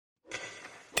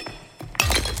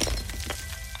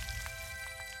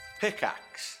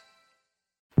Pickaxe.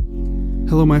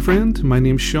 Hello my friend, my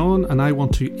name's Sean and I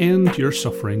want to end your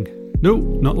suffering. No,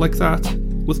 not like that.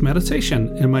 With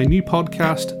meditation in my new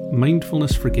podcast,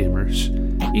 Mindfulness for Gamers.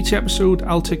 Each episode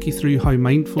I'll take you through how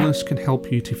mindfulness can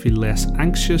help you to feel less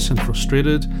anxious and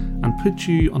frustrated and put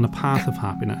you on the path of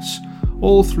happiness,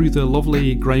 all through the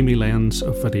lovely grimy lens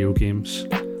of video games.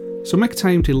 So make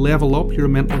time to level up your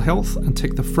mental health and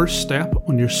take the first step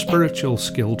on your spiritual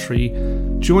skill tree.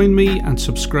 Join me and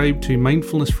subscribe to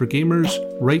Mindfulness for Gamers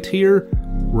right here,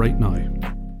 right now.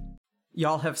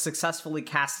 Y'all have successfully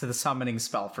cast the summoning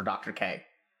spell for Dr. K.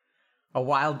 A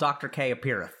wild Dr. K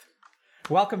appeareth.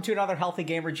 Welcome to another Healthy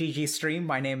Gamer GG stream.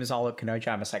 My name is Alok Kanoja.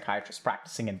 I'm a psychiatrist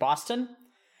practicing in Boston.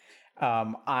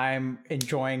 I'm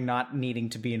enjoying not needing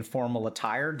to be in formal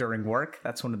attire during work.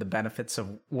 That's one of the benefits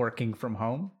of working from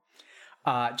home.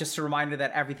 Just a reminder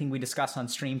that everything we discuss on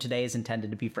stream today is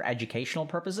intended to be for educational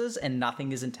purposes and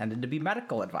nothing is intended to be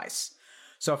medical advice.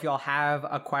 So if y'all have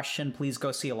a question, please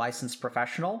go see a licensed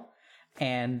professional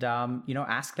and,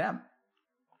 ask them.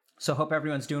 So hope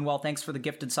everyone's doing well. Thanks for the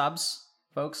gifted subs,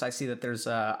 folks. I see that there's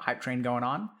a hype train going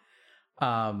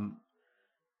on.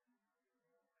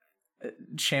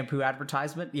 Shampoo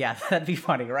advertisement. Yeah, that'd be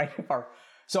funny, right?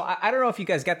 So I don't know if you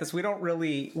guys get this. We've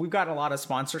got a lot of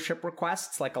sponsorship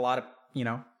requests, like a lot of,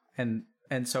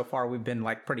 and so far we've been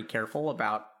like pretty careful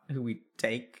about who we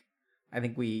take. I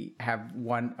think we have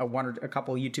a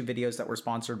couple YouTube videos that were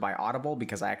sponsored by Audible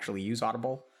because I actually use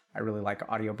Audible. I really like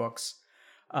audiobooks.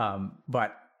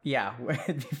 But yeah,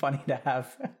 it'd be funny to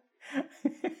have,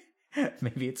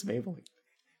 maybe it's Maybelline.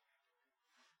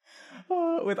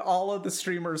 With all of the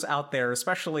streamers out there,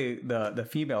 especially the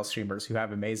female streamers who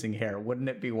have amazing hair, wouldn't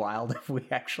it be wild if we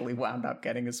actually wound up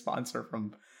getting a sponsor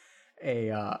from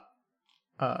a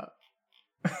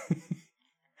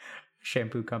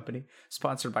shampoo company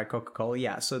sponsored by Coca-Cola?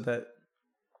 Yeah, so that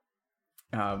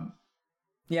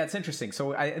it's interesting.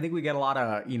 So I think we get a lot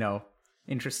of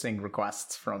interesting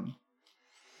requests from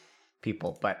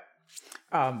people, but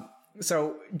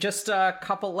so just a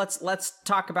couple, let's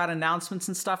talk about announcements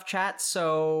and stuff, chat.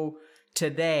 So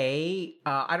today,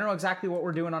 I don't know exactly what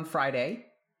we're doing on Friday,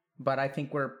 but I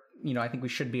think I think we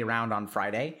should be around on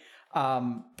Friday.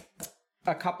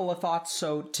 A couple of thoughts.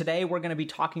 So today we're going to be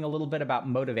talking a little bit about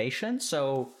motivation.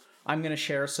 So I'm going to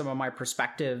share some of my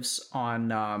perspectives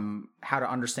on how to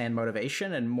understand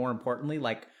motivation, and more importantly,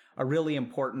 like a really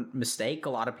important mistake a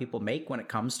lot of people make when it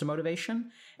comes to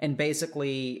motivation, and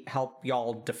basically help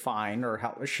y'all define or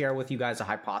help share with you guys a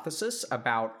hypothesis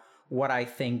about what I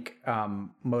think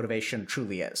motivation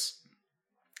truly is.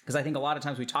 Because I think a lot of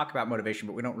times we talk about motivation,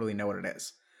 but we don't really know what it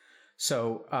is.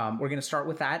 So we're going to start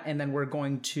with that, and then we're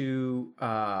going to do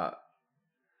a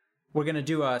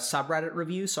subreddit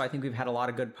review. So I think we've had a lot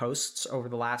of good posts over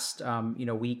the last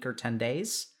week or 10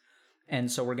 days. And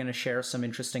so we're going to share some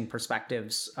interesting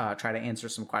perspectives, try to answer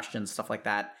some questions, stuff like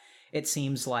that. It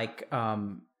seems like,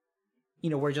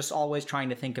 we're just always trying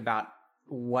to think about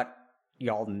what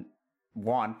y'all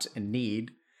want and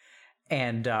need.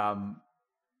 And,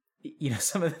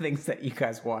 some of the things that you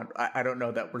guys want, I don't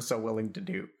know that we're so willing to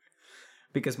do,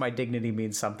 because my dignity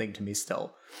means something to me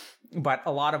still. But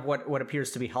a lot of what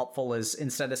appears to be helpful is,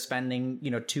 instead of spending,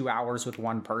 2 hours with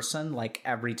one person, like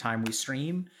every time we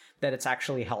stream, that it's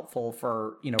actually helpful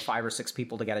for, 5 or 6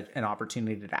 people to get an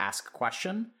opportunity to ask a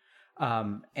question.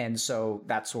 And so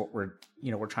that's what we're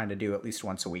trying to do at least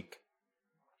once a week.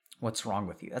 What's wrong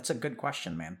with you? That's a good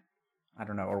question, man. I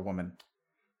don't know, or woman.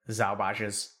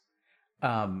 Zaubages.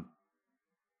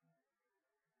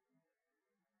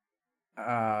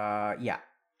 Yeah.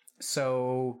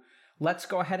 So let's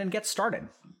go ahead and get started.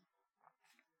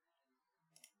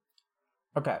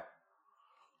 Okay.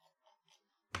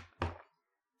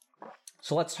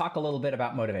 So let's talk a little bit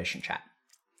about motivation, chat.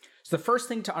 So the first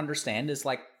thing to understand is,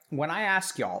 like, when I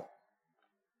ask y'all,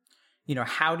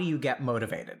 how do you get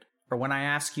motivated? Or when I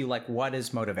ask you, like, what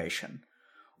is motivation?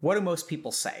 What do most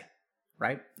people say,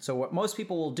 right? So what most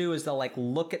people will do is they'll, like,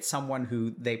 look at someone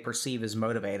who they perceive as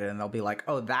motivated, and they'll be like,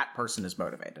 oh, that person is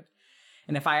motivated.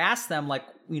 And if I ask them, like,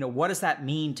 what does that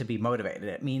mean to be motivated?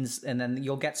 It means, and then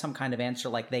you'll get some kind of answer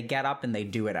like they get up and they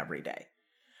do it every day.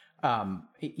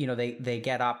 They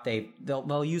get up,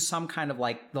 they'll use some kind of,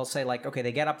 like, they'll say, like, okay,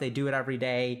 they get up, they do it every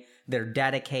day, they're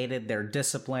dedicated, they're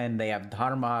disciplined, they have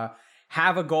dharma,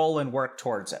 have a goal and work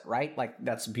towards it, right? Like,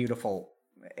 that's beautiful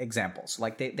examples.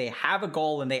 Like, they have a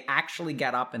goal and they actually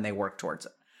get up and they work towards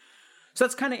it. So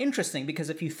that's kind of interesting, because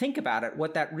if you think about it,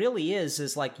 what that really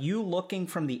is like you looking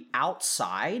from the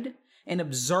outside and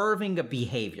observing a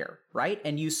behavior, right?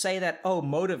 And you say that, oh,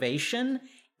 motivation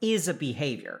is a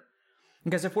behavior.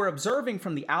 Because if we're observing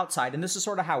from the outside, and this is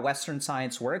sort of how Western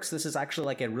science works, this is actually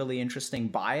like a really interesting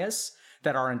bias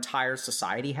that our entire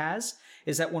society has,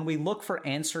 is that when we look for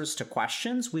answers to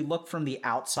questions, we look from the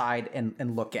outside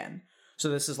and look in. So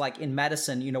this is like in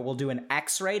medicine, we'll do an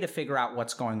X-ray to figure out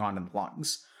what's going on in the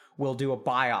lungs. We'll do a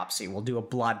biopsy. We'll do a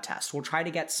blood test. We'll try to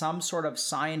get some sort of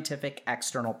scientific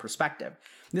external perspective.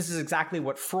 This is exactly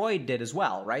what Freud did as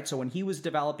well, right? So when he was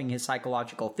developing his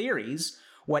psychological theories,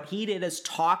 what he did is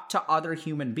talk to other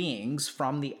human beings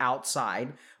from the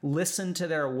outside, listen to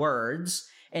their words,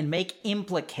 and make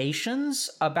implications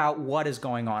about what is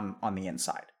going on the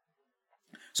inside.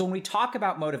 So when we talk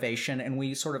about motivation and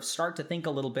we sort of start to think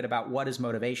a little bit about what is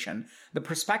motivation, the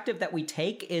perspective that we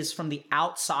take is from the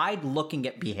outside looking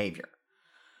at behavior.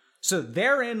 So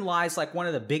therein lies like one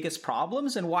of the biggest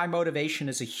problems and why motivation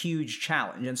is a huge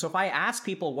challenge. And so if I ask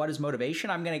people what is motivation,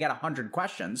 I'm going to get 100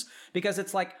 questions because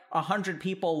it's like 100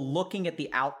 people looking at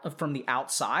from the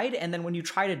outside. And then when you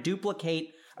try to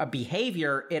duplicate a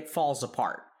behavior, it falls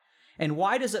apart. And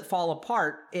why does it fall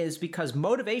apart is because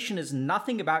motivation is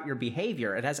nothing about your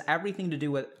behavior. It has everything to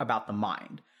do with about the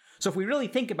mind. So if we really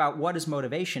think about what is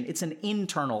motivation, it's an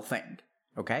internal thing.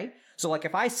 Okay? So like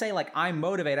if I say like I'm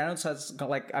motivated, I know it sounds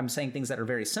like I'm saying things that are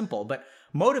very simple, but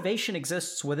motivation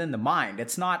exists within the mind.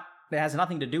 It has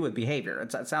nothing to do with behavior.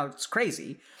 It sounds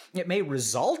crazy. It may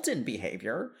result in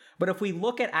behavior, but if we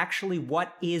look at actually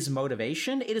what is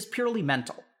motivation, it is purely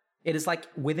mental. It is like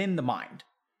within the mind.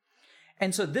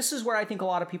 And so this is where I think a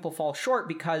lot of people fall short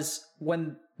because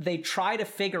when they try to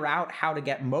figure out how to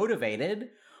get motivated,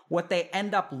 what they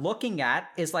end up looking at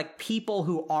is like people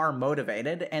who are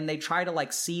motivated and they try to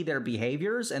like see their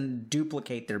behaviors and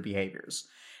duplicate their behaviors.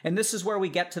 And this is where we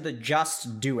get to the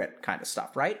just do it kind of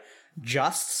stuff, right?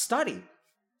 Just study.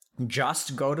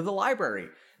 Just go to the library.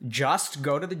 Just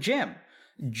go to the gym.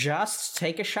 Just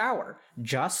take a shower.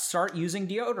 Just start using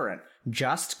deodorant.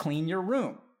 Just clean your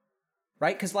room.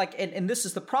 Right? Because like, and this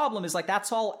is the problem is like,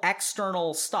 that's all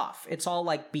external stuff. It's all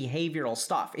like behavioral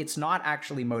stuff. It's not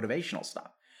actually motivational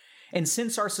stuff. And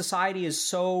since our society is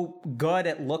so good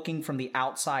at looking from the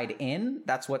outside in,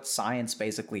 that's what science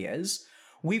basically is,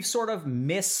 we've sort of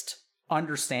missed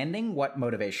understanding what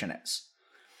motivation is.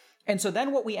 And so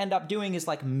then what we end up doing is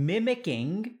like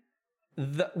mimicking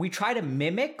we try to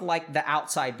mimic like the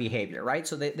outside behavior, right?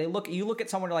 So you look at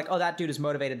someone, you're like, oh, that dude is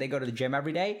motivated. They go to the gym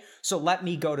every day. So let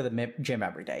me go to the gym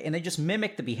every day. And they just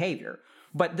mimic the behavior.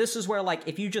 But this is where like,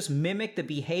 if you just mimic the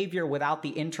behavior without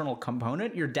the internal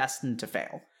component, you're destined to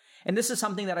fail. And this is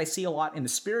something that I see a lot in the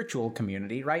spiritual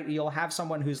community, right? You'll have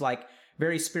someone who's like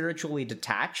very spiritually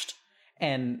detached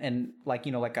and like,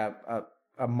 like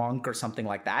a monk or something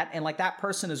like that. And like that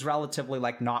person is relatively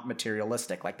like not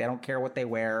materialistic. Like they don't care what they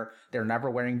wear. They're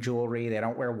never wearing jewelry. They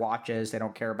don't wear watches. They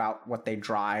don't care about what they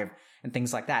drive and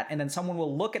things like that. And then someone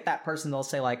will look at that person. They'll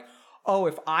say like, oh,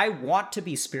 if I want to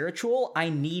be spiritual, I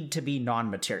need to be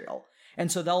non-material.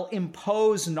 And so they'll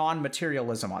impose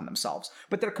non-materialism on themselves.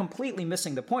 But they're completely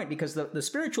missing the point because the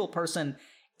spiritual person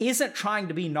isn't trying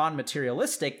to be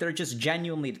non-materialistic. They're just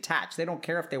genuinely detached. They don't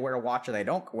care if they wear a watch or they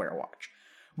don't wear a watch.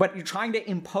 But you're trying to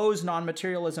impose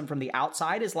non-materialism from the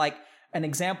outside is like an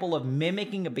example of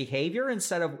mimicking a behavior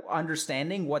instead of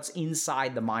understanding what's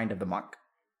inside the mind of the monk.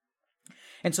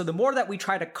 And so the more that we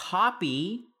try to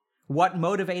copy what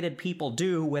motivated people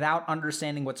do without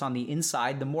understanding what's on the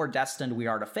inside, the more destined we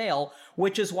are to fail,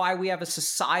 which is why we have a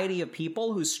society of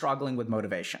people who's struggling with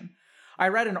motivation. I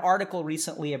read an article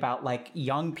recently about like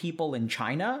young people in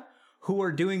China who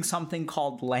are doing something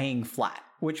called laying flat,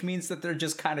 which means that they're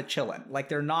just kind of chilling. Like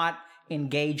they're not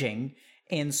engaging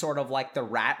in sort of like the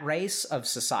rat race of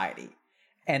society.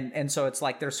 And so it's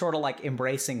like they're sort of like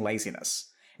embracing laziness.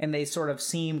 And they sort of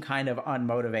seem kind of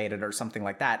unmotivated or something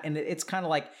like that. And it's kind of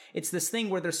like, it's this thing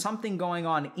where there's something going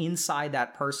on inside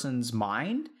that person's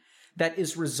mind that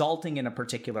is resulting in a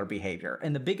particular behavior.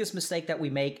 And the biggest mistake that we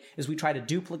make is we try to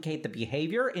duplicate the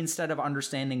behavior instead of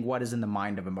understanding what is in the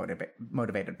mind of a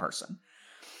motivated person.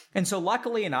 And so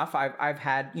luckily enough, I've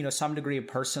had, some degree of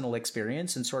personal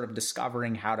experience in sort of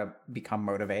discovering how to become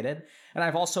motivated. And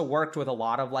I've also worked with a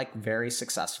lot of like very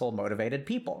successful motivated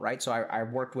people, right? So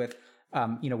I've worked with,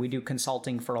 we do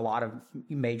consulting for a lot of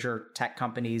major tech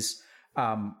companies.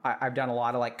 I've done a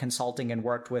lot of like consulting and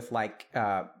worked with like,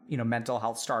 mental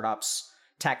health startups,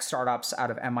 tech startups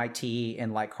out of MIT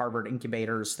and like Harvard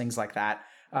incubators, things like that.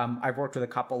 I've worked with a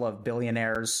couple of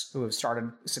billionaires who have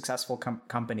started successful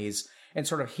companies. And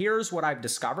sort of here's what I've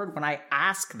discovered when I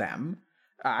ask them,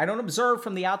 I don't observe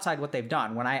from the outside what they've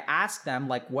done. When I ask them,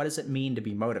 like, what does it mean to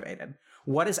be motivated?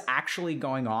 What is actually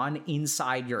going on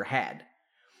inside your head?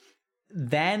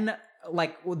 Then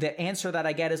like the answer that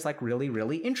I get is like really,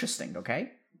 really interesting.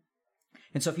 Okay.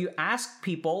 And so if you ask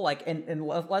people like, and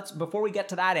let's, before we get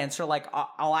to that answer, like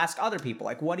I'll ask other people,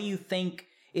 like, what do you think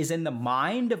is in the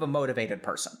mind of a motivated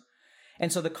person?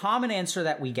 And so the common answer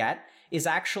that we get is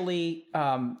actually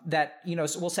that, you know,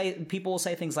 so people will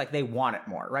say things like they want it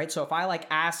more, right? So if I like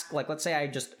ask, like, let's say I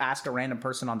just asked a random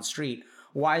person on the street,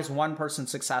 why is one person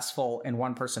successful and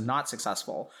one person not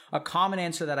successful? A common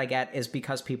answer that I get is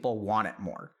because people want it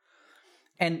more.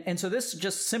 And so this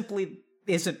just simply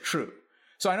isn't true.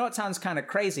 So I know it sounds kind of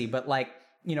crazy, but like,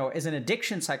 you know, as an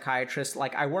addiction psychiatrist,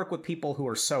 like I work with people who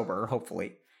are sober,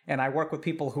 hopefully, and I work with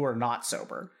people who are not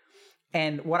sober.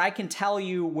 And what I can tell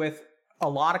you with a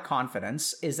lot of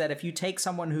confidence is that if you take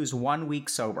someone who's 1 week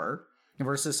sober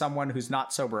versus someone who's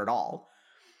not sober at all,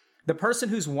 the person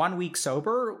who's 1 week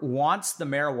sober wants the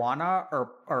marijuana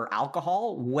or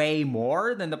alcohol way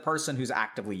more than the person who's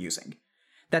actively using.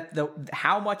 That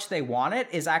how much they want it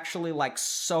is actually like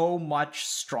so much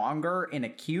stronger and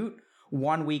acute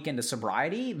 1 week into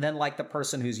sobriety than like the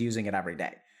person who's using it every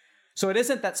day. So it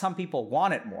isn't that some people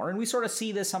want it more. And we sort of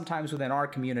see this sometimes within our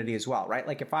community as well, right?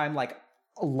 Like if I'm like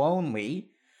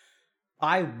lonely,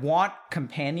 I want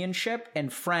companionship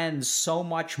and friends so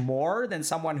much more than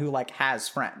someone who like has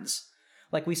friends.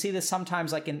 Like we see this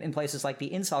sometimes like in places like the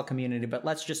incel community, but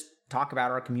let's just talk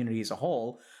about our community as a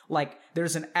whole. Like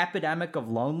there's an epidemic of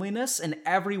loneliness and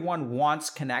everyone wants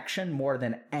connection more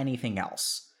than anything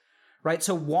else, right?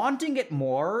 So wanting it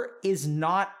more is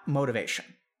not motivation.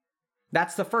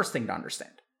 That's the first thing to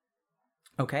understand.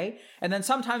 Okay? And then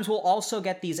sometimes we'll also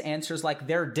get these answers like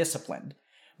they're disciplined.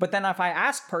 But then if I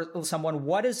ask someone,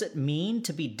 what does it mean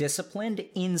to be disciplined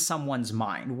in someone's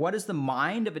mind? What does the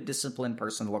mind of a disciplined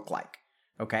person look like?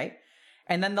 Okay?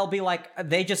 And then they'll be like,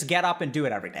 they just get up and do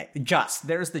it every day.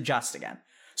 There's the just again.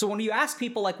 So when you ask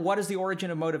people like, what is the origin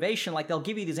of motivation? Like they'll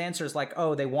give you these answers like,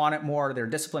 oh, they want it more, they're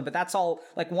disciplined. But that's all,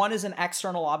 like one is an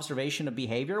external observation of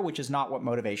behavior, which is not what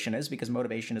motivation is because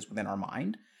motivation is within our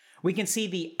mind. We can see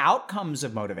the outcomes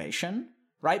of motivation,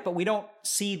 right? But we don't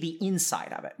see the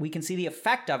inside of it. We can see the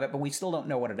effect of it, but we still don't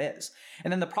know what it is.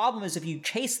 And then the problem is if you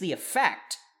chase the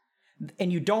effect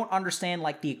and you don't understand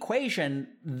like the equation,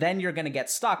 then you're going to get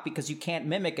stuck because you can't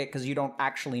mimic it because you don't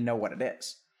actually know what it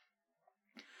is.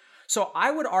 So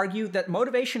I would argue that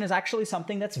motivation is actually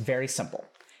something that's very simple.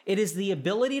 It is the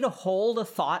ability to hold a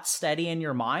thought steady in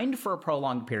your mind for a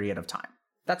prolonged period of time.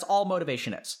 That's all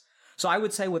motivation is. So I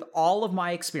would say with all of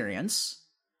my experience,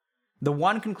 the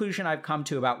one conclusion I've come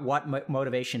to about what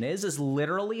motivation is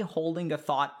literally holding a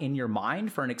thought in your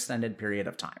mind for an extended period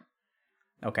of time.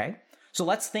 Okay? So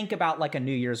let's think about like a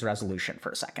New Year's resolution for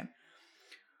a second.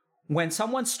 When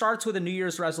someone starts with a New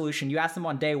Year's resolution, you ask them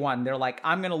on day one, they're like,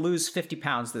 I'm going to lose 50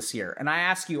 pounds this year. And I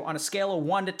ask you on a scale of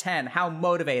 1 to 10, how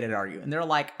motivated are you? And they're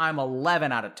like, I'm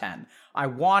 11 out of 10. I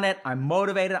want it. I'm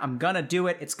motivated. I'm going to do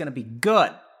it. It's going to be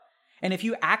good. And if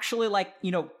you actually like,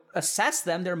 you know, assess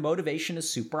them, their motivation is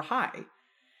super high.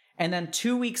 And then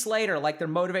 2 weeks later, like their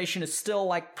motivation is still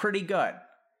like pretty good.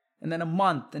 And then a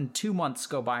month and 2 months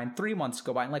go by and 3 months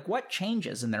go by. And like what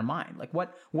changes in their mind? Like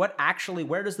what actually,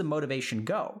 where does the motivation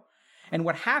go? And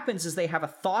what happens is they have a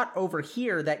thought over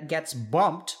here that gets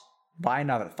bumped by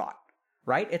another thought,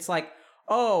 right? It's like,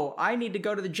 oh, I need to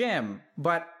go to the gym,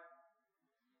 but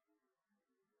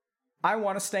I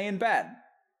want to stay in bed.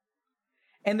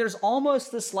 And there's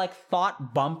almost this like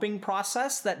thought bumping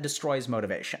process that destroys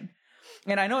motivation.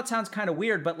 And I know it sounds kind of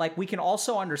weird, but like we can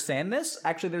also understand this.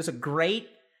 Actually, there's a great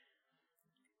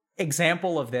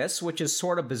example of this, which is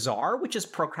sort of bizarre, which is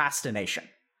procrastination.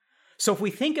 So if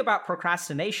we think about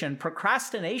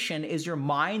procrastination is your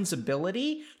mind's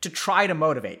ability to try to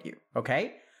motivate you,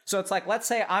 okay? So it's like, let's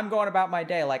say I'm going about my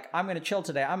day, like I'm going to chill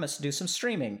today, I'm going to do some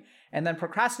streaming. And then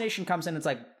procrastination comes in, it's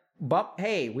like,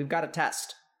 hey, we've got a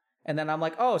test. And then I'm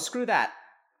like, oh, screw that.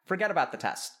 Forget about the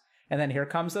test. And then here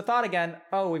comes the thought again,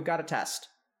 oh, we've got a test.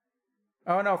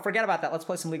 Oh no, forget about that, let's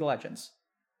play some League of Legends.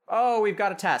 Oh, we've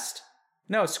got a test.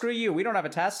 No, screw you, we don't have a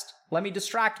test. Let me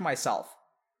distract myself.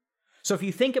 So if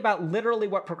you think about literally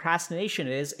what procrastination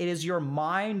is, it is your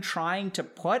mind trying to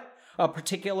put a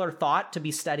particular thought to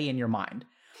be steady in your mind.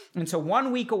 And so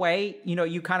 1 week away, you know,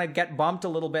 you kind of get bumped a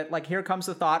little bit, like here comes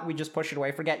the thought, we just push it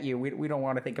away, forget you, we don't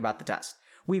want to think about the test.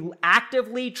 We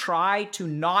actively try to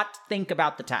not think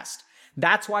about the test.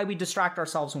 That's why we distract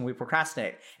ourselves when we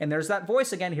procrastinate. And there's that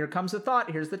voice again, here comes the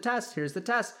thought, here's the test, here's the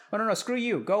test. Oh no, screw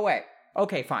you, go away.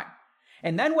 Okay, fine.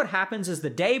 And then what happens is the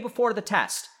day before the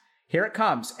test, here it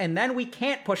comes, and then we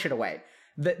can't push it away.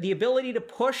 The ability to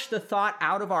push the thought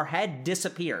out of our head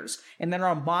disappears, and then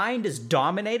our mind is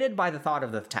dominated by the thought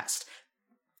of the test.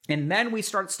 And then we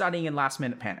start studying in last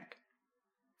minute panic.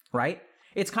 right?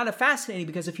 It's kind of fascinating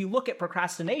because if you look at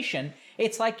procrastination,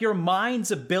 it's like your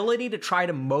mind's ability to try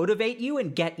to motivate you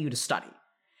and get you to study.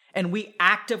 And we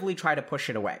actively try to push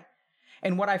it away.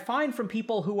 And what I find from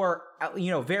people who are,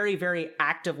 very, very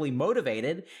actively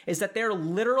motivated is that they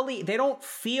don't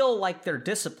feel like they're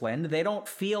disciplined. They don't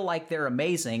feel like they're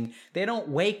amazing. They don't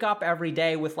wake up every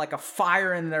day with like a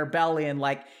fire in their belly and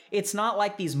like, it's not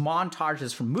like these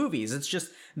montages from movies. It's just,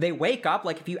 they wake up,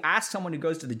 like if you ask someone who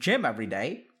goes to the gym every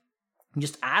day,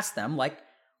 just ask them like,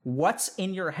 what's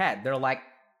in your head? They're like,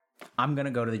 I'm going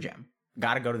to go to the gym.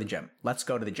 Got to go to the gym. Let's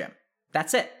go to the gym.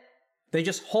 That's it. They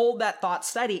just hold that thought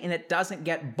steady and it doesn't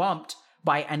get bumped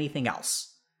by anything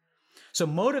else. So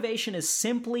motivation is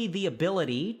simply the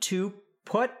ability to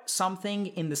put something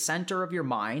in the center of your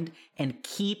mind and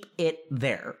keep it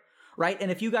there, right?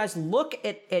 And if you guys look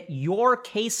at your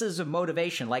cases of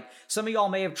motivation, like some of y'all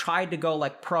may have tried to go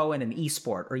like pro in an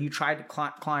esport, or you tried to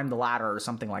climb the ladder or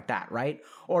something like that, right?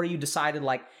 Or you decided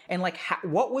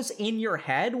what was in your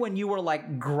head when you were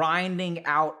like grinding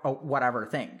out a whatever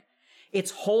thing?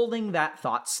 It's holding that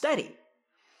thought steady.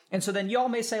 And so then y'all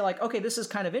may say like, okay, this is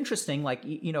kind of interesting, like,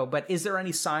 but is there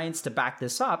any science to back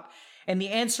this up? And the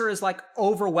answer is like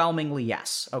overwhelmingly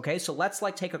yes. Okay, so let's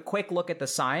like take a quick look at the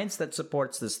science that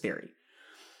supports this theory.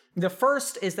 The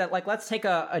first is that like, let's take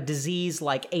a disease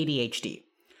like ADHD.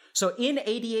 So in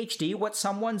ADHD, what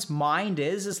someone's mind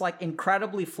is like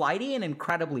incredibly flighty and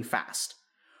incredibly fast.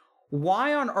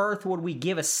 Why on earth would we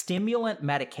give a stimulant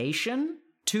medication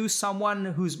to someone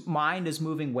whose mind is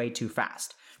moving way too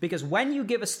fast? Because when you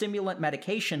give a stimulant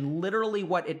medication, literally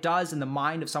what it does in the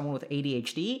mind of someone with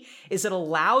ADHD is it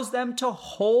allows them to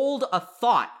hold a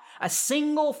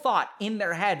single thought in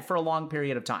their head for a long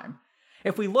period of time.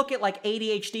 If we look at like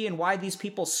ADHD and why these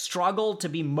people struggle to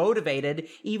be motivated,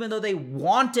 even though they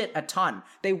want it a ton,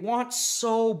 they want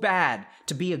so bad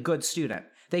to be a good student.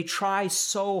 They try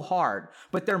so hard,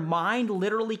 but their mind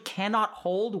literally cannot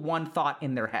hold one thought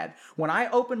in their head. When I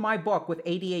open my book with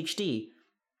ADHD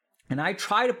and I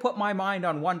try to put my mind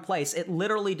on one place, it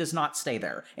literally does not stay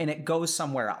there and it goes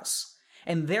somewhere else.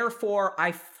 And therefore,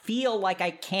 I feel like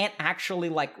I can't actually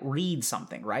like read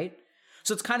something, right?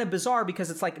 So it's kind of bizarre because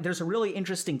it's like there's a really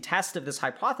interesting test of this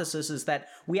hypothesis is that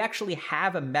we actually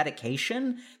have a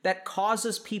medication that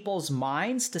causes people's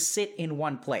minds to sit in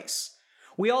one place.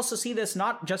 We also see this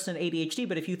not just in ADHD,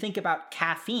 but if you think about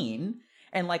caffeine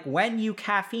and like when you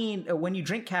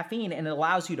drink caffeine and it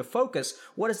allows you to focus,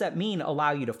 what does that mean,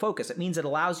 allow you to focus? It means it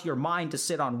allows your mind to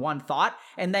sit on one thought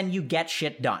and then you get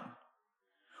shit done.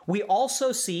 We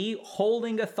also see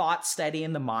holding a thought steady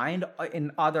in the mind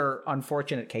in other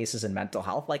unfortunate cases in mental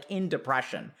health, like in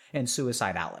depression and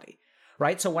suicidality.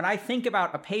 Right? So when I think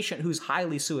about a patient who's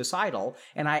highly suicidal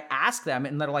and I ask them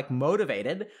and they're like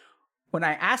motivated, when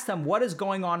I ask them what is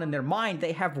going on in their mind,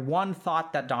 they have one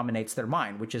thought that dominates their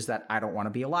mind, which is that I don't want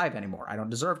to be alive anymore. I don't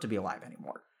deserve to be alive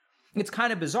anymore. It's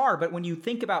kind of bizarre, but when you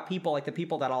think about people like the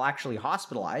people that I'll actually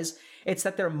hospitalize, it's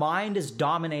that their mind is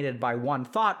dominated by one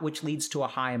thought, which leads to a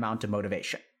high amount of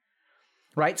motivation.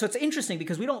 Right? So it's interesting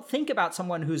because we don't think about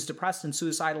someone who's depressed and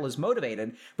suicidal as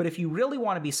motivated, but if you really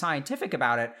want to be scientific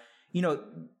about it,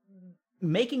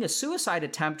 making a suicide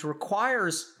attempt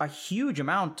requires a huge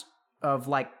amount of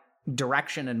like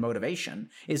direction and motivation.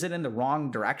 Is it in the wrong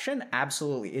direction?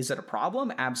 Absolutely. Is it a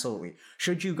problem? Absolutely.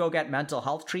 Should you go get mental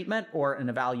health treatment or an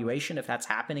evaluation if that's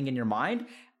happening in your mind?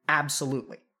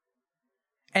 Absolutely.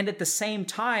 And at the same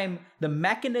time, the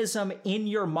mechanism in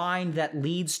your mind that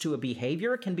leads to a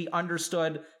behavior can be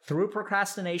understood through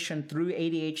procrastination, through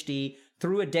ADHD,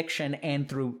 through addiction, and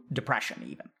through depression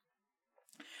even.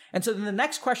 And so then the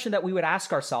next question that we would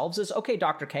ask ourselves is, okay,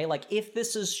 Dr. K, like if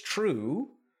this is true,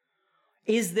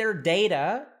 is there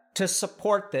data to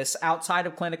support this outside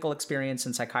of clinical experience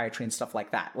in psychiatry and stuff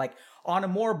like that? Like on a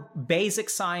more basic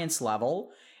science level,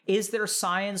 is there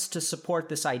science to support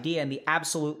this idea? And the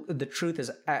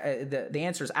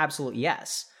answer is absolute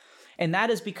yes. And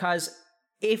that is because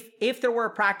if there were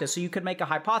a practice, so you could make a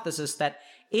hypothesis that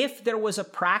if there was a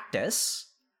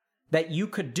practice that you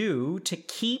could do to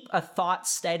keep a thought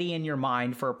steady in your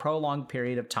mind for a prolonged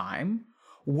period of time,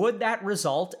 would that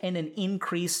result in an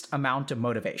increased amount of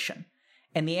motivation?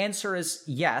 And the answer is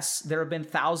yes. There have been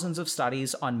thousands of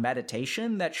studies on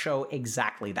meditation that show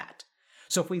exactly that.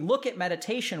 So if we look at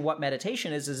meditation, what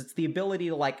meditation is it's the ability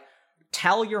to like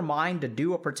tell your mind to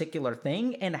do a particular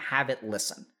thing and have it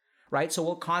listen, right? So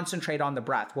we'll concentrate on the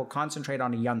breath. We'll concentrate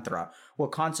on a yantra. We'll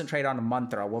concentrate on a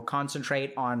mantra. We'll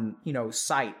concentrate on,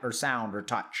 sight or sound or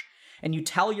touch. And you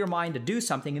tell your mind to do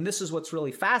something. And this is what's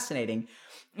really fascinating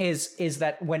is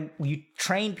that when you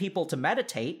train people to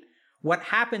meditate, what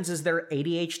happens is their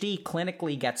ADHD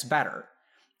clinically gets better.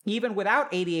 even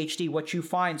without ADHD, what you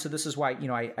find, so this is why,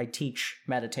 I teach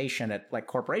meditation at like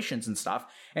corporations and stuff.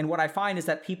 And what I find is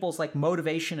that people's like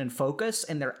motivation and focus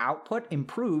and their output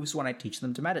improves when I teach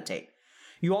them to meditate.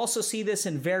 You also see this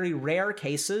in very rare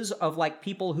cases of like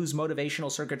people whose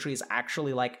motivational circuitry is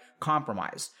actually like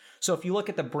compromised. So if you look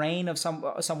at the brain of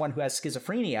someone who has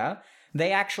schizophrenia,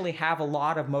 they actually have a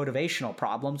lot of motivational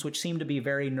problems, which seem to be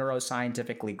very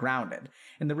neuroscientifically grounded.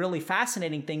 And the really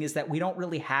fascinating thing is that we don't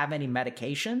really have any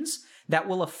medications that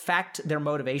will affect their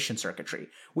motivation circuitry.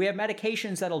 We have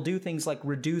medications that'll do things like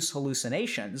reduce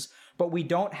hallucinations, but we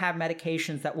don't have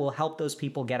medications that will help those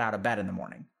people get out of bed in the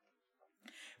morning.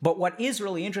 But what is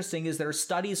really interesting is there are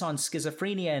studies on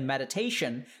schizophrenia and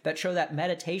meditation that show that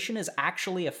meditation is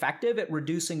actually effective at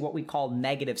reducing what we call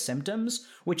negative symptoms,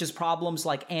 which is problems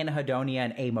like anhedonia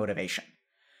and amotivation.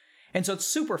 And so it's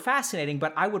super fascinating,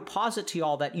 but I would posit to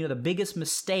y'all that, the biggest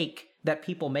mistake that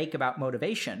people make about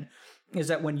motivation is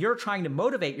that when you're trying to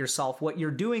motivate yourself, what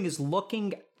you're doing is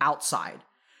looking outside.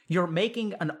 You're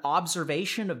making an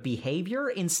observation of behavior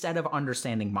instead of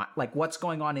understanding like what's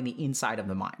going on in the inside of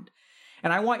the mind.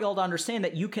 And I want y'all to understand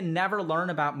that you can never learn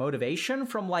about motivation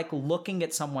from like looking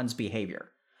at someone's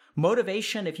behavior.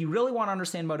 Motivation, if you really want to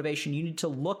understand motivation, you need to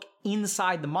look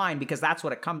inside the mind, because that's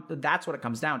what it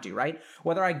comes down to, right?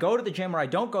 Whether I go to the gym or I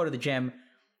don't go to the gym,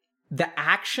 the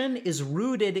action is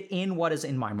rooted in what is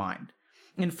in my mind.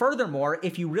 And furthermore,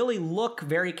 if you really look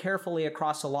very carefully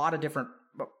across a lot of different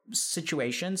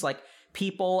situations, like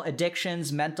people,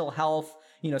 addictions, mental health,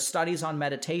 studies on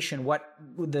meditation, what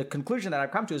the conclusion that I've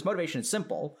come to is motivation is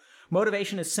simple.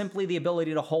 Motivation is simply the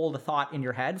ability to hold a thought in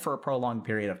your head for a prolonged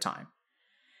period of time.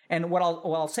 And what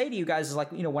I'll say to you guys is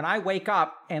like, when I wake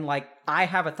up and like I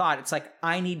have a thought, it's like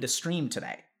I need to stream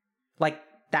today. Like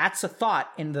that's a thought,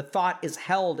 and the thought is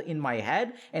held in my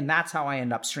head, and that's how I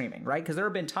end up streaming, right? Because there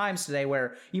have been times today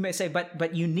where you may say,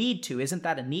 but you need to. Isn't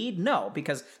that a need? No,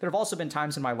 because there have also been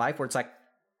times in my life where it's like,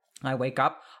 I wake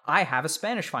up, I have a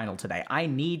Spanish final today. I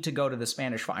need to go to the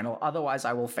Spanish final, otherwise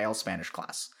I will fail Spanish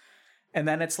class. And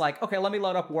then it's like, okay, let me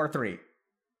load up War 3.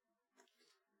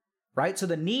 Right? So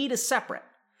the need is separate.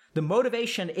 The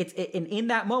motivation, in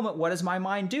that moment, what does my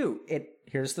mind do?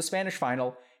 Here's the Spanish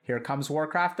final. Here comes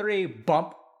Warcraft 3.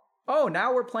 Bump. Oh,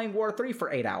 now we're playing War 3 for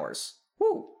 8 hours.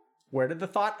 Woo. Where did the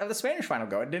thought of the Spanish final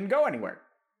go? It didn't go anywhere.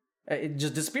 It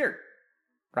just disappeared.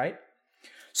 Right?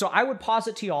 So I would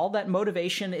posit to y'all that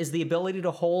motivation is the ability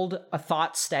to hold a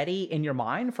thought steady in your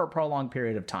mind for a prolonged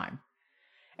period of time.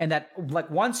 And that like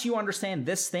once you understand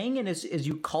this thing, and as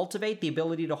you cultivate the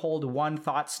ability to hold one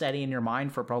thought steady in your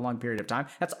mind for a prolonged period of time,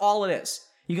 that's all it is.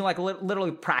 You can like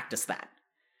literally practice that.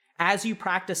 As you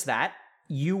practice that,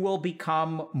 you will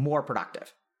become more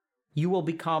productive. You will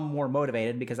become more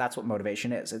motivated, because that's what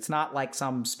motivation is. It's not like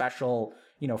some special,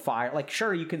 fire. Like,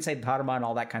 sure, you can say dharma and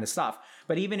all that kind of stuff.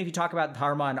 But even if you talk about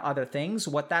dharma and other things,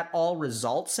 what that all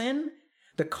results in,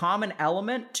 the common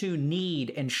element to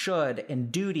need and should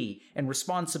and duty and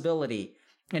responsibility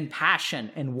and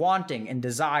passion and wanting and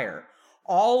desire,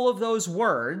 all of those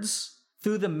words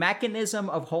through the mechanism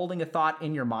of holding a thought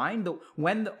in your mind,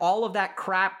 all of that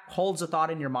crap holds a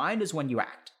thought in your mind is when you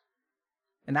act.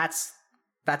 And that's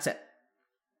it.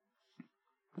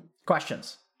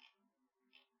 Questions?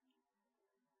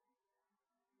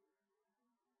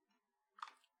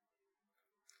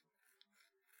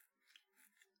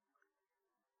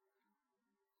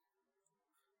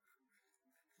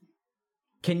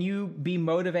 Can you be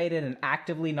motivated and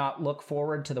actively not look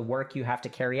forward to the work you have to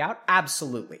carry out?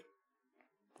 Absolutely.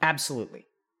 Absolutely.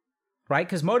 Right?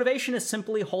 Because motivation is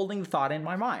simply holding the thought in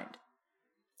my mind.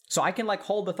 So I can like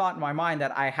hold the thought in my mind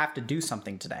that I have to do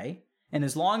something today. And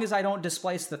as long as I don't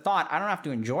displace the thought, I don't have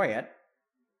to enjoy it,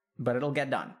 but it'll get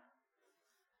done.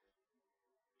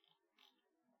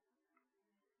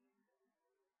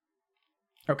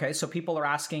 Okay, so people are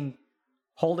asking,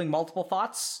 holding multiple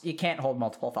thoughts? You can't hold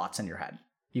multiple thoughts in your head.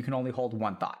 You can only hold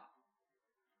one thought.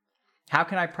 How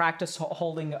can I practice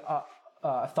holding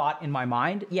a thought in my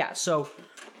mind? Yeah, so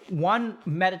one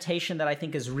meditation that I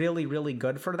think is really, really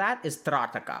good for that is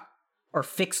Trataka, or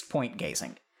fixed point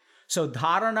gazing. So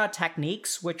dharana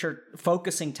techniques, which are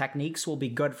focusing techniques, will be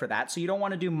good for that. So you don't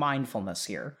want to do mindfulness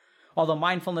here, although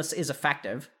mindfulness is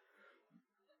effective.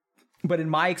 But in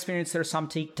my experience, there are some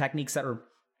techniques that are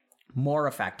more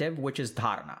effective, which is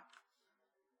dharana.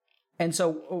 And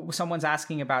so someone's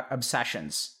asking about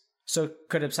obsessions. So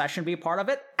could obsession be a part of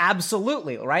it?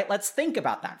 Absolutely, right? Let's think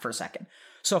about that for a second.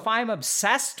 So if I'm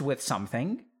obsessed with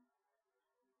something,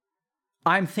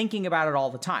 I'm thinking about it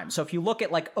all the time. So if you look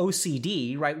at like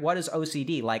OCD, right? What is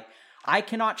OCD? Like I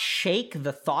cannot shake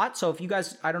the thought. So if you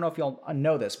guys, I don't know if y'all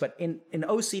know this, but in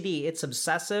OCD, it's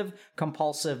obsessive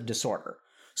compulsive disorder.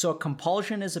 So a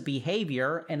compulsion is a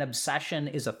behavior, and obsession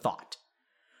is a thought.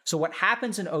 So what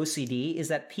happens in OCD is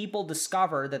that people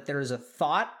discover that there is a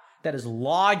thought that is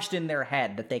lodged in their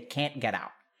head that they can't get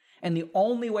out. And the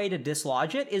only way to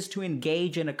dislodge it is to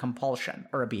engage in a compulsion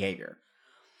or a behavior.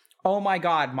 Oh my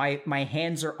God, my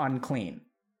hands are unclean.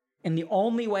 And the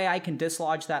only way I can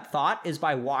dislodge that thought is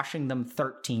by washing them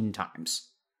 13 times.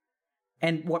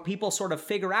 And what people sort of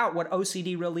figure out what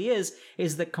OCD really is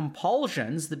the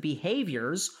compulsions, the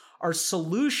behaviors, are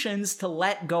solutions to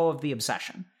let go of the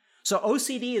obsession. So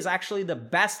OCD is actually the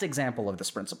best example of this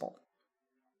principle.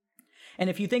 And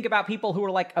if you think about people who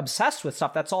are like obsessed with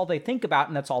stuff, that's all they think about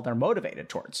and that's all they're motivated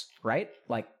towards, right?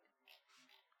 Like,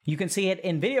 you can see it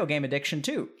in video game addiction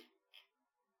too.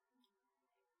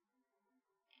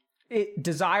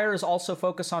 Desire is also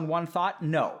focused on one thought?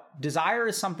 No. Desire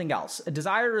is something else. A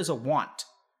desire is a want,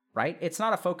 right? It's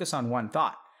not a focus on one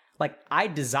thought. Like, I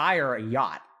desire a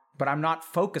yacht, but I'm not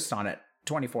focused on it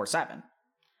 24/7.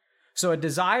 So a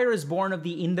desire is born of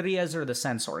the indriyas, or the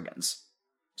sense organs.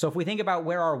 So if we think about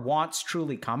where our wants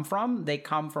truly come from, they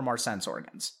come from our sense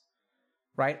organs,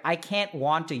 right? I can't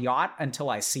want a yacht until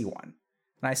I see one.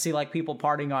 And I see like people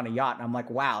partying on a yacht, and I'm like,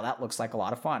 wow, that looks like a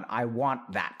lot of fun. I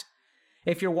want that.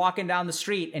 If you're walking down the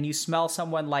street and you smell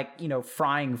someone like,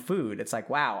 frying food, it's like,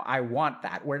 wow, I want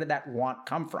that. Where did that want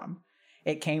come from?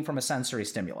 It came from a sensory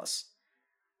stimulus.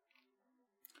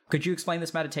 Could you explain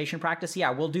this meditation practice? Yeah,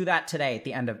 we'll do that today at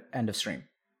the end of stream.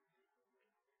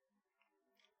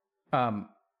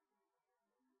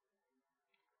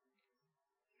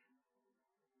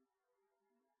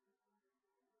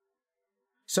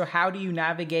 So how do you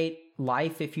navigate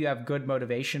life if you have good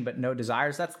motivation but no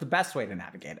desires? That's the best way to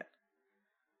navigate it.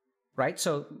 Right?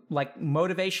 So like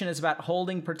motivation is about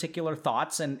holding particular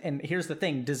thoughts. And here's the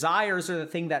thing. Desires are the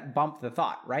thing that bump the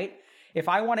thought, right? If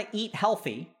I want to eat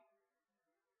healthy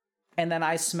and then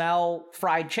I smell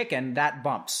fried chicken, that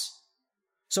bumps.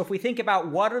 So if we think about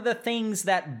what are the things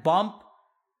that bump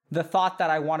the thought that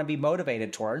I want to be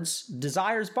motivated towards,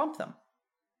 desires bump them.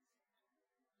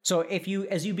 So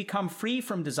as you become free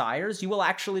from desires, you will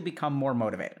actually become more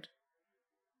motivated.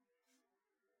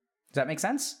 Does that make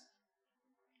sense?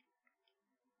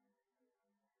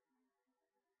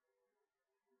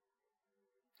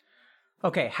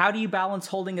 Okay, how do you balance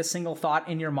holding a single thought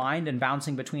in your mind and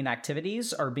bouncing between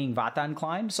activities or being vata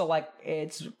inclined? So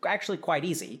it's actually quite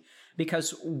easy,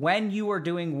 because when you are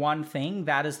doing one thing,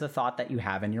 that is the thought that you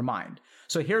have in your mind.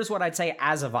 So here's what I'd say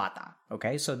as a vata.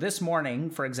 Okay, so this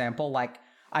morning, for example,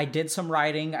 I did some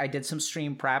writing, I did some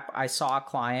stream prep, I saw a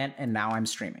client, and now I'm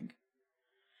streaming.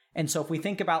 And so if we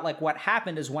think about what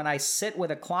happened is when I sit with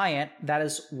a client, that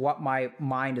is what my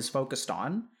mind is focused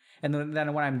on. And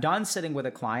then when I'm done sitting with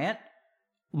a client,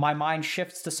 my mind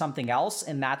shifts to something else,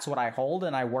 and that's what I hold,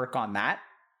 and I work on that.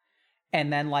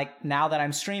 And then now that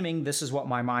I'm streaming, this is what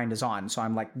my mind is on. So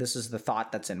I'm this is the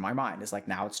thought that's in my mind. It's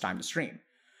now it's time to stream.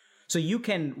 So you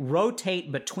can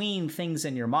rotate between things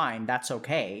in your mind. That's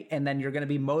okay. And then you're going to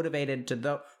be motivated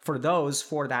for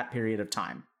that period of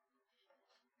time.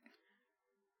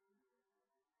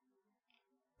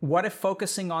 What if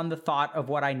focusing on the thought of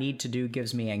what I need to do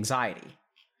gives me anxiety?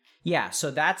 Yeah, so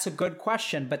that's a good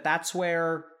question, but that's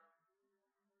where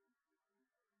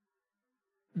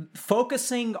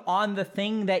focusing on the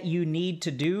thing that you need to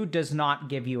do does not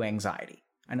give you anxiety.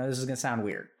 I know this is going to sound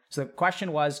weird. So the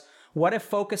question was, what if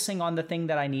focusing on the thing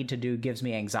that I need to do gives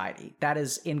me anxiety? That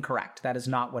is incorrect. That is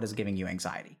not what is giving you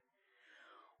anxiety.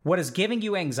 What is giving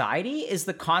you anxiety is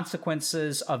the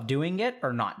consequences of doing it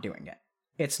or not doing it.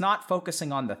 It's not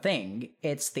focusing on the thing,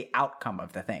 it's the outcome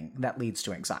of the thing that leads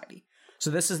to anxiety. So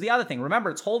this is the other thing.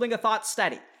 Remember, it's holding a thought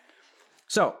steady.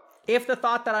 So if the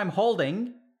thought that I'm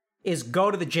holding is go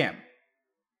to the gym,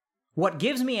 what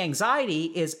gives me anxiety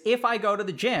is if I go to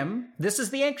the gym, this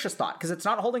is the anxious thought, because it's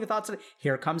not holding a thought steady.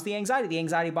 Here comes the anxiety. The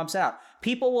anxiety bumps it out.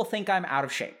 People will think I'm out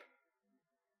of shape.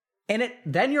 And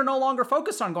then you're no longer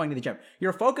focused on going to the gym.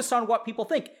 You're focused on what people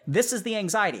think. This is the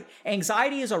anxiety.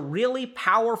 Anxiety is a really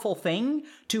powerful thing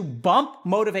to bump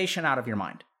motivation out of your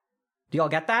mind. Do y'all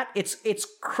get that? It's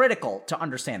critical to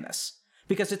understand this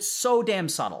because it's so damn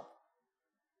subtle.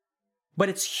 But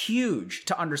it's huge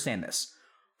to understand this.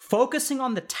 Focusing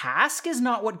on the task is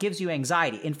not what gives you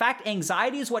anxiety. In fact,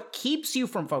 anxiety is what keeps you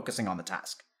from focusing on the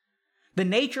task. The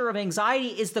nature of anxiety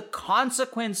is the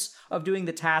consequence of doing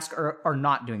the task or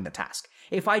not doing the task.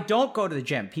 If I don't go to the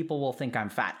gym, people will think I'm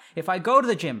fat. If I go to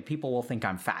the gym, people will think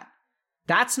I'm fat.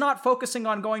 That's not focusing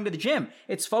on going to the gym.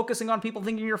 It's focusing on people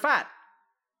thinking you're fat.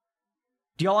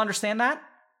 Do y'all understand that?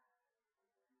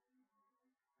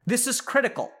 This is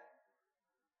critical.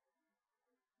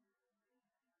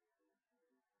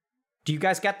 Do you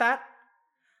guys get that?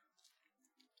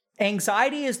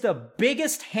 Anxiety is the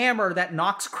biggest hammer that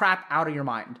knocks crap out of your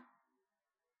mind.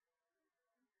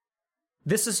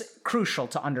 This is crucial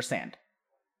to understand.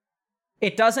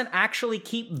 It doesn't actually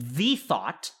keep the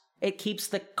thought, it keeps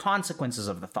the consequences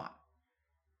of the thought.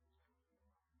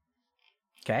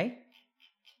 Okay?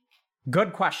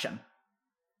 Good question.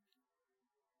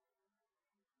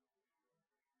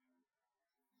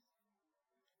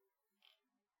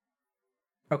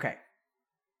 Okay.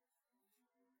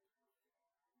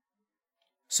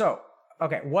 So,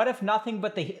 what if nothing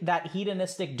but that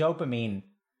hedonistic dopamine?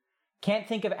 Can't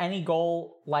think of any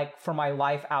goal like for my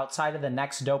life outside of the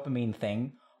next dopamine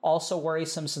thing. Also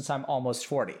worrisome since I'm almost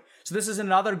 40. So this is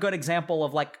another good example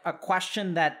of like a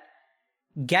question that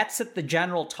gets at the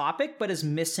general topic but is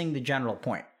missing the general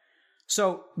point.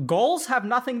 So goals have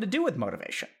nothing to do with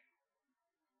motivation.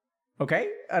 Okay?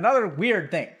 Another weird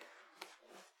thing.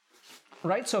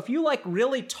 Right? So if you like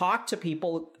really talk to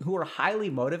people who are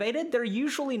highly motivated, they're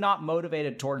usually not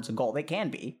motivated towards a goal. They can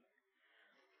be.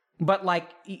 But like,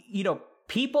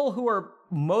 people who are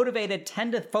motivated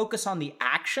tend to focus on the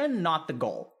action, not the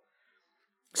goal.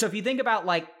 So if you think about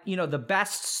like, the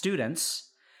best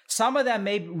students, some of them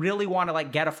may really want to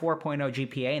like get a 4.0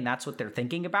 GPA and that's what they're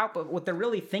thinking about. But what they're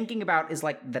really thinking about is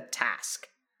like the task.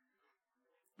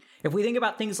 If we think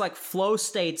about things like flow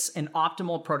states and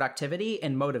optimal productivity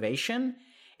and motivation,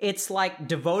 it's like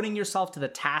devoting yourself to the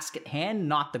task at hand,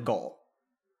 not the goal.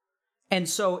 And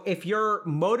so if you're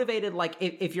motivated, like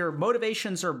if your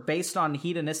motivations are based on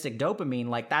hedonistic dopamine,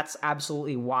 like that's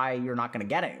absolutely why you're not going to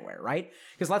get anywhere, right?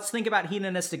 Because let's think about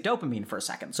hedonistic dopamine for a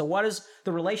second. So what is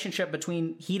the relationship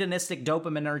between hedonistic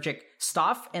dopaminergic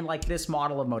stuff and like this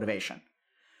model of motivation?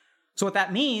 So what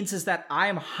that means is that I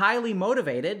am highly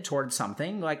motivated towards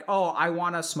something like, oh, I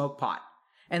want to smoke pot.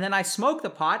 And then I smoke the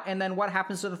pot, and then what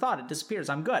happens to the thought? It disappears.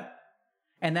 I'm good.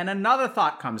 And then another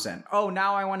thought comes in. Oh,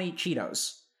 now I want to eat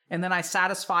Cheetos. And then I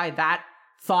satisfy that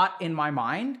thought in my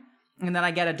mind, and then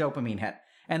I get a dopamine hit.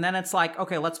 And then it's like,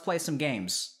 okay, let's play some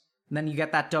games. And then you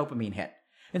get that dopamine hit.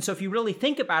 And so if you really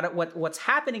think about it, what's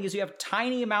happening is you have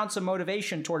tiny amounts of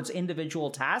motivation towards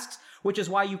individual tasks, which is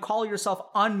why you call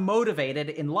yourself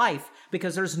unmotivated in life,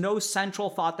 because there's no central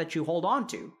thought that you hold on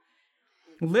to.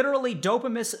 Literally,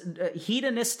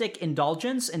 hedonistic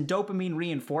indulgence and dopamine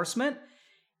reinforcement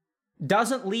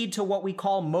doesn't lead to what we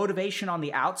call motivation on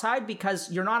the outside,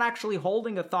 because you're not actually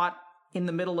holding a thought in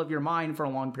the middle of your mind for a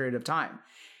long period of time.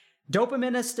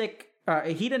 Hedonistic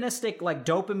like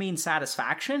dopamine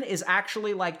satisfaction is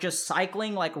actually like just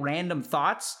cycling like random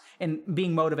thoughts and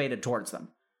being motivated towards them,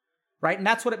 right? And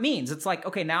that's what it means. It's like,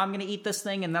 okay, now I'm going to eat this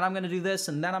thing, and then I'm going to do this,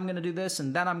 and then I'm going to do this,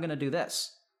 and then I'm going to do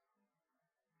this.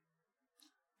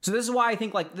 So this is why I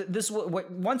think like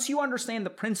once you understand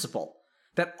the principle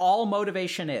that all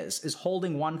motivation is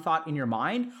holding one thought in your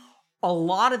mind, a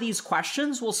lot of these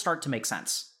questions will start to make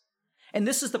sense. And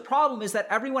this is the problem, is that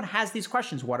everyone has these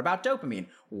questions. What about dopamine?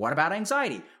 What about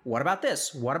anxiety? What about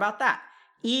this? What about that?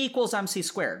 E equals MC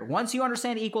squared. Once you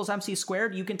understand E equals MC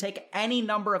squared, you can take any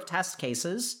number of test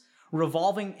cases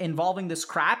involving this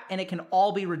crap, and it can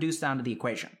all be reduced down to the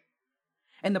equation.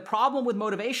 And the problem with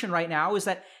motivation right now is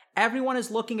that everyone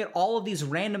is looking at all of these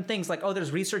random things like, oh,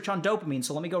 there's research on dopamine,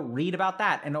 so let me go read about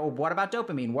that. And oh, what about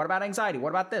dopamine? What about anxiety? What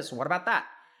about this? What about that?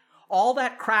 All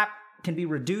that crap can be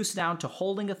reduced down to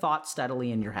holding a thought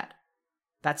steadily in your head.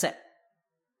 That's it.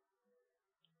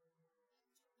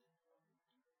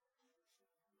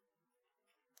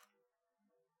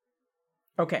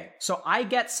 Okay, so I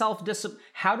get self-discipline.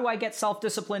 How do I get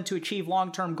self-discipline to achieve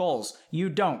long-term goals? You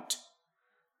don't.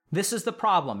 This is the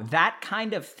problem. That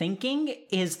kind of thinking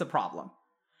is the problem.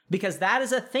 Because that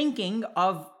is a thinking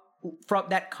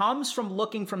that comes from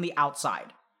looking from the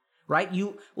outside. Right?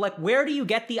 Where do you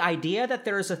get the idea that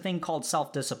there is a thing called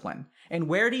self-discipline? And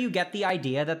where do you get the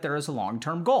idea that there is a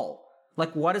long-term goal?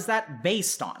 Like, what is that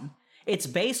based on? It's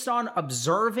based on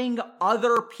observing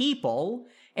other people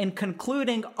and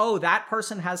concluding, oh, that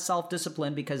person has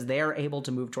self-discipline because they are able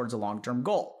to move towards a long-term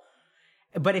goal.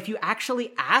 But if you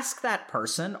actually ask that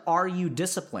person, are you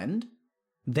disciplined?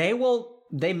 They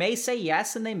may say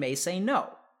yes and they may say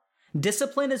no.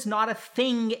 Discipline is not a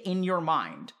thing in your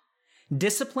mind.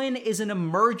 Discipline is an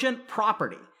emergent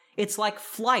property. It's like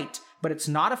flight, but it's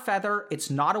not a feather, it's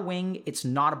not a wing, it's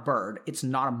not a bird, it's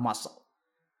not a muscle.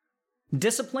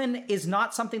 Discipline is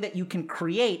not something that you can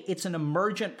create, it's an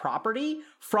emergent property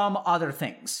from other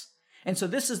things. And so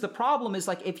this is the problem, is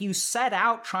like if you set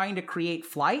out trying to create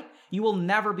flight, you will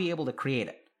never be able to create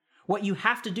it. What you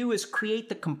have to do is create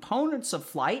the components of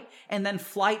flight, and then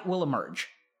flight will emerge.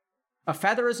 A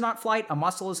feather is not flight, a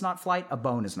muscle is not flight, a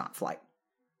bone is not flight.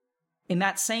 In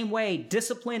that same way,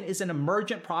 discipline is an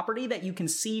emergent property that you can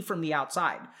see from the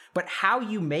outside, but how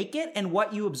you make it and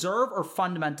what you observe are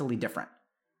fundamentally different.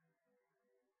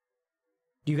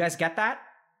 Do you guys get that?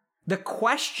 The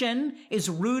question is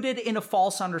rooted in a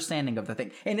false understanding of the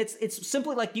thing. And it's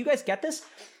simply like, do you guys get this?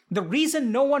 The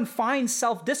reason no one finds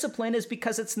self-discipline is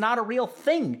because it's not a real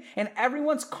thing. And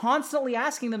everyone's constantly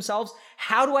asking themselves,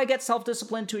 how do I get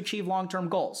self-discipline to achieve long-term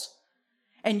goals?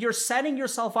 And you're setting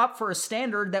yourself up for a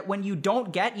standard that when you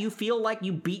don't get, you feel like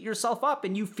you beat yourself up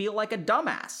and you feel like a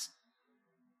dumbass.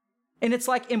 And it's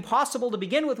like impossible to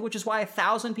begin with, which is why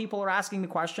 1,000 people are asking the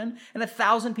question and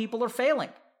 1,000 people are failing.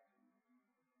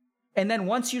 And then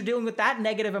once you're dealing with that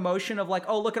negative emotion of like,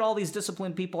 oh, look at all these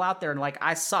disciplined people out there and like,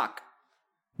 I suck.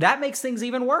 That makes things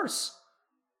even worse.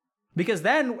 Because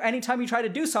then anytime you try to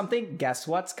do something, guess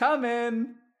what's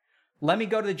coming? Let me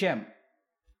go to the gym.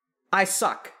 I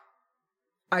suck.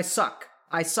 I suck.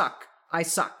 I suck. I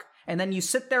suck. And then you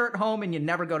sit there at home and you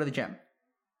never go to the gym.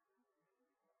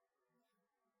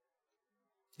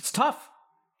 It's tough.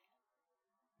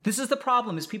 This is the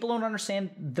problem, is people don't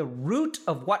understand the root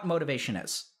of what motivation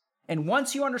is. And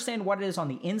once you understand what it is on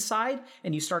the inside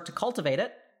and you start to cultivate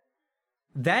it,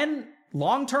 then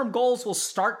long-term goals will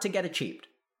start to get achieved.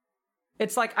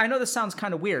 It's like, I know this sounds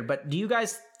kind of weird, but do you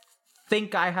guys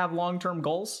think I have long-term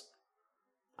goals?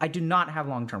 I do not have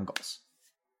long-term goals.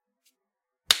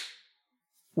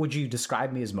 Would you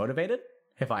describe me as motivated?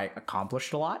 Have I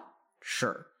accomplished a lot?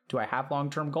 Sure. Do I have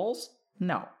long-term goals?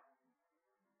 No.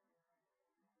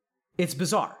 It's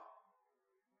bizarre.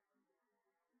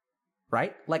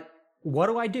 Right? Like, what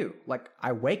do I do? Like,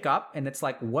 I wake up and it's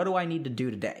like, what do I need to do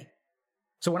today?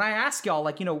 So when I ask y'all,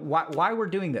 like, why we're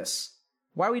doing this,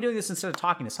 why are we doing this instead of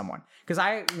talking to someone?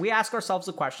 Because we ask ourselves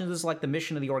the question, this is like the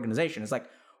mission of the organization. It's like,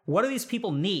 what do these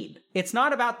people need? It's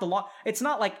not about the law. It's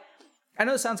not like, I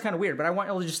know this sounds kind of weird, but I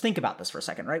want you to just think about this for a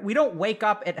second, right? We don't wake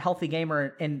up at Healthy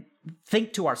Gamer and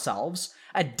think to ourselves,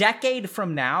 a decade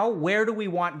from now, where do we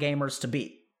want gamers to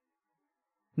be?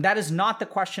 That is not the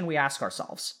question we ask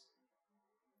ourselves.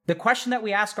 The question that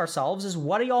we ask ourselves is,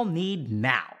 what do y'all need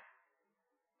now?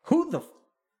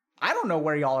 I don't know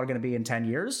where y'all are going to be in 10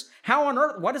 years. How on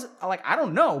earth, what is it? Like, I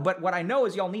don't know, but what I know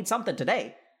is y'all need something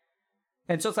today.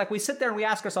 And so it's like we sit there and we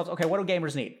ask ourselves, okay, what do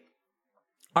gamers need?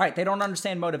 All right, they don't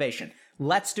understand motivation.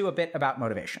 Let's do a bit about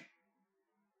motivation.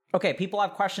 Okay, people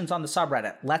have questions on the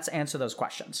subreddit. Let's answer those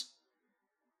questions.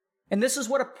 And this is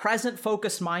what a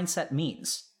present-focused mindset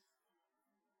means.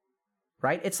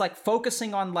 Right? It's like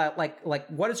focusing on like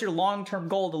what is your long-term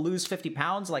goal to lose 50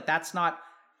 pounds? Like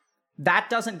that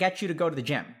doesn't get you to go to the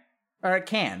gym. Or it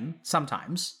can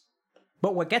sometimes.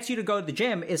 But what gets you to go to the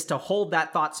gym is to hold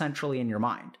that thought centrally in your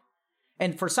mind.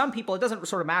 And for some people, it doesn't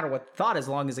sort of matter what the thought is, as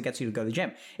long as it gets you to go to the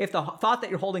gym. If the thought that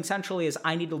you're holding centrally is,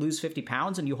 I need to lose 50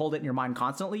 pounds, and you hold it in your mind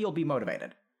constantly, you'll be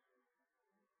motivated.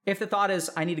 If the thought is,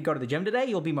 I need to go to the gym today,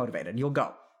 you'll be motivated. You'll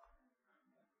go.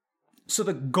 So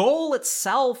the goal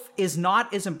itself is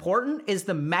not as important as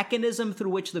the mechanism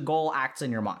through which the goal acts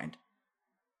in your mind.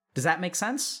 Does that make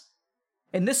sense?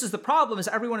 And this is the problem, is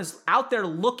everyone is out there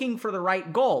looking for the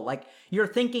right goal. Like, you're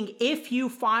thinking if you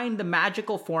find the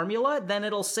magical formula, then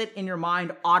it'll sit in your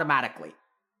mind automatically.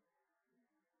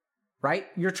 Right?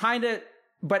 You're trying to,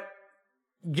 but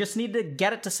you just need to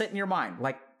get it to sit in your mind.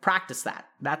 Like, practice that.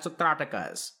 That's what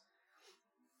Trataka is.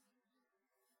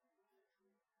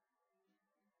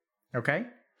 Okay?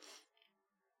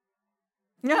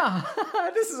 Yeah,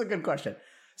 this is a good question.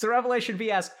 So Revelation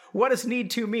V asks, what does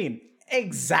need to mean?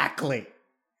 Exactly.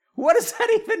 What does that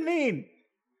even mean?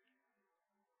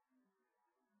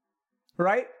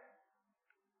 Right?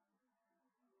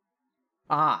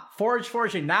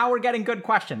 Foraging. Now we're getting good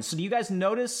questions. So do you guys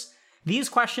notice these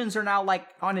questions are now like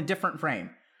on a different frame?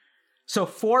 So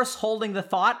force holding the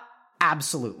thought?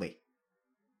 Absolutely.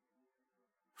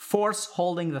 Force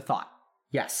holding the thought.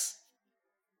 Yes.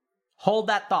 Hold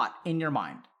that thought in your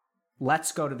mind.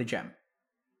 Let's go to the gym.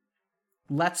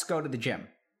 Let's go to the gym.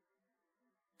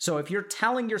 So if you're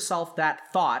telling yourself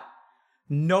that thought,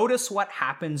 notice what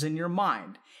happens in your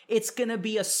mind. It's going to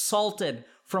be assaulted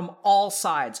from all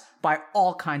sides by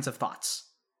all kinds of thoughts.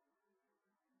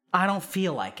 I don't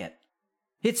feel like it.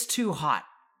 It's too hot.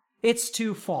 It's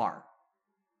too far.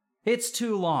 It's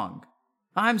too long.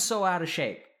 I'm so out of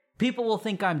shape. People will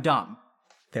think I'm dumb.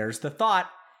 There's the thought.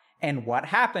 And what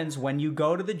happens when you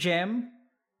go to the gym?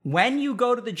 When you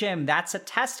go to the gym, that's a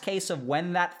test case of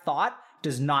when that thought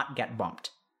does not get bumped.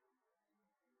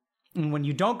 And when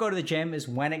you don't go to the gym is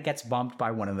when it gets bumped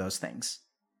by one of those things.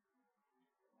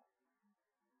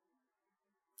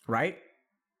 Right?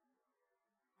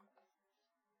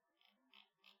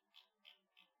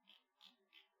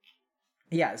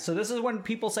 Yeah, so this is when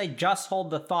people say just hold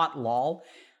the thought, lol.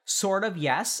 Sort of,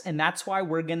 yes, and that's why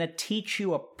we're going to teach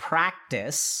you a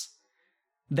practice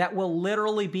that will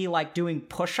literally be like doing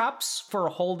push-ups for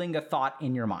holding a thought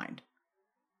in your mind.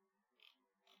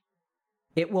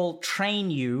 It will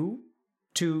train you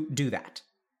to do that,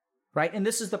 right? And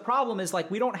this is the problem, is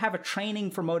like we don't have a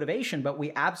training for motivation, but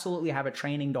we absolutely have a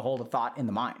training to hold a thought in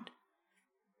the mind.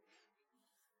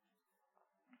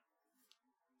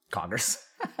 Congress.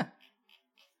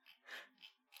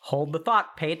 Hold the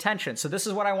thought, pay attention. So this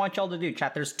is what I want y'all to do,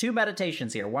 chat. There's 2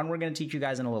 meditations here. One we're going to teach you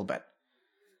guys in a little bit.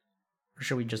 Or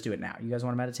should we just do it now? You guys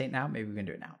want to meditate now? Maybe we can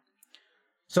do it now.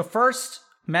 So first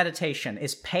meditation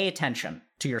is pay attention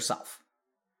to yourself.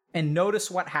 And notice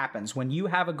what happens when you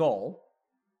have a goal.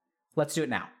 Let's do it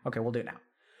now. Okay, we'll do it now.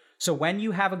 So when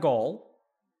you have a goal,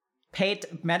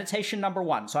 meditation number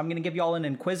 1. So I'm going to give you all an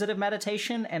inquisitive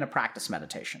meditation and a practice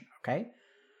meditation, okay?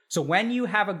 So when you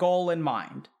have a goal in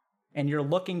mind and you're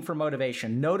looking for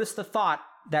motivation, notice the thought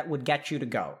that would get you to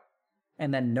go,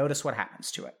 and then notice what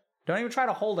happens to it. Don't even try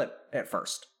to hold it at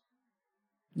first.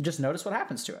 Just notice what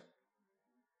happens to it.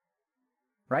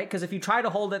 Right? Because if you try to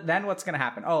hold it, then what's going to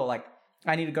happen? Oh, like,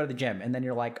 I need to go to the gym. And then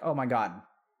you're like, oh my God,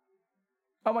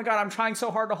 I'm trying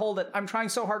so hard to hold it. I'm trying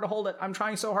so hard to hold it. I'm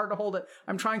trying so hard to hold it.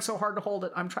 I'm trying so hard to hold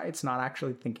it. It's not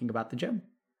actually thinking about the gym.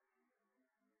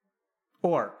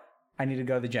 Or, I need to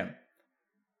go to the gym.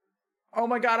 Oh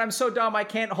my God, I'm so dumb. I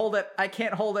can't hold it. I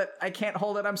can't hold it. I can't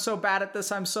hold it. I'm so bad at this.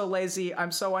 I'm so lazy.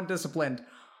 I'm so undisciplined.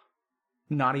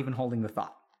 Not even holding the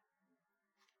thought.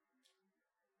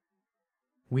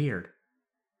 Weird.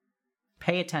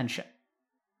 Pay attention.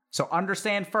 So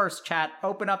understand first, chat.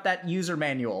 Open up that user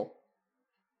manual.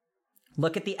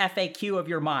 Look at the FAQ of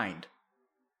your mind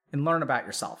and learn about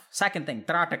yourself. Second thing,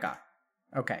 Trataka.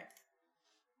 Okay.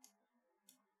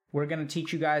 We're going to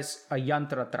teach you guys a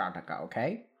Yantra Trataka,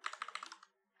 okay?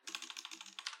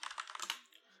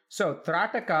 So,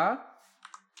 Trataka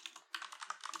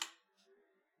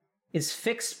is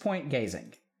fixed point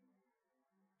gazing.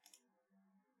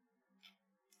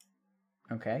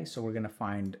 Okay, so we're going to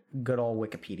find good old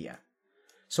Wikipedia.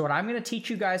 So what I'm going to teach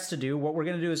you guys to do, what we're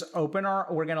going to do is we're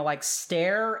going to like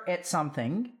stare at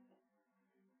something,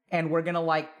 and we're going to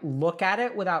like look at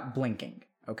it without blinking.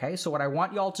 Okay, so what I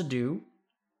want y'all to do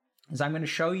is I'm going to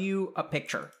show you a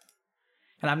picture,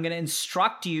 and I'm going to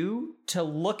instruct you to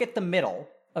look at the middle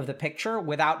of the picture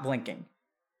without blinking.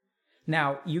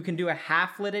 Now, you can do a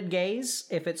half-lidded gaze.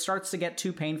 If it starts to get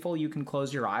too painful, you can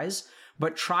close your eyes,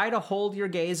 but try to hold your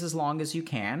gaze as long as you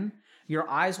can. Your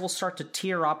eyes will start to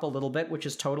tear up a little bit, which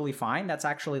is totally fine. That's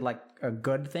actually like a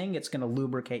good thing. It's going to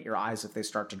lubricate your eyes if they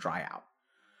start to dry out.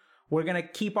 We're going to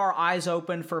keep our eyes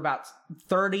open for about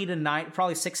 60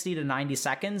 to 90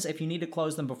 seconds. If you need to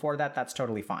close them before that, that's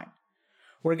totally fine.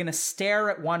 We're going to stare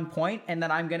at one point, and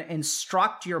then I'm going to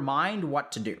instruct your mind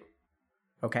what to do.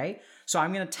 Okay? So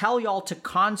I'm going to tell y'all to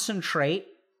concentrate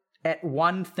at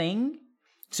one thing.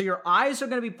 So your eyes are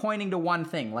going to be pointing to one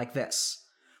thing, like this.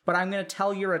 But I'm going to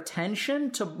tell your attention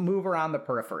to move around the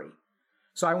periphery.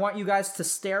 So I want you guys to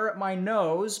stare at my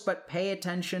nose, but pay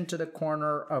attention to the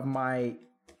corner of my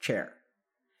chair.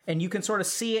 And you can sort of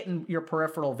see it in your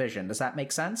peripheral vision. Does that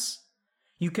make sense?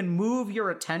 You can move your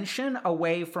attention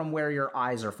away from where your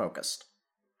eyes are focused.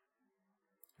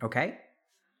 Okay?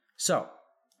 So,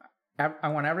 I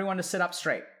want everyone to sit up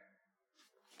straight.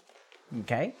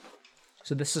 Okay?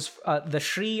 So this is the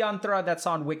Sri Yantra that's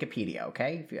on Wikipedia,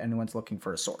 okay? If anyone's looking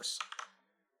for a source.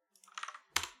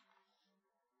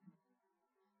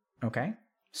 Okay?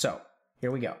 So,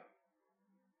 here we go.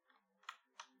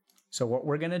 So what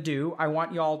we're going to do, I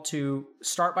want y'all to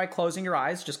start by closing your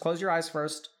eyes. Just close your eyes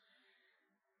first.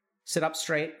 Sit up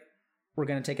straight. We're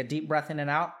going to take a deep breath in and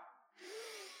out.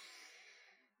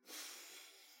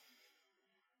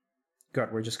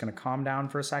 Good. We're just going to calm down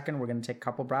for a second. We're going to take a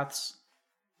couple breaths.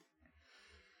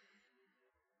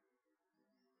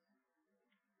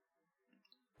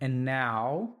 And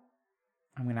now,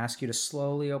 I'm going to ask you to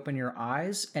slowly open your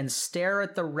eyes and stare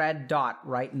at the red dot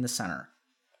right in the center.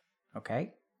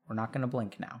 Okay? We're not going to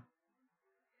blink now.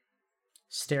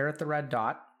 Stare at the red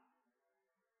dot.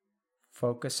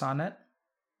 Focus on it.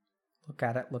 Look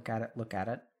at it, look at it, look at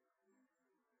it.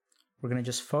 We're going to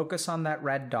just focus on that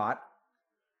red dot.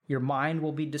 Your mind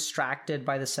will be distracted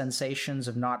by the sensations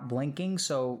of not blinking,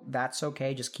 so that's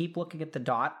okay. Just keep looking at the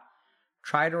dot.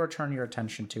 Try to return your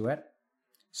attention to it.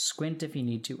 Squint if you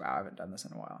need to. Oh, I haven't done this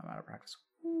in a while. I'm out of practice.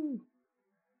 Woo.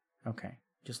 Okay.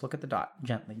 Just look at the dot.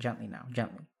 Gently, gently now.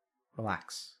 Gently.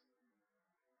 Relax.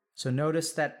 So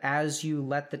notice that as you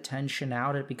let the tension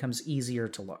out, it becomes easier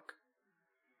to look.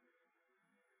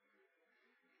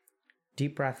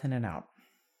 Deep breath in and out.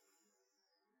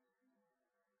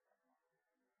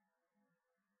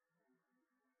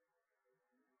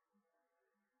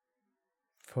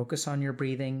 Focus on your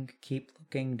breathing. Keep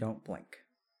looking. Don't blink.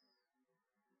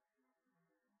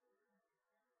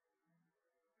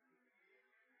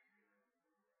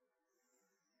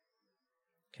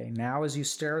 Okay, now as you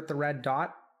stare at the red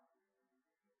dot,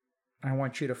 I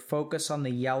want you to focus on the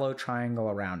yellow triangle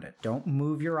around it. Don't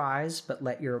move your eyes, but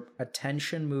let your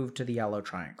attention move to the yellow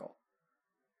triangle.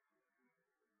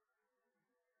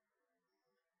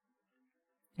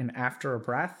 And after a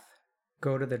breath,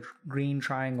 go to the green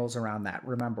triangles around that.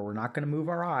 Remember, we're not going to move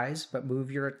our eyes, but move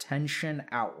your attention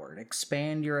outward.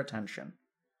 Expand your attention.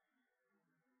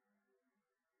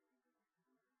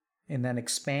 And then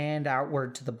expand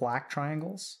outward to the black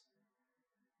triangles.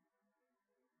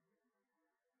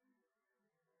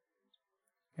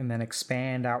 And then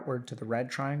expand outward to the red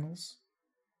triangles.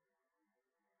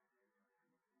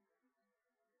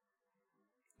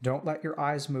 Don't let your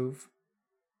eyes move.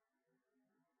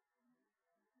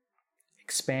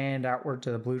 Expand outward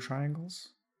to the blue triangles.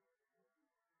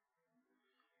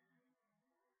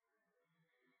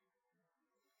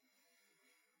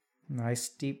 Nice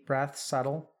deep breath,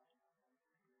 subtle.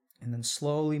 And then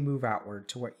slowly move outward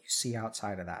to what you see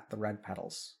outside of that, the red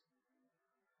petals.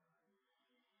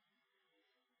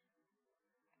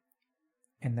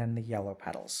 And then the yellow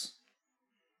petals.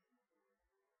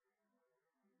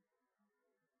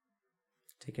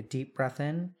 Take a deep breath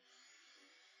in.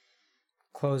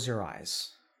 Close your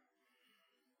eyes.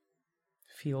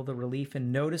 Feel the relief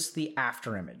and notice the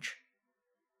after image.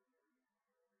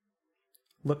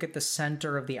 Look at the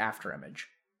center of the after image.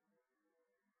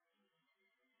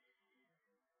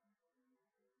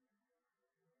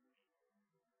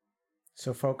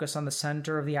 So focus on the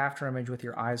center of the after image with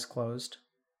your eyes closed.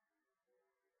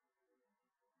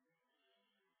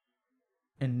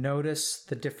 And notice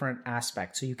the different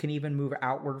aspects. So you can even move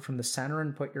outward from the center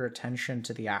and put your attention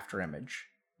to the after image.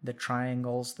 The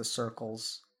triangles, the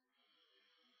circles.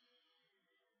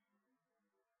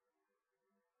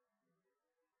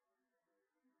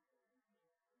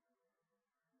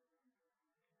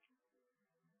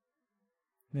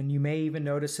 Then you may even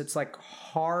notice it's like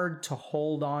hard to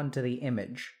hold on to the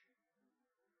image.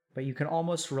 But you can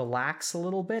almost relax a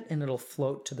little bit and it'll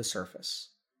float to the surface.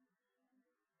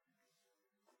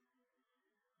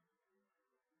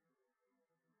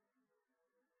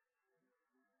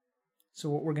 So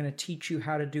what we're going to teach you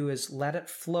how to do is let it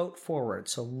float forward.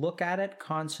 So look at it,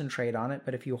 concentrate on it,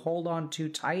 but if you hold on too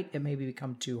tight, it may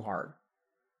become too hard.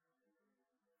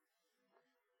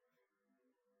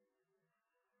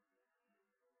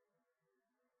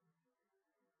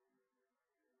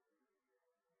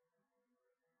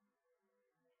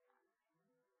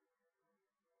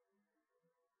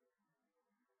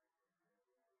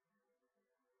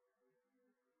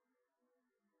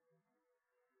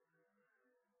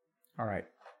 All right.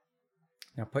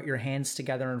 Now put your hands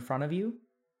together in front of you.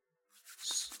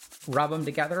 Rub them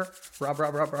together. Rub,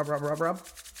 rub, rub, rub, rub, rub, rub.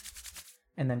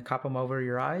 And then cup them over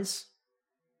your eyes.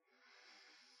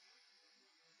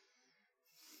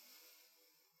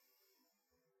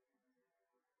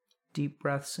 Deep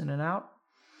breaths in and out.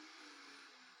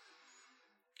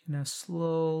 Now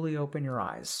slowly open your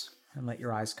eyes and let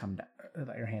your eyes come down.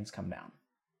 Let your hands come down.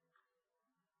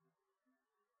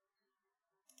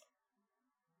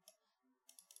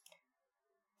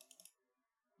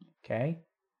 Okay.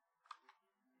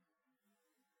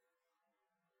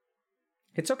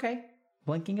 It's okay.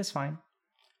 Blinking is fine.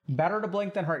 Better to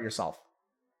blink than hurt yourself.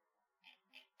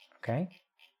 Okay.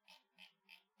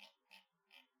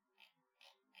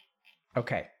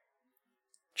 Okay.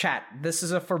 Chat, this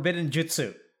is a forbidden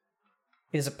jutsu.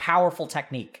 It is a powerful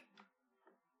technique.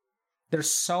 There's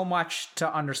so much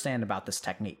to understand about this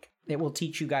technique. It will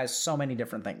teach you guys so many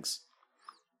different things.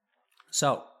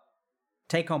 So,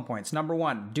 take home points. Number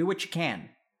 1, do what you can.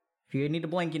 If you need to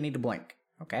blink, you need to blink.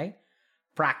 Okay?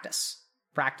 Practice.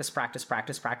 Practice, practice,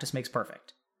 practice. Practice makes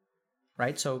perfect.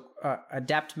 Right? So,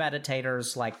 adept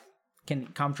meditators can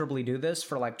comfortably do this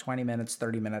for 20 minutes,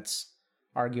 30 minutes,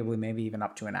 arguably maybe even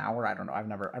up to an hour. I don't know.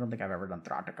 I don't think I've ever done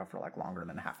Trataka for longer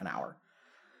than half an hour.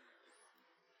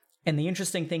 And the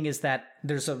interesting thing is that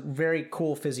there's a very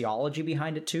cool physiology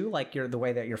behind it too, the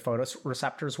way that your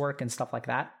photoreceptors work and stuff like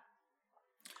that.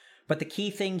 But the key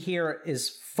thing here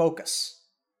is focus.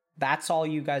 That's all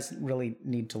you guys really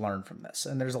need to learn from this.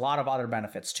 And there's a lot of other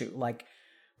benefits too.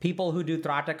 People who do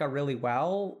Trataka really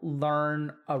well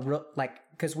learn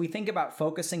because we think about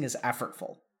focusing as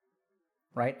effortful,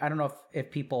 right? I don't know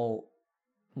if people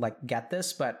get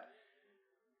this, but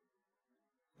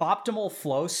optimal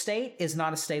flow state is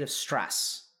not a state of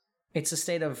stress. It's a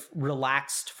state of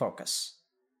relaxed focus.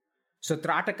 So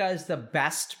Trataka is the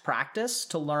best practice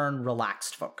to learn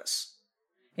relaxed focus.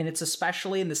 And it's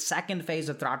especially in the second phase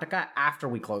of Trataka after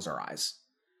we close our eyes.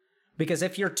 Because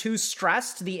if you're too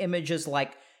stressed, the image is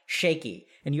like shaky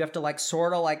and you have to like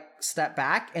sort of like step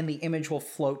back and the image will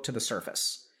float to the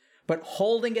surface. But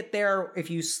holding it there, if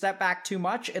you step back too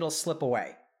much, it'll slip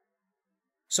away.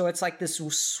 So it's like this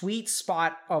sweet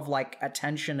spot of like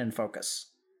attention and focus.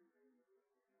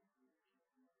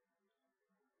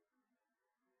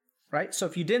 Right? So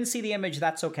if you didn't see the image,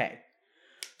 that's okay.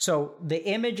 So the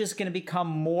image is going to become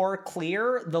more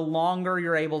clear the longer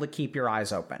you're able to keep your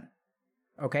eyes open.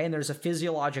 Okay? And there's a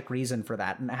physiologic reason for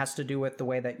that. And it has to do with the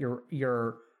way that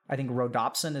your I think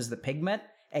rhodopsin is the pigment,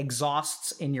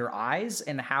 exhausts in your eyes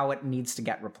and how it needs to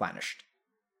get replenished.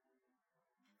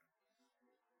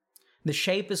 The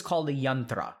shape is called a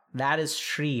yantra. That is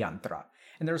Sri Yantra.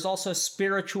 And there's also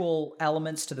spiritual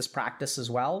elements to this practice as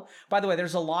well. By the way,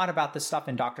 there's a lot about this stuff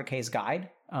in Dr. K's guide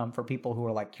for people who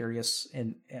are like curious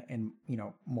in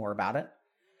more about it.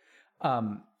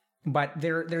 But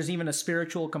there's even a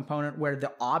spiritual component where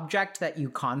the object that you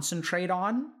concentrate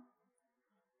on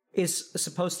is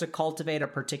supposed to cultivate a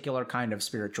particular kind of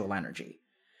spiritual energy.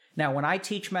 Now, when I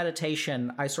teach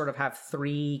meditation, I sort of have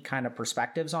three kind of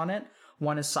perspectives on it.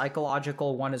 One is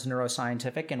psychological, one is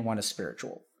neuroscientific, and one is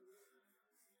spiritual.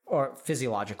 Or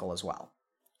physiological as well.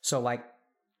 So like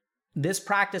this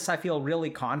practice, I feel really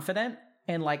confident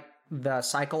in like the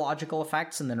psychological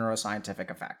effects and the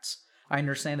neuroscientific effects. I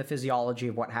understand the physiology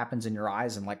of what happens in your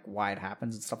eyes and like why it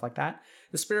happens and stuff like that.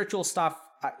 The spiritual stuff,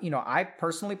 I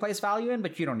personally place value in,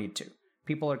 but you don't need to.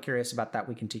 People are curious about that.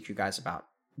 We can teach you guys about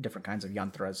different kinds of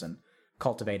yantras and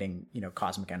cultivating,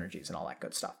 cosmic energies and all that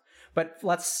good stuff. But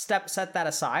let's set that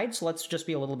aside. So let's just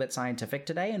be a little bit scientific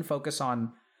today and focus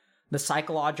on the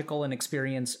psychological and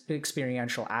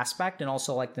experiential aspect, and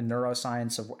also like the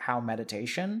neuroscience of how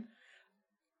meditation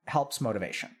helps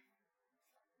motivation.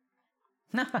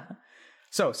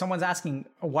 So someone's asking,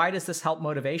 why does this help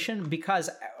motivation? Because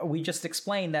we just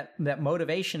explained that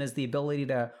motivation is the ability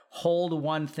to hold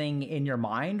one thing in your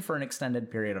mind for an extended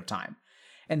period of time.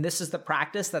 And this is the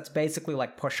practice that's basically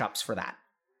like push-ups for that.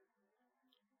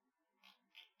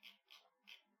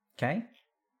 Okay?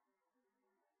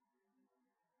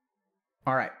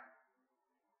 All right.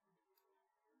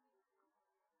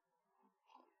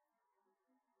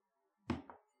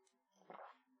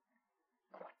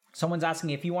 Someone's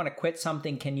asking, if you want to quit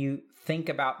something, can you think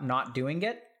about not doing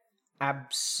it?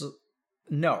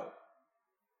 No.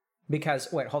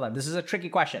 Because, wait, hold on. This is a tricky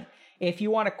question. If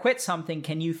you want to quit something,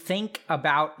 can you think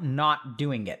about not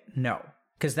doing it? No.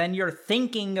 Because then you're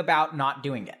thinking about not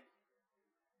doing it.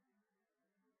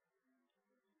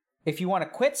 If you want to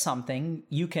quit something,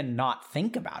 you can not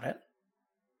think about it.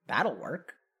 That'll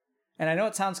work. And I know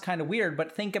it sounds kind of weird,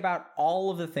 but think about all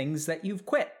of the things that you've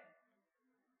quit.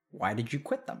 Why did you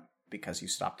quit them? Because you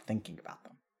stopped thinking about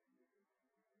them.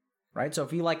 Right? So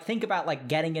if you think about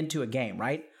getting into a game,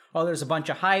 right? Oh, there's a bunch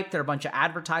of hype, there are a bunch of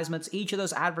advertisements. Each of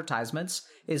those advertisements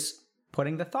is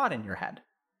putting the thought in your head.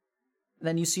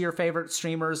 Then you see your favorite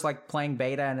streamers playing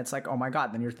beta and it's oh my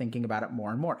God, then you're thinking about it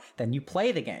more and more. Then you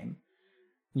play the game.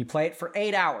 You play it for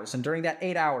 8 hours, and during that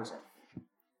 8 hours,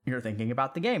 you're thinking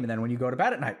about the game. And then when you go to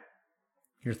bed at night,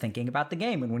 you're thinking about the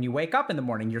game. And when you wake up in the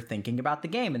morning, you're thinking about the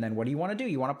game. And then what do you want to do?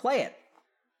 You want to play it.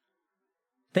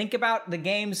 Think about the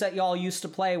games that y'all used to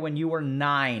play when you were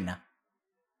 9.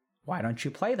 Why don't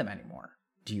you play them anymore?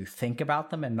 Do you think about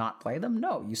them and not play them?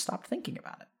 No, you stopped thinking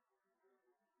about it.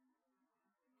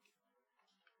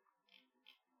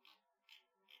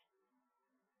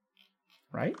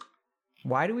 Right?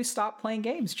 Why do we stop playing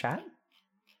games, chat?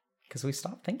 Because we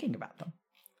stopped thinking about them.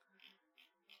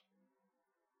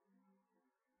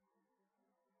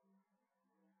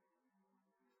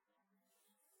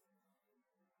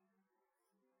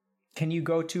 Can you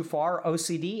go too far?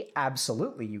 OCD?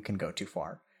 Absolutely, you can go too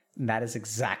far. And that is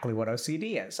exactly what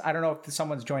OCD is. I don't know if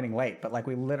someone's joining late, but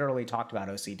we literally talked about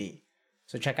OCD.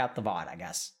 So check out the VOD, I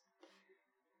guess.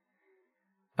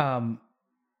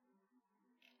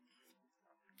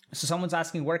 So someone's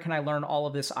asking, where can I learn all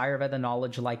of this Ayurveda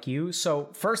knowledge like you? So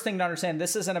first thing to understand,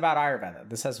 this isn't about Ayurveda.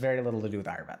 This has very little to do with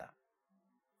Ayurveda.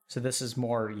 So this is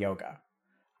more yoga.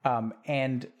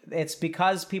 And it's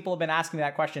because people have been asking me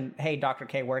that question, hey, Dr.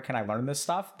 K, where can I learn this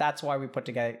stuff? That's why we put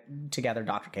together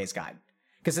Dr. K's guide.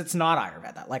 Because it's not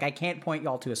Ayurveda. I can't point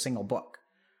y'all to a single book.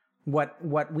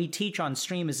 What we teach on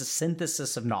stream is a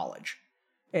synthesis of knowledge.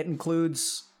 It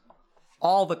includes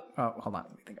all the... Oh, hold on,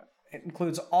 let me think of it. It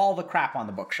includes all the crap on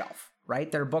the bookshelf,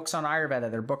 right? There are books on Ayurveda,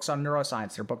 there are books on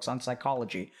neuroscience, there are books on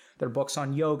psychology, there are books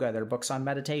on yoga, there are books on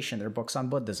meditation, there are books on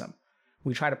Buddhism.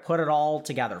 We try to put it all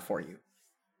together for you.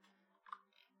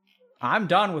 I'm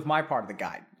done with my part of the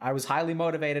guide. I was highly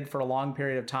motivated for a long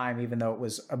period of time, even though it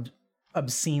was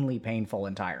obscenely painful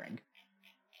and tiring.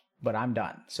 But I'm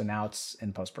done. So now it's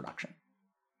in post-production.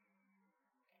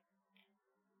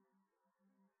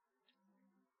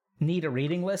 Need a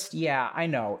reading list? Yeah, I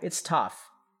know. It's tough.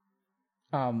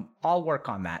 I'll work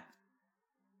on that.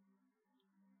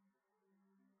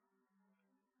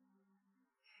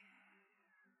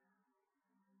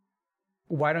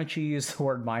 Why don't you use the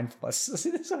word mindfulness?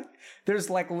 There's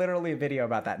like literally a video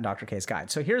about that in Dr. K's guide.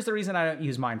 So here's the reason I don't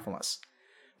use mindfulness.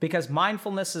 Because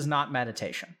mindfulness is not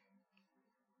meditation.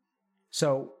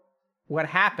 So what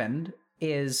happened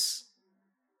is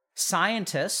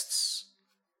scientists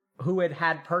who had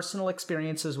had personal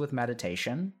experiences with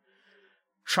meditation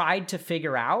tried to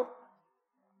figure out,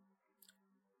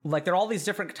 like, there are all these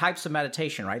different types of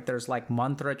meditation, right? There's like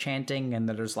mantra chanting, and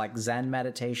then there's like Zen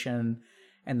meditation,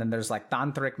 and then there's like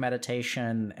tantric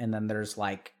meditation, and then there's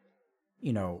like,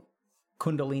 you know,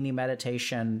 Kundalini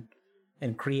meditation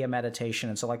and Kriya meditation.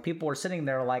 And so like people were sitting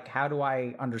there like, how do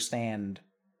I understand,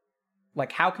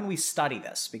 like, how can we study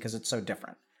this? Because it's so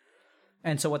different.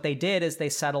 And so what they did is they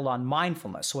settled on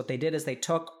mindfulness. So what they did is they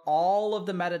took all of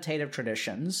the meditative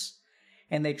traditions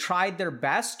and they tried their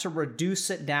best to reduce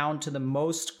it down to the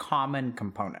most common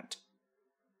component.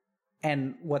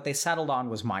 And what they settled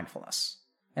on was mindfulness.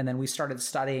 And then we started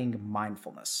studying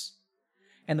mindfulness.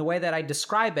 And the way that I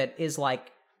describe it is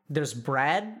like, there's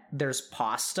bread, there's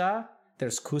pasta,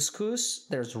 there's couscous,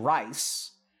 there's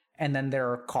rice, and then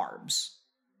there are carbs.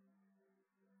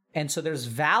 And so there's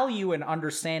value in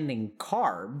understanding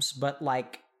carbs, but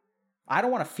like, I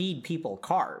don't want to feed people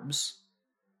carbs.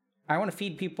 I want to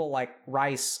feed people like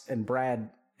rice and bread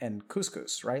and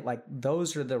couscous, right? Like,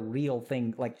 those are the real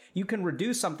thing. Like, you can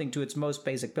reduce something to its most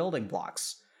basic building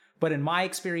blocks. But in my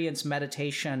experience,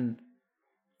 meditation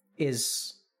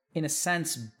is, in a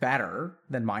sense, better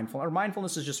than mindfulness. Or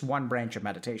mindfulness is just one branch of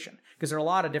meditation, because there are a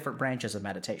lot of different branches of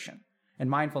meditation, and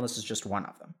mindfulness is just one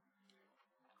of them.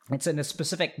 It's in a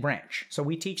specific branch. So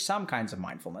we teach some kinds of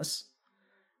mindfulness,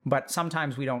 but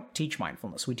sometimes we don't teach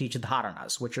mindfulness. We teach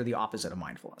dharanas, which are the opposite of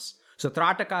mindfulness. So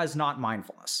Trataka is not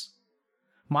mindfulness.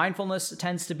 Mindfulness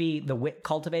tends to be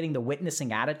cultivating the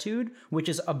witnessing attitude, which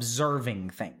is observing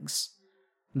things.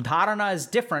 Dharana is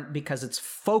different because it's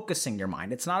focusing your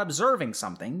mind. It's not observing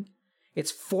something.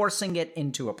 It's forcing it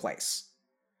into a place.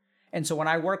 And so when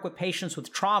I work with patients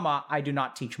with trauma, I do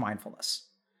not teach mindfulness.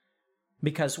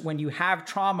 Because when you have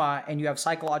trauma and you have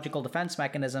psychological defense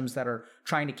mechanisms that are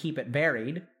trying to keep it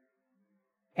buried,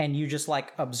 and you just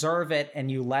like observe it and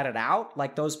you let it out,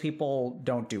 like, those people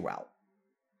don't do well.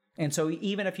 And so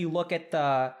even if you look at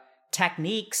the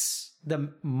techniques,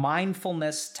 the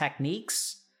mindfulness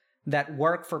techniques that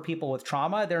work for people with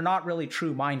trauma, they're not really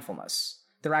true mindfulness.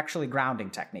 They're actually grounding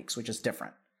techniques, which is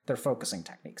different. They're focusing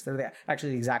techniques. They're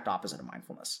actually the exact opposite of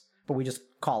mindfulness. But we just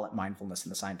call it mindfulness in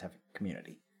the scientific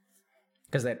community.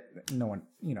 Because no one,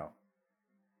 you know,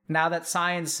 now that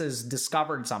science has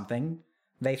discovered something,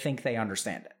 they think they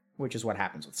understand it, which is what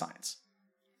happens with science.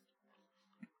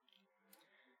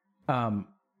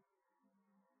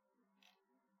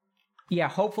 Yeah,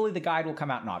 hopefully the guide will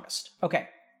come out in August. Okay.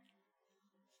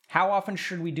 How often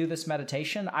should we do this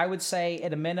meditation? I would say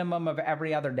at a minimum of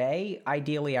every other day,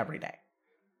 ideally every day.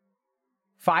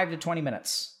 5 to 20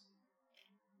 minutes.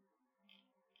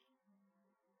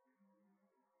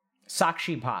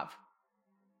 Sakshi Bhav.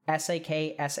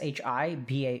 Sakshibhav.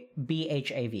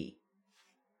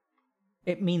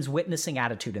 It means witnessing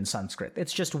attitude in Sanskrit.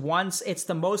 It's just once, it's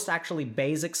the most actually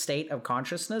basic state of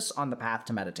consciousness on the path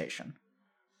to meditation.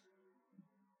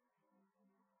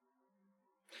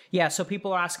 Yeah, so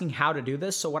people are asking how to do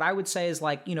this. So what I would say is,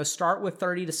 like, you know, start with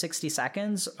 30 to 60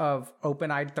 seconds of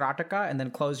open-eyed Trataka and then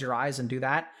close your eyes and do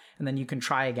that. And then you can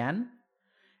try again.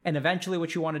 And eventually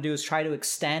what you want to do is try to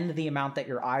extend the amount that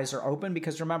your eyes are open,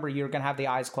 because remember, you're going to have the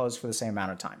eyes closed for the same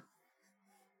amount of time.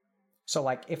 So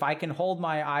like, if I can hold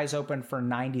my eyes open for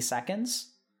 90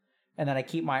 seconds and then I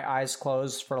keep my eyes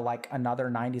closed for like another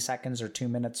 90 seconds or 2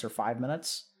 minutes or 5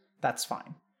 minutes, that's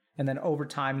fine. And then over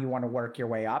time, you want to work your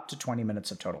way up to 20 minutes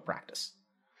of total practice.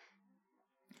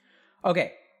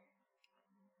 Okay.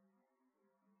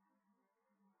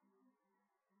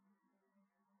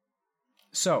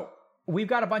 So we've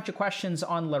got a bunch of questions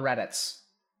on Loretitz,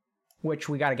 which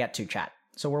we got to get to, chat.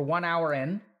 So we're 1 hour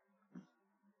in.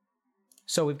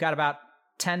 So we've got about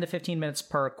 10 to 15 minutes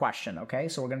per question, okay?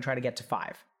 So we're going to try to get to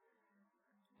 5.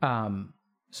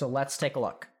 So let's take a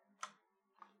look.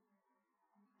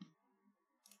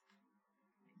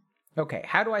 Okay,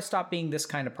 how do I stop being this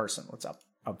kind of person? Let's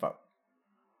upvote.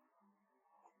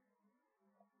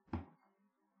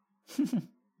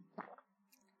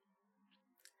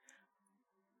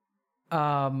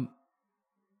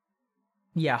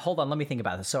 Yeah, hold on. Let me think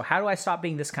about this. So how do I stop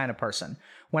being this kind of person?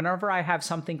 Whenever I have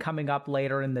something coming up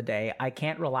later in the day, I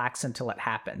can't relax until it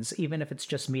happens, even if it's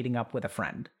just meeting up with a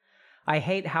friend. I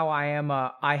hate how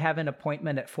I have an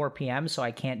appointment at 4 p.m., so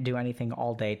I can't do anything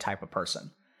all day type of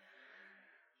person.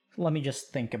 Let me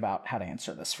just think about how to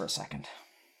answer this for a second.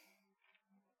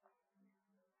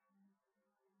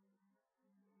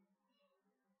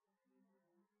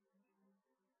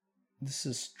 This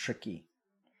is tricky.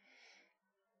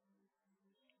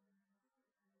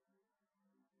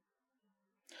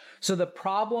 So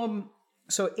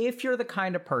if you're the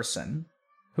kind of person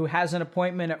who has an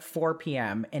appointment at 4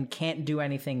 p.m. and can't do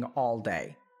anything all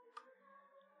day,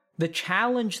 the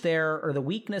challenge there, or the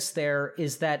weakness there,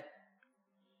 is that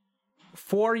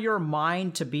for your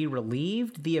mind to be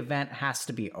relieved, the event has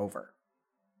to be over,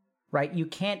 right? You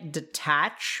can't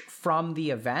detach from the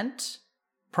event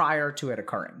prior to it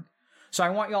occurring. So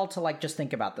I want y'all to just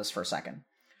think about this for a second.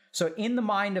 So in the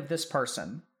mind of this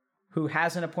person who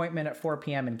has an appointment at 4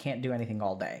 p.m. and can't do anything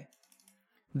all day,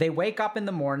 they wake up in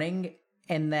the morning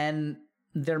and then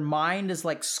their mind is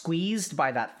squeezed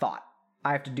by that thought.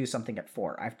 I have to do something at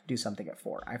 4. I have to do something at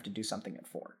 4. I have to do something at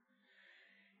 4.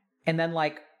 And then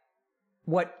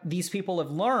what these people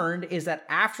have learned is that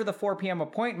after the 4 p.m.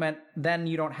 appointment, then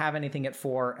you don't have anything at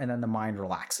 4, and then the mind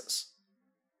relaxes.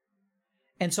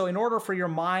 And so in order for your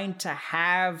mind to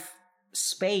have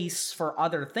space for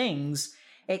other things,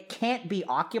 it can't be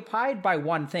occupied by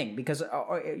one thing, because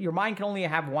your mind can only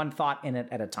have one thought in it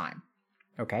at a time.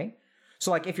 Okay?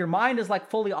 So if your mind is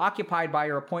fully occupied by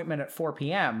your appointment at 4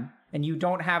 p.m. and you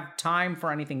don't have time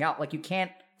for anything else, you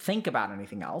can't think about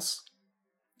anything else,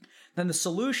 then the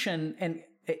solution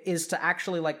is to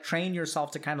actually train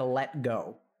yourself to kind of let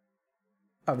go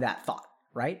of that thought,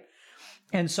 right?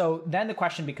 And so then the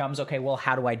question becomes, okay, well,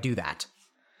 how do I do that?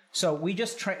 So we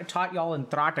just taught y'all in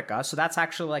Trataka, so that's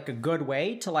actually a good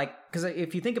way to because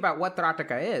if you think about what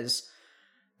Trataka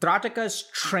is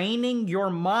training your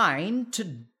mind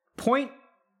to point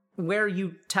where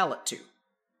you tell it to.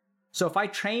 So if I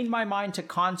train my mind to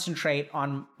concentrate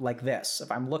on this, if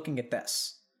I'm looking at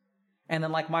this, and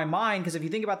then my mind, because if you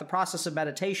think about the process of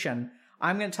meditation,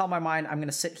 I'm going to tell my mind, I'm going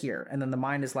to sit here. And then the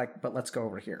mind is but let's go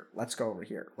over here. Let's go over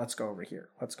here. Let's go over here.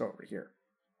 Let's go over here.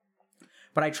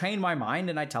 But I train my mind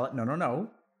and I tell it, no.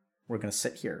 We're going to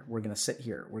sit here. We're going to sit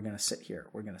here. We're going to sit here.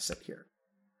 We're going to sit here.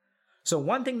 So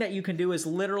one thing that you can do is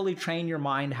literally train your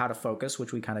mind how to focus,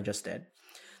 which we kind of just did.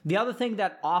 The other thing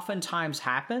that oftentimes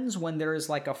happens when there is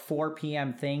a 4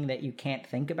 p.m. thing that you can't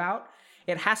think about,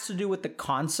 it has to do with the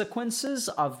consequences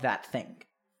of that thing.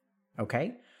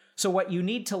 Okay? So what you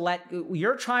need to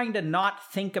you're trying to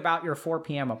not think about your 4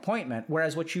 p.m. appointment,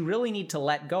 whereas what you really need to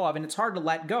let go of, and it's hard to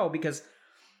let go because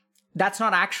that's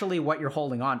not actually what you're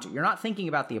holding on to. You're not thinking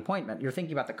about the appointment. You're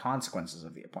thinking about the consequences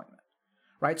of the appointment,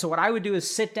 right? So what I would do is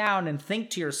sit down and think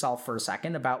to yourself for a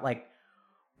second about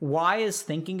why is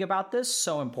thinking about this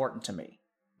so important to me?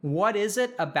 What is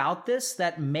it about this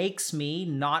that makes me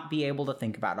not be able to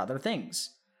think about other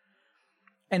things?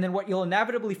 And then what you'll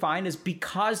inevitably find is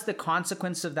because the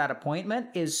consequence of that appointment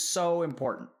is so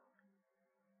important.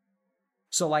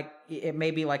 So it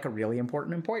may be a really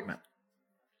important appointment.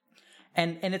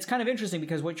 And it's kind of interesting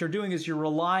because what you're doing is you're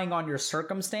relying on your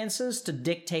circumstances to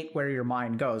dictate where your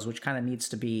mind goes, which kind of needs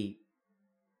to be,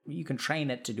 you can train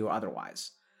it to do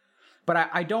otherwise. But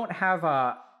I don't have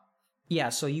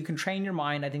so you can train your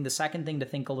mind. I think the second thing to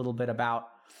think a little bit about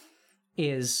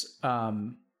is,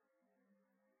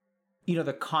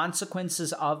 the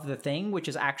consequences of the thing, which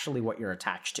is actually what you're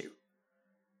attached to.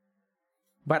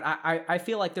 But I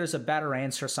feel there's a better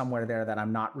answer somewhere there that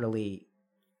I'm not really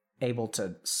able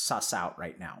to suss out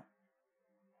right now.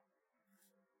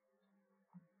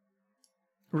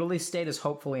 Release date is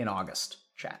hopefully in August,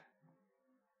 chat.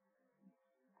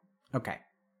 Okay.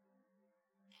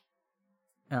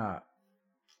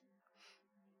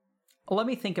 Let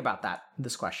me think about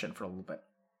this question for a little bit.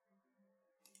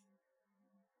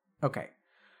 Okay.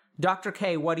 Dr.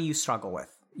 K, what do you struggle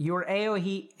with? You were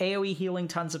AOE healing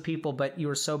tons of people, but you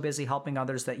were so busy helping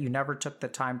others that you never took the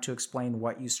time to explain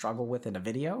what you struggle with in a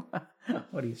video?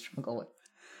 What do you struggle with?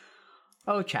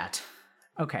 Oh, chat.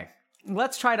 Okay.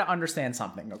 Let's try to understand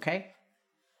something, okay?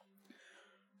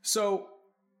 So,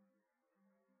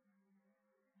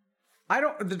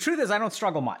 the truth is I don't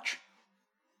struggle much.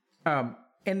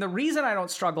 And the reason I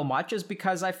don't struggle much is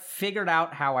because I figured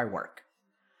out how I work.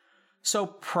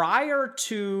 So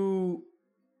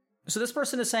so this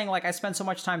person is saying I spend so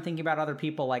much time thinking about other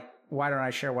people, why don't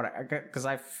I share because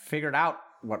I figured out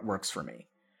what works for me,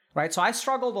 right? So I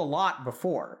struggled a lot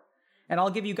before. And I'll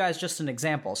give you guys just an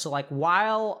example. So like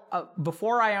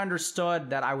before I understood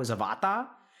that I was a Vata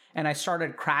and I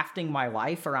started crafting my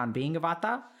life around being a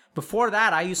Vata, before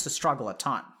that, I used to struggle a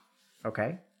ton.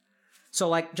 Okay. So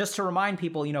like, just to remind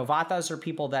people, Vatas are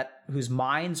people whose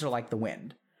minds are like the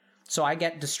wind. So I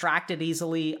get distracted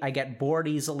easily. I get bored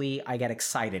easily. I get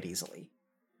excited easily.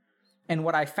 And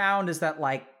what I found is that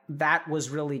like, that was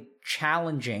really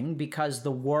challenging because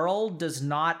the world does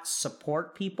not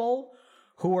support people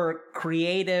who are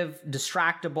creative,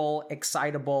 distractible,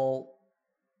 excitable,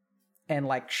 and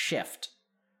like shift,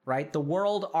 right? The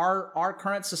world, our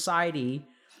current society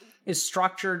is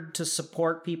structured to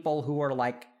support people who are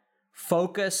like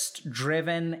focused,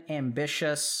 driven,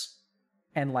 ambitious,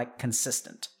 and like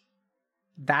consistent.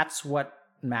 That's what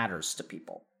matters to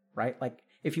people, right? Like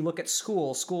if you look at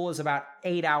school is about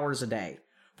 8 hours a day,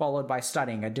 followed by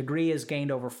studying. A degree is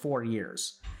gained over 4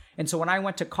 years. And so when I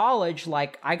went to college,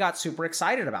 like I got super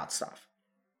excited about stuff.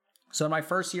 So in my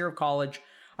first year of college,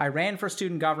 I ran for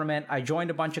student government. I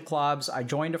joined a bunch of clubs. I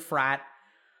joined a frat.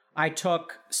 I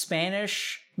took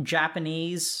Spanish and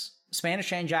Japanese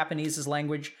as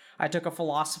language. I took a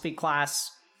philosophy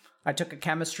class. I took a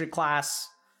chemistry class,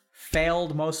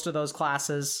 failed most of those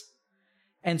classes.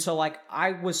 And so like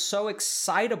I was so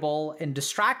excitable and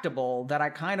distractible that I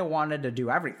kind of wanted to do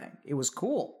everything. It was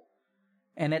cool.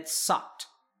 And it sucked.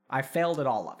 I failed at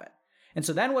all of it. And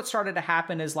so then what started to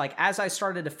happen is like as I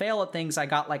started to fail at things, I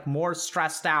got like more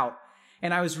stressed out.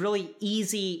 And it was really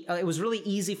easy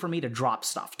for me to drop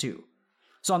stuff too.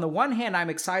 So on the one hand, I'm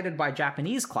excited by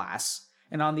Japanese class.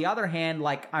 And on the other hand,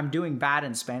 like I'm doing bad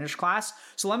in Spanish class.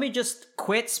 So let me just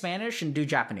quit Spanish and do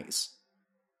Japanese.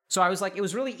 So I was like, it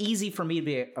was really easy for me to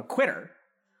be a quitter.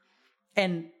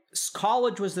 And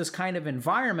college was this kind of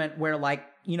environment where like,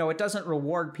 it doesn't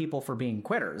reward people for being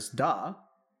quitters. Duh.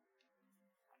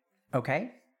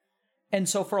 Okay. And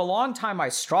so for a long time I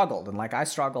struggled, and like I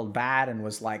struggled bad and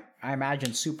was like, I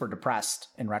imagine super depressed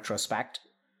in retrospect.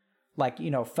 Like,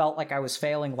 felt like I was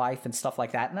failing life and stuff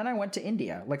like that. And then I went to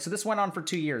India. Like, so this went on for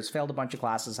 2 years, failed a bunch of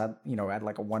classes, had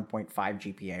like a 1.5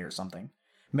 GPA or something.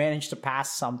 Managed to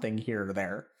pass something here or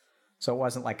there. So it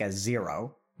wasn't like a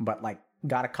 0, but like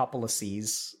got a couple of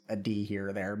C's, a D here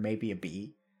or there, maybe a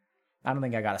B. I don't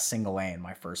think I got a single A in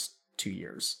my first 2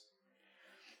 years.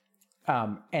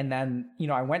 And then,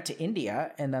 I went to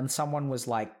India, and then someone was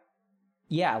like,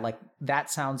 yeah, like that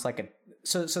sounds like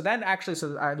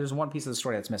there's one piece of the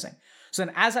story that's missing. So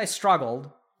then as I struggled,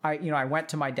 I went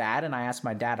to my dad and I asked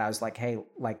my dad, I was like, hey,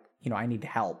 like, I need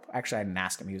help. Actually, I didn't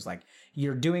ask him. He was like,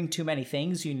 you're doing too many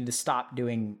things. You need to stop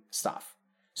doing stuff.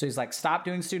 So he's like, stop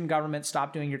doing student government,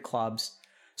 stop doing your clubs.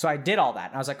 So I did all that.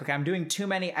 And I was like, okay, I'm doing too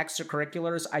many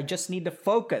extracurriculars. I just need to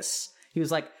focus. He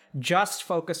was like, just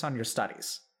focus on your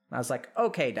studies. And I was like,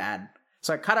 okay, Dad.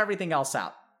 So I cut everything else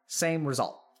out. Same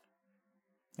result.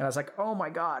 And I was like, oh my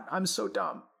God, I'm so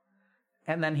dumb.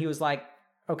 And then he was like,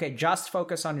 okay, just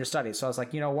focus on your studies. So I was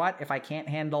like, you know what? If I can't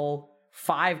handle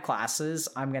 5 classes,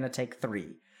 I'm going to take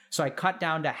 3. So I cut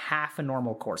down to half a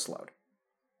normal course load.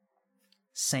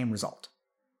 Same result.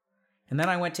 And then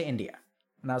I went to India.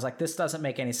 And I was like, this doesn't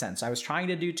make any sense. I was trying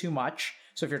to do too much.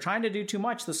 So if you're trying to do too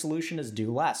much, the solution is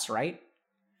do less, right?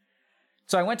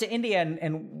 So I went to India,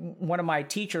 and one of my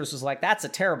teachers was like, that's a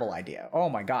terrible idea. Oh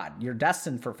my God, you're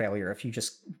destined for failure if you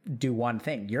just do one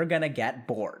thing. You're going to get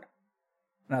bored.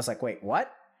 And I was like, wait,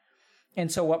 what? And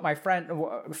so what my friend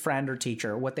or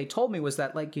teacher, what they told me was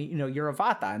that like, you're a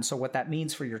Vata. And so what that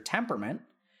means for your temperament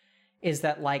is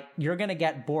that like, you're going to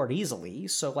get bored easily.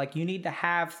 So like you need to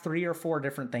have 3 or 4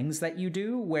 different things that you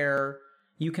do where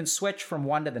you can switch from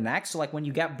one to the next. So like when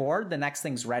you get bored, the next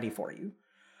thing's ready for you.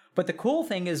 But the cool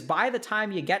thing is by the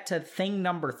time you get to thing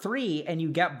number 3 and you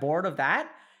get bored of that,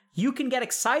 you can get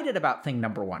excited about thing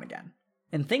number 1 again.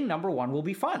 And thing number 1 will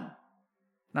be fun. And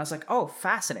I was like, oh,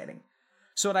 fascinating.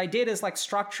 So what I did is like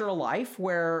structure a life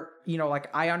where, like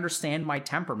I understand my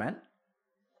temperament.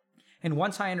 And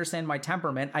once I understand my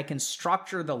temperament, I can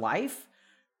structure the life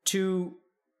to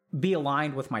be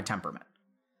aligned with my temperament.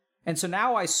 And so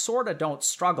now I sort of don't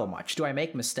struggle much. Do I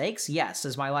make mistakes? Yes.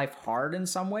 Is my life hard in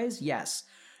some ways? Yes.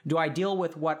 Do I deal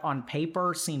with what on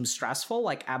paper seems stressful?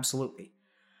 Like, absolutely.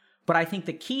 But I think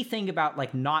the key thing about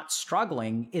like not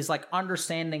struggling is like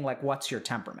understanding like what's your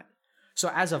temperament. So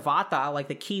as a Vata, like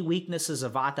the key weaknesses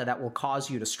of Vata that will cause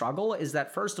you to struggle is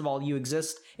that first of all, you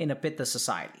exist in a Pitta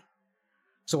society.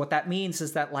 So what that means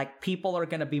is that like people are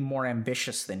going to be more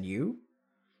ambitious than you,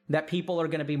 that people are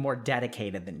going to be more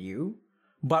dedicated than you.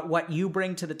 But what you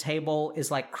bring to the table is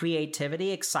like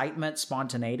creativity, excitement,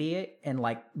 spontaneity, and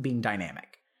like being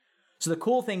dynamic. So the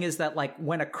cool thing is that like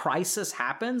when a crisis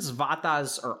happens,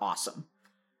 Vatas are awesome.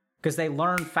 because they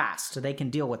learn fast, so they can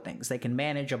deal with things. They can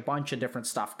manage a bunch of different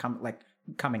stuff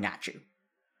coming at you.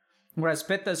 Whereas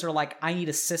Pittas are like, I need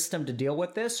a system to deal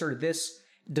with this, or this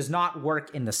does not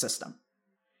work in the system.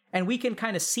 And we can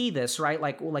kind of see this, right?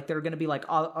 Like they're going to be like,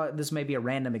 this may be a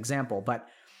random example, but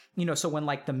so when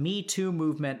like the Me Too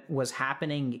movement was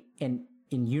happening in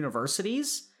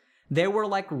universities, they were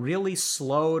like really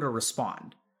slow to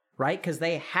respond, right? Because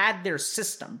they had their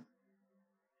system.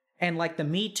 And like the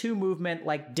Me Too movement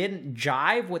like didn't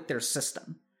jive with their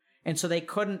system. And so they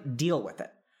couldn't deal with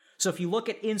it. So if you look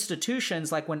at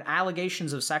institutions, like when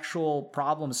allegations of sexual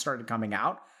problems started coming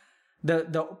out,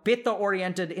 the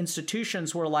Pitta-oriented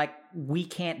institutions were like, we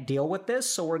can't deal with this,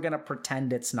 so we're going to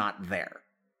pretend it's not there.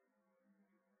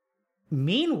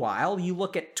 Meanwhile, you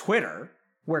look at Twitter,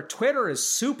 where Twitter is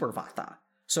super Vata.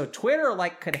 So Twitter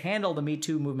like could handle the Me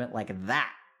Too movement like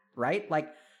that, right?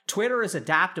 Like Twitter is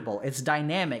adaptable, it's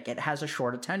dynamic, it has a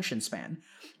short attention span.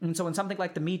 And so when something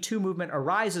like the Me Too movement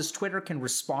arises, Twitter can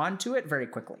respond to it very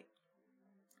quickly.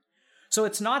 So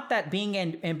it's not that being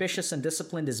ambitious and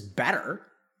disciplined is better.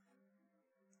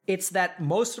 It's that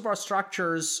most of our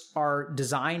structures are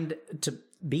designed to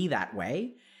be that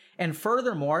way. And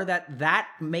furthermore, that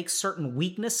makes certain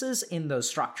weaknesses in those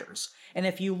structures. And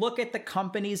if you look at the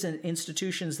companies and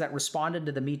institutions that responded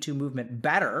to the Me Too movement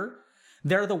better,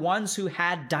 they're the ones who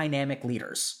had dynamic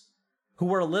leaders who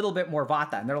were a little bit more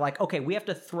Vata. And they're like, okay, we have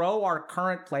to throw our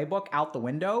current playbook out the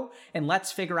window and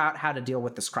let's figure out how to deal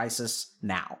with this crisis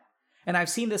now. And I've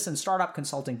seen this in startup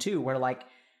consulting too, where like,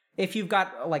 if you've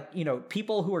got like,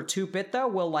 people who are too Pitta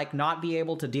will like not be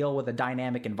able to deal with a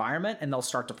dynamic environment and they'll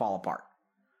start to fall apart.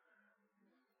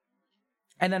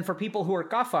 And then for people who are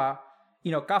Kapha,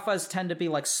 Kaphas tend to be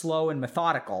like slow and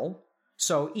methodical.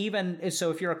 So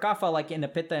if you're a Kapha, like in a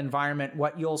Pitta environment,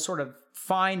 what you'll sort of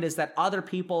find is that other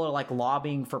people are like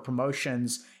lobbying for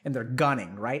promotions and they're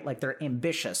gunning, right? Like they're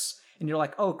ambitious. And you're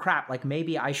like, oh crap, like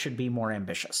maybe I should be more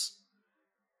ambitious.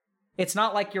 It's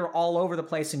not like you're all over the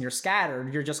place and you're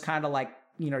scattered. You're just kind of like,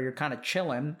 you're kind of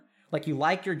chilling. Like you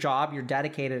like your job, you're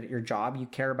dedicated at your job, you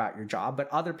care about your job, but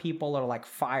other people are like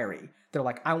fiery. They're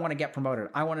like, I want to get promoted.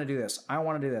 I want to do this. I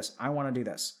want to do this. I want to do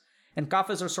this. And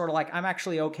Kaphas are sort of like, I'm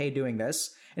actually okay doing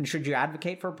this. And should you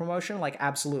advocate for a promotion? Like,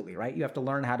 absolutely, right? You have to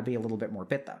learn how to be a little bit more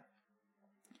Pitta.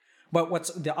 But what's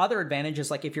the other advantage is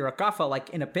like, if you're a Kapha, like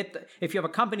in a Pitta, if you have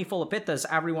a company full of Pittas,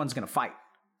 everyone's going to fight.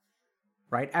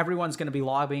 Right? Everyone's going to be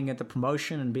lobbying at the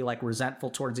promotion and be like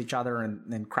resentful towards each other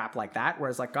and crap like that.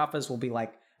 Whereas like Kaphas will be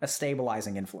like a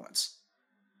stabilizing influence.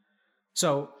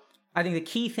 So I think the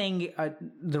key thing,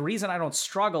 the reason I don't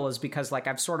struggle is because like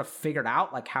I've sort of figured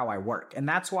out like how I work. And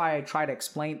that's why I try to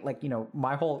explain like,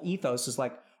 my whole ethos is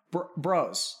like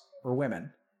bros or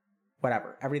women,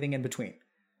 whatever, everything in between.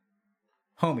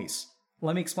 Homies,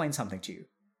 let me explain something to you.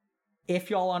 If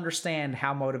y'all understand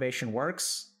how motivation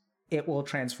works, it will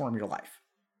transform your life.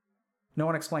 No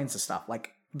one explains this stuff.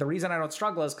 Like, the reason I don't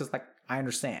struggle is because, like, I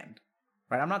understand,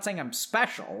 right? I'm not saying I'm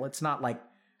special. It's not like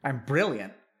I'm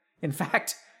brilliant. In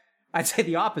fact, I'd say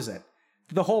the opposite.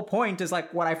 The whole point is,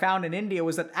 like, what I found in India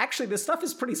was that actually this stuff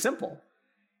is pretty simple.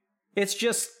 It's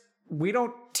just, we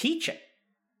don't teach it,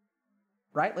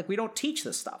 right? Like, we don't teach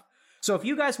this stuff. So if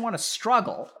you guys want to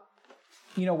struggle,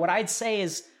 what I'd say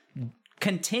is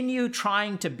continue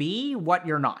trying to be what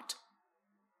you're not.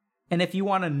 And if you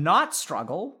want to not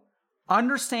struggle,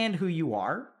 understand who you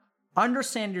are,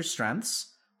 understand your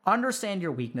strengths, understand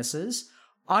your weaknesses,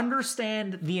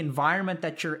 understand the environment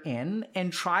that you're in,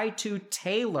 and try to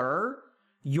tailor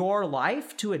your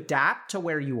life to adapt to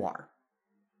where you are.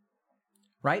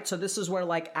 Right? So this is where,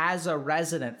 like, as a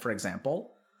resident, for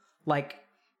example, like,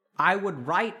 I would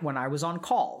write when I was on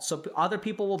call. So other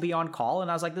people will be on call, and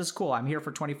I was like, this is cool. I'm here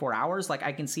for 24 hours. Like,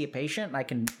 I can see a patient, and I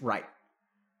can write.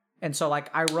 And so,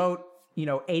 like, I wrote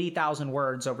 80,000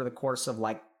 words over the course of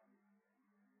like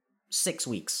 6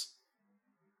 weeks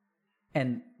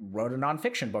and wrote a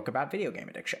nonfiction book about video game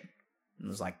addiction. And it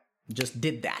was like, just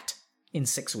did that in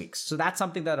 6 weeks. So that's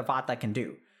something that a Vata can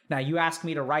do. Now you ask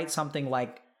me to write something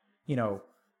like,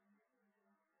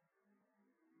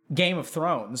 Game of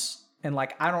Thrones, and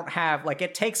like, I don't have, like,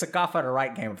 it takes a Kapha to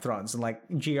write Game of Thrones, and like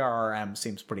GRRM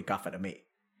seems pretty Kapha to me.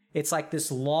 It's like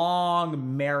this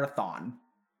long marathon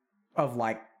of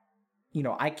like,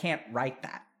 I can't write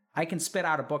that. I can spit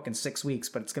out a book in 6 weeks,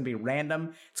 but it's going to be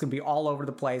random. It's going to be all over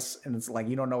the place. And it's like,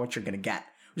 you don't know what you're going to get.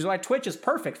 Which is why Twitch is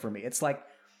perfect for me. It's like,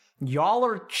 y'all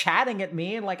are chatting at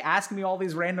me and like asking me all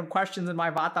these random questions in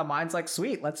my Vata mind's like,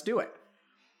 sweet, let's do it.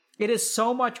 It is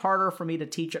so much harder for me to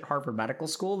teach at Harvard Medical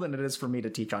School than it is for me to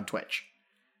teach on Twitch.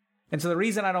 And so the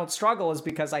reason I don't struggle is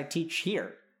because I teach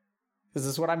here. This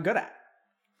is what I'm good at.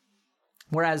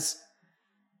 Whereas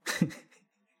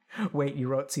Wait, you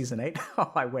wrote season 8?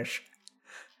 Oh, I wish.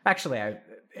 Actually,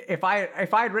 if I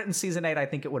had written season 8, I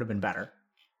think it would have been better.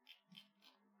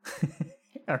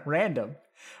 Random,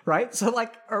 right? So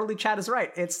like early chat is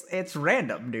right. It's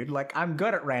random, dude. Like I'm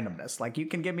good at randomness. Like you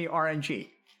can give me RNG.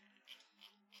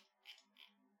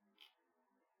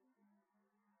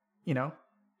 You know?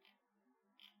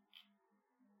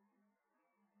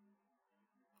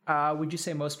 Would you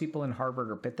say most people in Harvard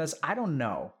are Pithas? I don't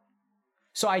know.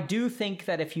 So I do think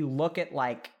that if you look at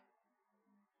like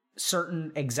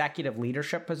certain executive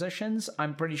leadership positions,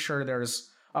 I'm pretty sure there's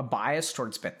a bias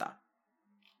towards Pitta.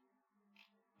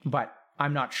 But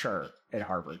I'm not sure at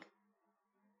Harvard.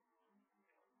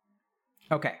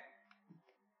 Okay.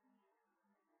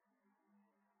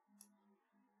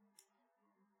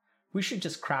 We should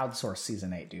just crowdsource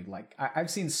season 8, dude. Like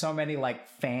I've seen so many like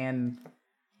fan,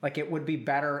 like it would be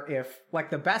better if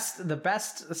like the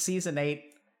best season 8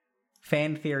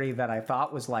 fan theory that I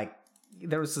thought was like,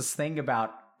 there was this thing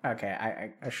about,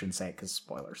 okay, I shouldn't say it because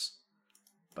spoilers,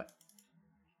 but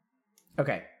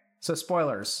okay. So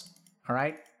spoilers. All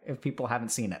right. If people haven't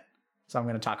seen it. So I'm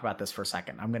going to talk about this for a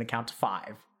second. I'm going to count to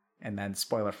 5 and then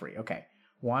spoiler free. Okay.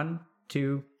 1,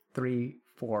 2, 3,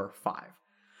 4, 5.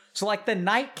 So like the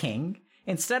Night King,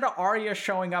 instead of Arya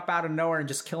showing up out of nowhere and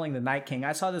just killing the Night King,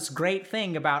 I saw this great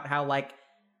thing about how like,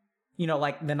 you know,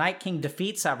 like the Night King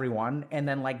defeats everyone and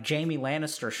then like Jaime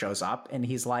Lannister shows up and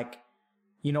he's like,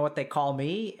 you know what they call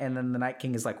me? And then the Night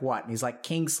King is like, what? And he's like,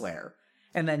 Kingslayer.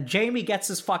 And then Jaime gets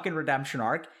his fucking redemption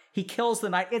arc. He kills the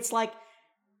Night. It's like,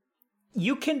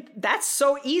 that's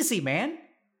so easy, man.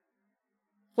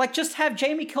 Like just have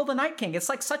Jaime kill the Night King. It's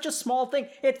like such a small thing.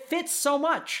 It fits so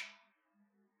much.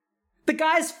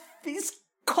 The he's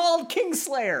called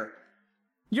Kingslayer.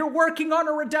 You're working on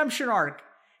a redemption arc.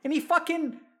 And he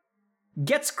fucking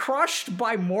gets crushed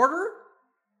by mortar?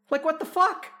 Like, what the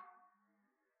fuck?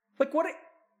 Like, what?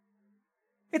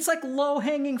 It's like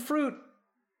low-hanging fruit.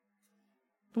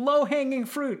 Low-hanging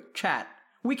fruit, chat.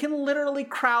 We can literally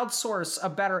crowdsource a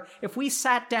better... If we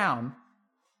sat down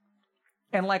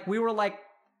and, like, we were like,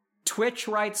 Twitch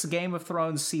writes Game of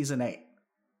Thrones Season 8,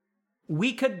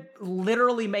 we could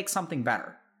literally make something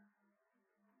better.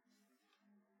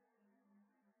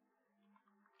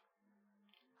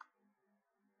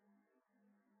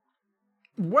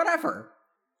 Whatever.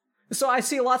 So I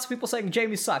see lots of people saying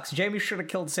Jaime sucks. Jaime should have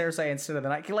killed Cersei instead of the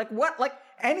Night King. Like, what? Like,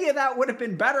 any of that would have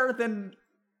been better than...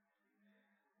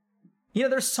 You know,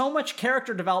 there's so much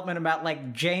character development about,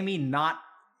 like, Jaime not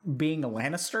being a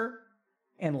Lannister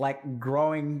and, like,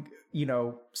 growing, you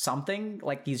know, something.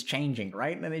 Like, he's changing,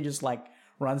 right? And then he just, like,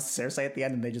 runs Cersei at the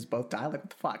end and they just both die. Like, what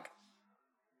the fuck?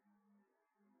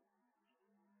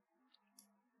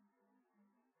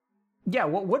 Yeah,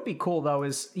 what would be cool, though,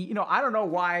 is, you know, I don't know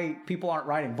why people aren't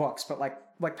writing books, but, like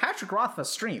Patrick Rothfuss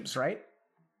streams, right?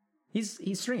 He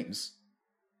streams.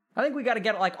 I think we got to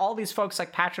get, like, all these folks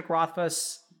like Patrick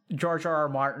Rothfuss, George R.R.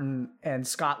 Martin, and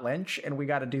Scott Lynch, and we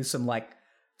got to do some, like,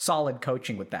 solid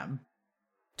coaching with them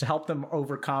to help them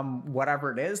overcome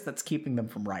whatever it is that's keeping them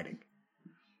from writing.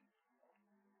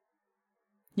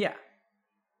 Yeah.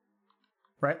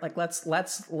 Right? Like,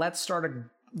 let's start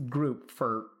a group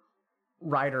for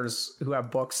writers who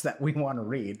have books that we want to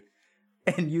read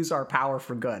and use our power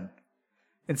for good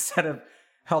instead of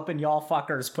helping y'all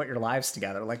fuckers put your lives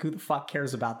together. Like, who the fuck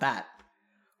cares about that?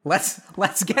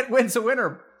 Let's get Wins a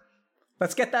Winner.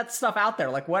 Let's get that stuff out there.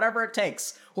 Like, whatever it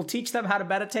takes. We'll teach them how to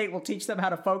meditate. We'll teach them how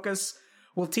to focus.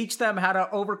 We'll teach them how to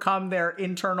overcome their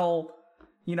internal,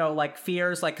 you know, like,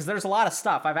 fears. Like, because there's a lot of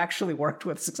stuff. I've actually worked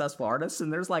with successful artists,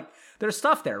 and there's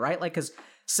stuff there, right? Like, because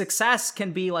success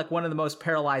can be, like, one of the most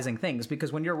paralyzing things,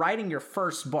 because when you're writing your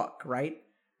first book, right?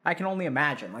 I can only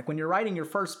imagine. Like, when you're writing your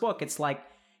first book, it's like,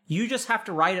 you just have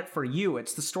to write it for you.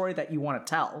 It's the story that you want to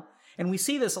tell. And we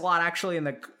see this a lot, actually,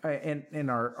 in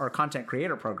our content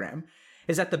creator program,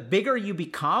 is that the bigger you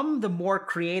become, the more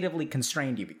creatively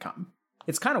constrained you become.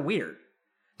 It's kind of weird.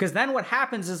 Because then what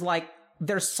happens is, like,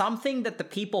 there's something that the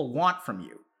people want from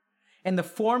you. And the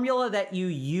formula that you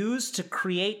use to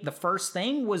create the first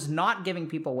thing was not giving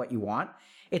people what you want.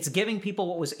 It's giving people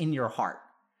what was in your heart.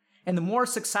 And the more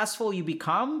successful you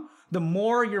become, the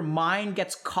more your mind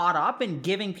gets caught up in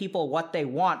giving people what they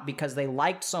want because they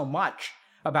liked so much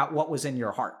about what was in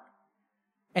your heart.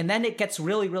 And then it gets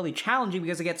really, really challenging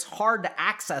because it gets hard to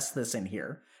access this in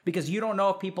here because you don't know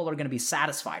if people are going to be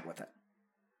satisfied with it.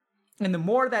 And the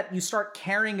more that you start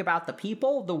caring about the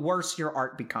people, the worse your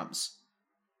art becomes.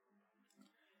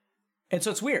 And so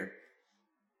it's weird,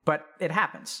 but it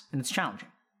happens and it's challenging.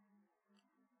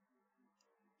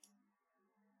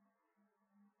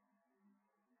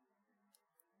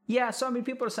 Yeah, so I mean,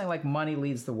 people are saying like money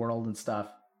leads the world and stuff.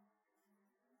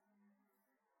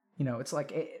 You know, it's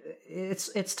like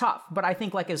it's tough, but I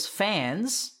think like as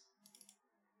fans,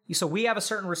 so we have a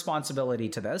certain responsibility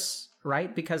to this,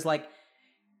 right? Because like,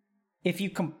 if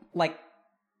you like,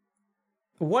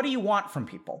 what do you want from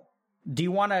people? Do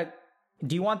you want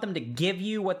them to give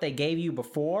you what they gave you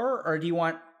before, or do you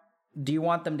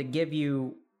want them to give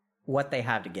you what they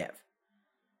have to give?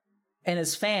 And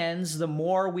as fans, the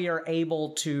more we are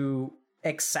able to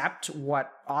accept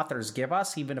what authors give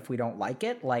us, even if we don't like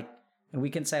it, like, and we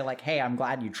can say like, hey, I'm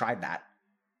glad you tried that.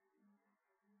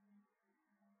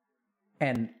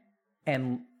 And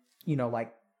you know,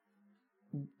 like,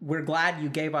 we're glad you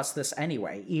gave us this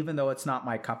anyway, even though it's not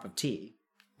my cup of tea.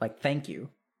 Like, thank you.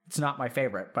 It's not my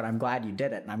favorite, but I'm glad you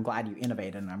did it, and I'm glad you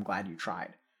innovated, and I'm glad you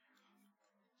tried.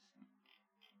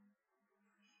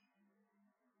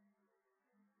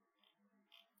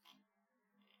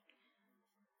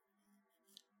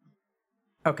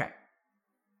 Okay.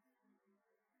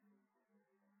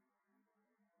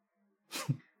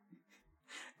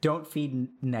 Don't feed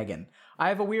Negan. I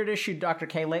have a weird issue, Dr.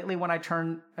 K. Lately, when I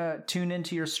tune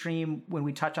into your stream, when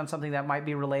we touch on something that might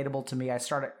be relatable to me, I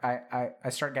start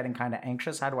getting kind of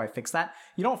anxious. How do I fix that?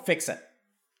 You don't fix it.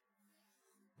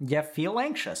 You feel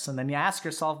anxious, and then you ask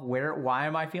yourself, why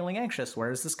am I feeling anxious? Where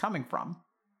is this coming from?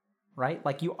 Right?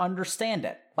 Like, you understand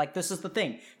it. Like, this is the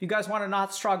thing. If you guys want to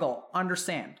not struggle,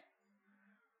 understand.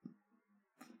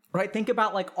 Right? Think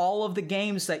about like all of the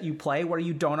games that you play where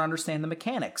you don't understand the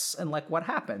mechanics, and like what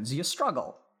happens? You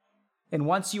struggle. And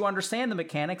once you understand the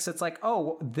mechanics, it's like,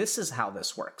 oh, this is how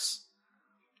this works.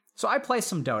 So I play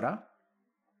some Dota,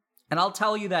 and I'll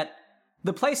tell you that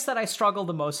the place that I struggle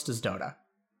the most is Dota.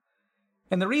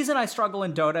 And the reason I struggle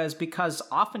in Dota is because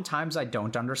oftentimes I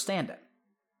don't understand it.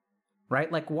 Right?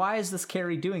 Like, why is this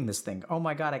carry doing this thing? Oh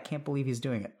my god, I can't believe he's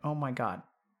doing it. Oh my god.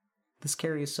 This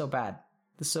carry is so bad.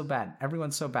 This is so bad.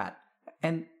 Everyone's so bad.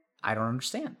 And I don't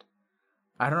understand.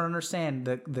 I don't understand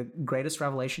the greatest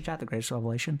revelation, chat, the greatest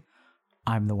revelation.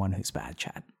 I'm the one who's bad,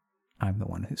 chat. I'm the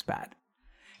one who's bad.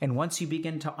 And once you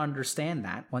begin to understand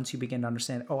that,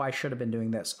 oh, I should have been doing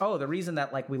this. Oh, the reason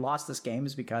that like we lost this game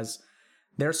is because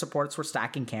their supports were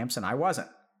stacking camps and I wasn't.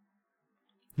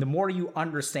 The more you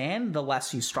understand, the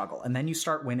less you struggle. And then you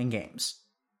start winning games.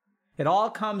 It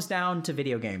all comes down to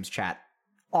video games, chat.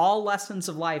 All lessons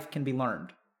of life can be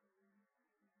learned.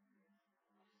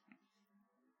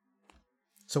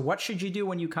 So what should you do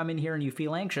when you come in here and you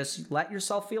feel anxious? Let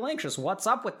yourself feel anxious. What's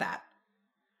up with that?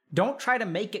 Don't try to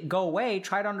make it go away.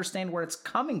 Try to understand where it's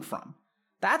coming from.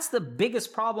 That's the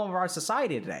biggest problem of our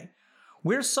society today.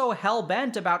 We're so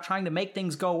hell-bent about trying to make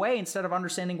things go away instead of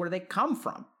understanding where they come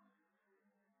from.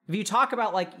 If you talk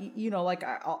about like, you know, like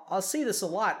I'll see this a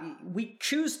lot. We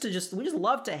just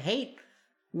love to hate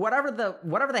whatever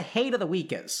the hate of the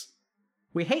week is.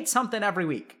 We hate something every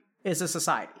week as a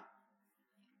society.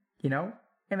 You know?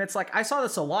 And it's like, I saw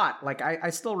this a lot. Like, I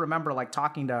still remember, like,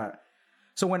 talking to...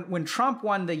 So when Trump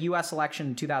won the U.S. election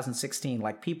in 2016,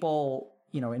 like, people,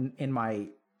 you know, in my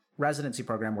residency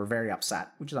program were very upset,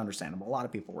 which is understandable. A lot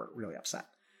of people were really upset.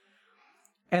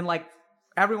 And, like,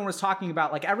 everyone was talking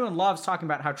about... Like, everyone loves talking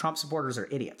about how Trump supporters are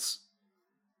idiots.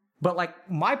 But, like,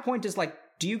 my point is, like,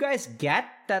 do you guys get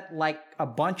that, like, a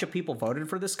bunch of people voted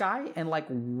for this guy? And, like,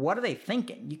 what are they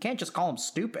thinking? You can't just call them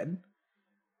stupid.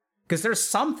 Because there's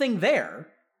something there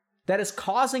that is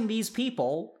causing these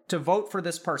people to vote for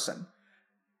this person.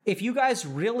 If you guys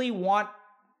really want,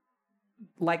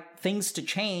 like, things to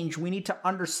change, we need to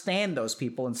understand those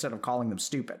people instead of calling them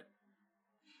stupid.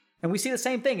 And we see the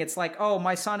same thing. It's like, oh,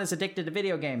 my son is addicted to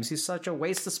video games. He's such a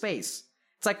waste of space.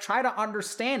 It's like, try to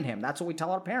understand him. That's what we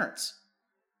tell our parents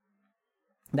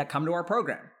that come to our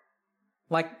program.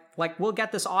 Like we'll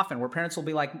get this often where parents will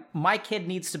be like, my kid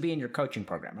needs to be in your coaching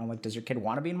program. I'm like, does your kid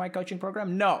want to be in my coaching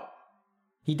program? No,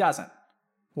 he doesn't.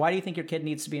 Why do you think your kid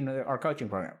needs to be in our coaching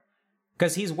program?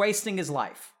 Because he's wasting his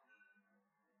life.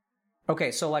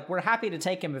 Okay, so like, we're happy to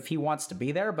take him if he wants to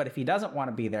be there, but if he doesn't want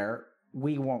to be there,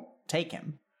 we won't take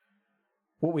him.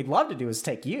 What we'd love to do is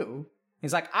take you.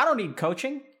 He's like, I don't need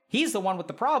coaching. He's the one with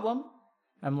the problem.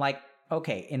 I'm like,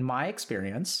 okay, in my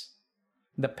experience,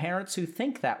 the parents who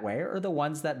think that way are the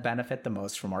ones that benefit the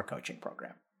most from our coaching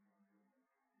program.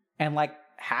 And like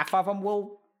half of them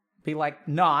will be like,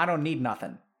 no, I don't need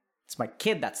nothing. It's my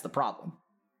kid that's the problem.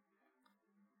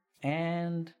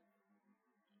 And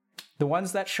the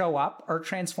ones that show up are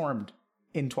transformed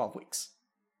in 12 weeks.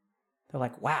 They're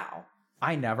like, wow,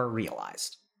 I never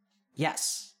realized.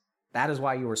 Yes, that is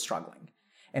why you were struggling.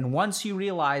 And once you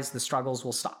realize, the struggles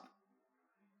will stop.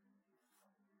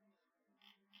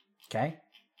 Okay?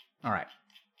 All right.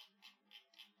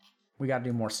 We got to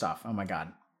do more stuff. Oh my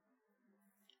God.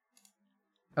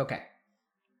 Okay.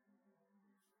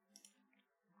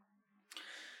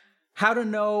 How to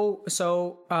know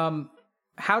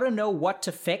what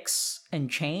to fix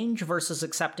and change versus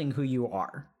accepting who you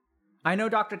are. I know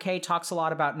Dr. K talks a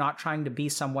lot about not trying to be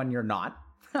someone you're not.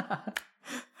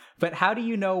 But how do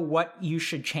you know what you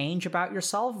should change about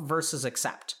yourself versus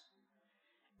accept?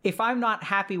 If I'm not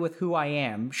happy with who I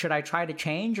am, should I try to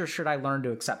change or should I learn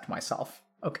to accept myself?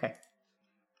 Okay.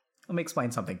 Let me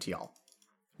explain something to y'all.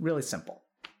 Really simple.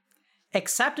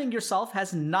 Accepting yourself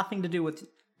has nothing to do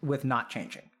with not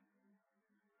changing.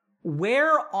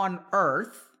 Where on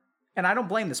earth, and I don't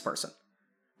blame this person,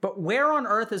 but where on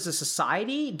earth as a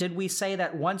society did we say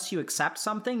that once you accept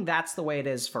something, that's the way it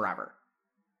is forever?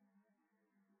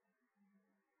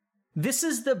 This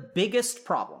is the biggest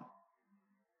problem.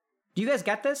 Do you guys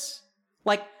get this?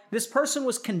 Like, this person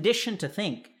was conditioned to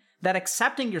think that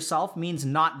accepting yourself means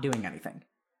not doing anything.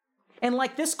 And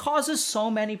like, this causes so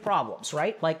many problems,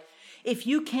 right? Like, if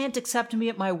you can't accept me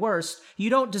at my worst, you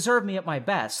don't deserve me at my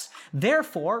best.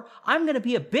 Therefore, I'm going to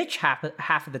be a bitch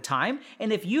half of the time,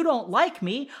 and if you don't like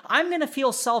me, I'm going to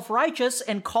feel self-righteous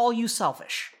and call you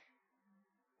selfish.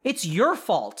 It's your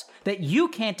fault that you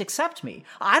can't accept me.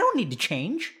 I don't need to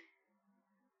change.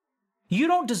 You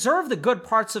don't deserve the good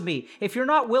parts of me if you're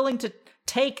not willing to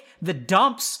take the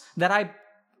dumps that I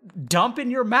dump in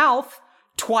your mouth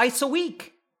twice a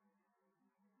week.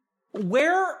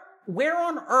 Where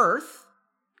on earth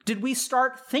did we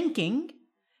start thinking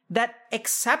that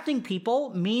accepting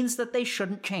people means that they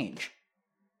shouldn't change?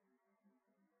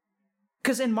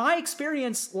 Because in my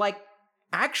experience, like,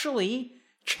 actually,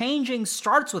 changing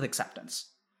starts with acceptance.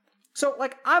 So,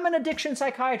 like, I'm an addiction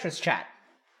psychiatrist, chat.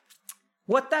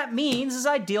 What that means is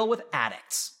I deal with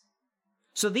addicts.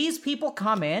 So these people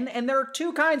come in, and there are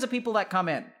two kinds of people that come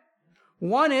in.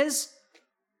 One is,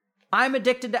 I'm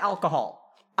addicted to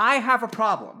alcohol. I have a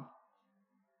problem.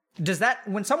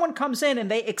 When someone comes in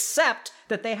and they accept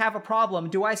that they have a problem,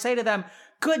 do I say to them,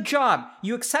 good job,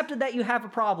 you accepted that you have a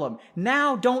problem.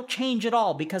 Now don't change at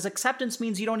all, because acceptance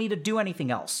means you don't need to do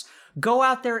anything else. Go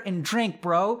out there and drink,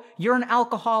 bro. You're an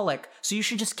alcoholic, so you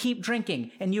should just keep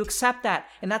drinking, and you accept that,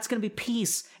 and that's going to be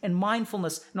peace and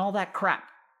mindfulness and all that crap.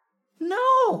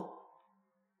 No!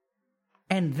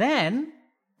 And then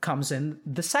comes in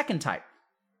the second type.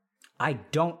 I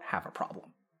don't have a problem.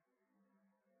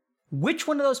 Which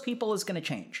one of those people is going to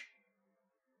change?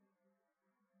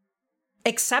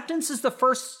 Acceptance is the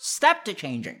first step to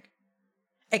changing.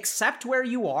 Accept where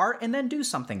you are and then do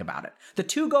something about it. The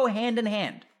two go hand in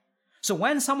hand. So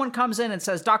when someone comes in and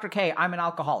says, Dr. K, I'm an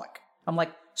alcoholic, I'm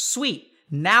like, sweet,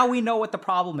 now we know what the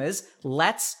problem is.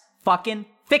 Let's fucking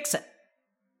fix it.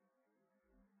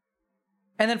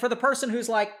 And then for the person who's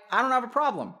like, I don't have a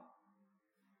problem,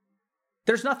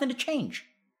 there's nothing to change.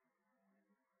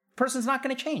 The person's not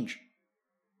going to change.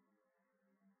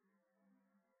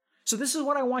 So this is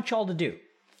what I want y'all to do.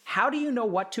 How do you know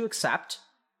what to accept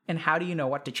and how do you know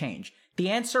what to change? The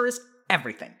answer is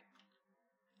everything.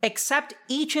 Accept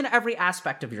each and every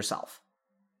aspect of yourself.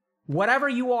 Whatever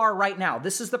you are right now,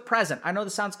 this is the present. I know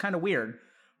this sounds kind of weird,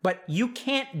 but you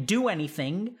can't do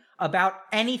anything about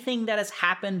anything that has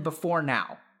happened before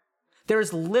now.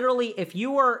 There's literally, if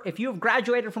you have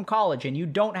graduated from college and you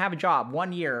don't have a job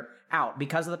 1 year out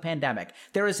because of the pandemic,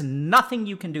 there is nothing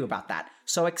you can do about that.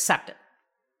 So accept it.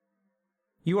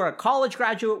 You are a college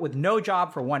graduate with no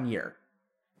job for 1 year,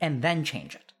 and then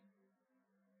change it.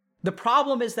 The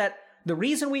problem is that the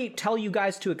reason we tell you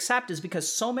guys to accept is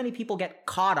because so many people get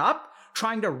caught up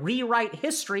trying to rewrite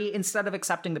history instead of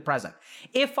accepting the present.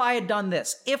 If I had done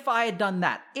this, if I had done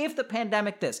that, if the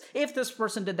pandemic this, if this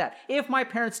person did that, if my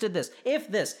parents did this, if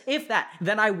that,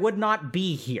 then I would not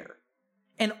be here.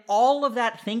 And all of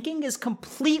that thinking is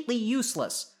completely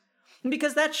useless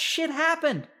because that shit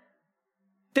happened.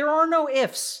 There are no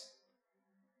ifs.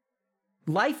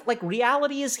 Life, like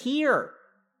reality, is here.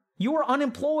 You are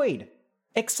unemployed.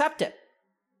 Accept it.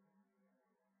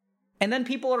 And then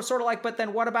people are sort of like, but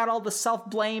then what about all the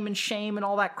self-blame and shame and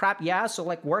all that crap? Yeah, so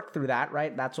like work through that,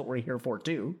 right? That's what we're here for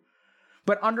too.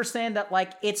 But understand that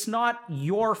like it's not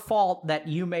your fault that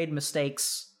you made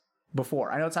mistakes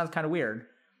before. I know it sounds kind of weird.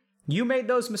 You made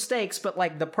those mistakes, but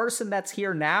like the person that's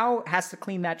here now has to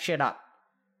clean that shit up.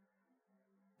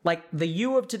 Like the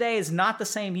you of today is not the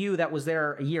same you that was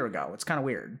there a year ago. It's kind of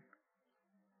weird.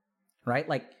 Right?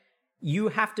 Like you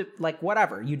have to, like,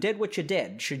 whatever. You did what you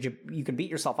did. You can beat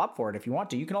yourself up for it if you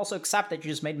want to. You can also accept that you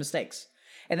just made mistakes.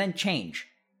 And then change.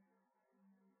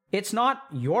 It's not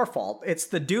your fault. It's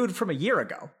the dude from a year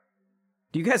ago.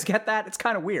 Do you guys get that? It's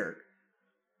kind of weird.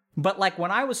 But like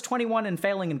when I was 21 and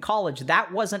failing in college,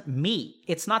 that wasn't me.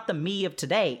 It's not the me of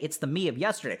today. It's the me of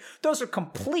yesterday. Those are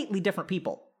completely different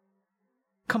people.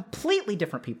 Completely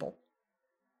different people.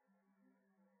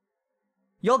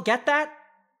 You'll get that?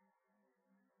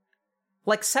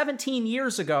 Like 17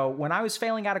 years ago, when I was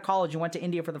failing out of college and went to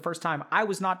India for the first time, I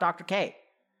was not Dr. K.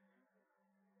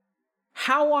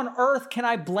 How on earth can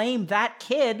I blame that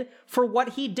kid for what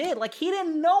he did? Like, he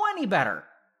didn't know any better.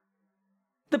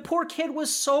 The poor kid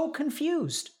was so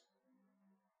confused.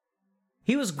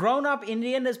 He was grown up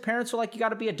Indian. His parents were like, you got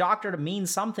to be a doctor to mean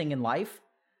something in life.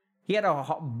 He had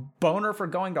a boner for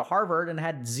going to Harvard and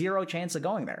had zero chance of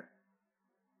going there.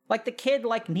 Like, the kid,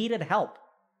 like, needed help.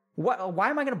 Why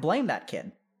am I going to blame that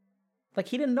kid? Like,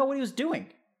 he didn't know what he was doing.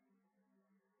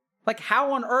 Like,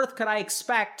 how on earth could I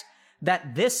expect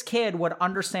that this kid would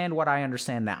understand what I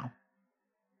understand now?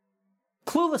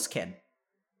 Clueless kid.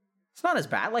 It's not as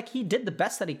bad. Like, he did the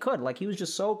best that he could. Like, he was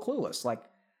just so clueless. Like,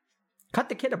 cut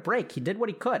the kid a break. He did what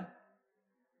he could.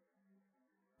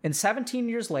 And 17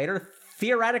 years later,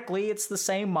 theoretically, it's the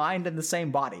same mind and the same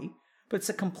body, but it's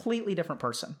a completely different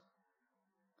person.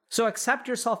 So accept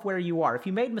yourself where you are. If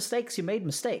you made mistakes, you made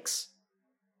mistakes.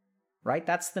 Right?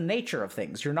 That's the nature of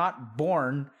things. You're not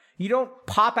born. You don't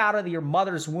pop out of your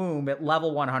mother's womb at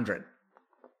level 100.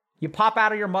 You pop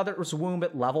out of your mother's womb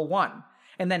at level 1.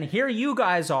 And then here you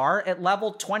guys are at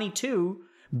level 22,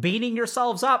 beating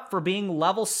yourselves up for being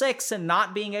level 6 and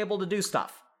not being able to do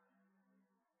stuff.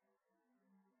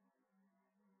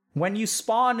 When you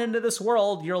spawn into this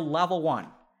world, you're level 1.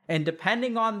 And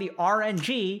depending on the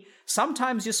RNG,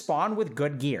 sometimes you spawn with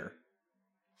good gear.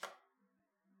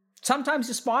 Sometimes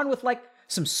you spawn with like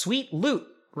some sweet loot,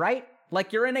 right?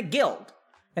 Like you're in a guild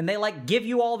and they like give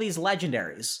you all these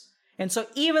legendaries. And so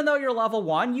even though you're level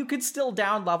 1, you could still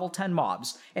down level 10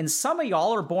 mobs. And some of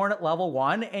y'all are born at level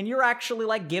 1 and you're actually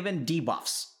like given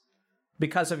debuffs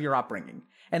because of your upbringing.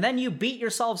 And then you beat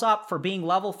yourselves up for being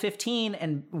level 15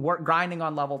 and grinding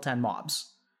on level 10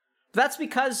 mobs. That's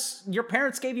because your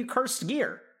parents gave you cursed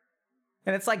gear.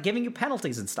 And it's like giving you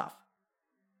penalties and stuff.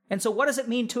 And so what does it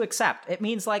mean to accept? It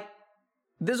means like,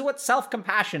 this is what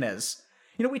self-compassion is.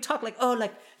 You know, we talk like, oh,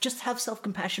 like, just have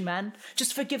self-compassion, man.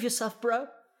 Just forgive yourself, bro.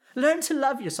 Learn to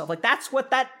love yourself. Like, that's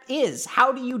what that is.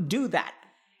 How do you do that?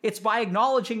 It's by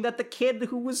acknowledging that the kid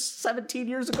who was 17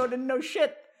 years ago didn't know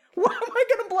shit. Why am I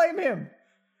going to blame him?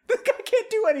 This guy can't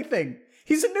do anything.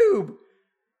 He's a noob.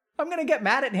 I'm going to get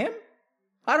mad at him?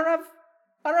 I don't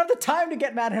have the time to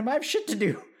get mad at him. I have shit to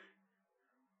do.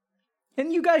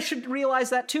 And you guys should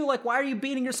realize that too. Like, why are you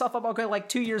beating yourself up? Okay, like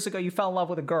 2 years ago, you fell in love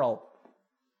with a girl.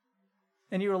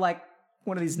 And you were like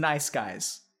one of these nice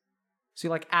guys. So you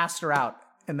like asked her out,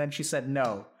 and then she said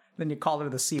no. Then you called her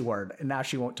the C word, and now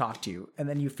she won't talk to you. And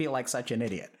then you feel like such an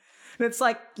idiot. And it's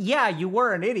like, yeah, you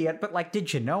were an idiot, but like,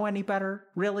 did you know any better?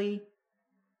 Really?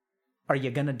 Are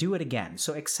you gonna do it again?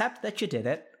 So accept that you did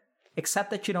it. Accept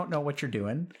that you don't know what you're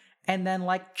doing. And then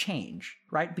like change,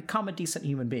 right? Become a decent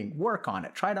human being. Work on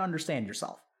it. Try to understand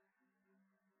yourself.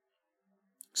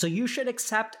 So you should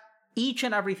accept each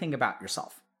and everything about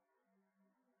yourself.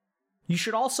 You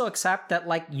should also accept that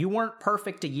like you weren't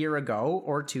perfect a year ago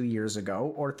or 2 years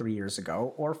ago or 3 years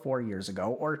ago or 4 years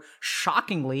ago, or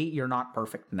shockingly, you're not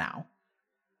perfect now.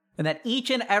 And that each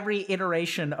and every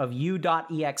iteration of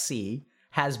u.exe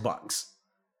has bugs.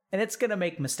 And it's going to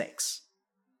make mistakes.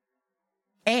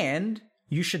 And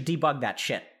you should debug that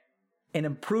shit and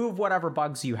improve whatever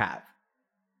bugs you have.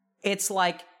 It's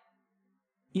like,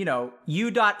 you know,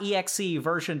 u.exe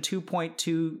version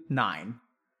 2.29.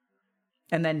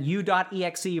 And then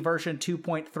u.exe version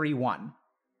 2.31.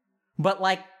 But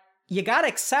like, you gotta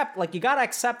accept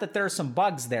that there are some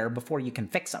bugs there before you can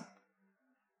fix them.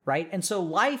 Right? And so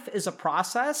life is a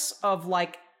process of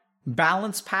like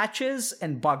balance patches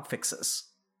and bug fixes.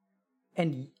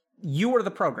 And you are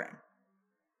the program.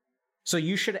 So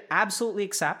you should absolutely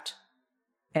accept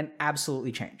and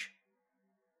absolutely change.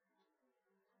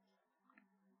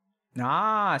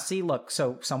 See, look,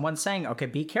 so someone's saying, okay,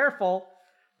 be careful.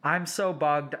 I'm so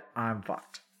bugged, I'm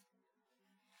fucked.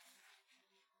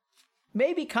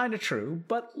 Maybe kind of true,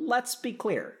 but let's be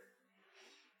clear.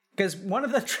 Because one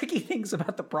of the tricky things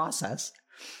about the process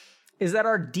is that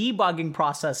our debugging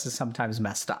process is sometimes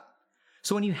messed up.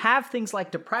 So when you have things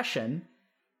like depression,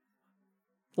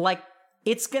 like,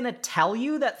 it's going to tell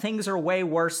you that things are way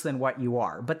worse than what you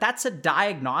are. But that's a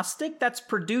diagnostic that's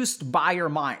produced by your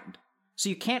mind. So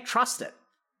you can't trust it.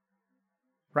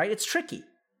 Right? It's tricky.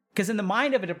 Because in the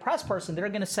mind of a depressed person, they're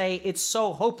going to say, it's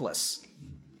so hopeless.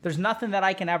 There's nothing that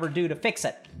I can ever do to fix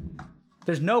it.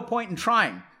 There's no point in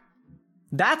trying.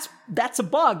 That's a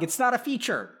bug. It's not a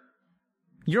feature.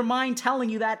 Your mind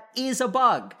telling you that is a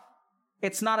bug.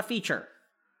 It's not a feature.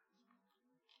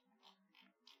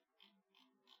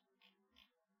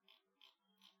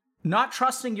 Not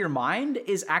trusting your mind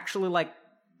is actually like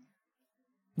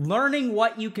learning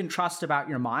what you can trust about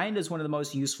your mind is one of the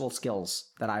most useful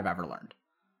skills that I've ever learned.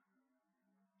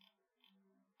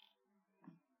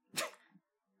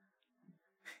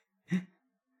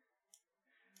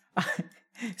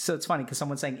 So it's funny because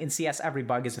someone's saying in CS every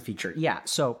bug is a feature. Yeah,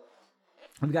 so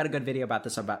we've got a good video about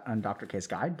this on Dr. K's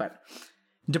guide, but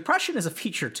depression is a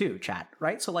feature too, chat,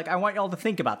 right? So like I want y'all to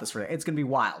think about this for it's going to be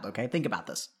wild, okay? Think about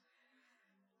this.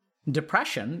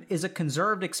 Depression is a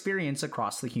conserved experience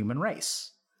across the human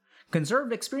race.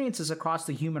 Conserved experiences across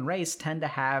the human race tend to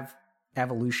have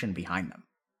evolution behind them.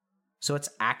 So it's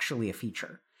actually a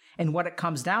feature. And what it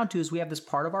comes down to is we have this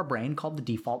part of our brain called the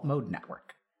default mode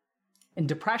network. And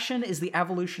depression is the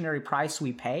evolutionary price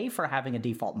we pay for having a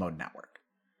default mode network.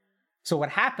 So what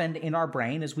happened in our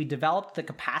brain is we developed the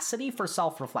capacity for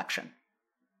self-reflection.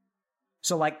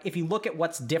 So like if you look at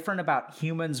what's different about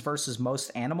humans versus most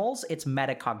animals, it's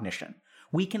metacognition.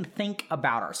 We can think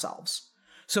about ourselves.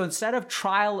 So instead of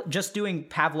just doing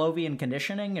Pavlovian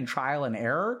conditioning and trial and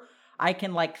error, I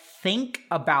can like think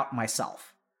about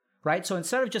myself, right? So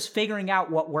instead of just figuring out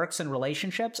what works in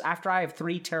relationships, after I have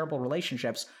 3 terrible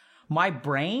relationships, my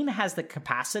brain has the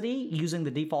capacity using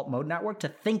the default mode network to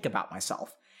think about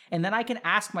myself. And then I can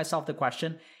ask myself the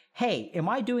question, hey, am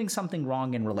I doing something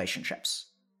wrong in relationships?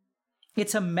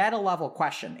 It's a meta level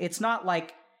question. It's not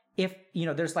like if,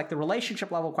 there's like the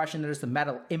relationship level question, there's the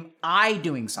meta, am I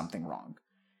doing something wrong?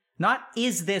 Not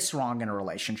is this wrong in a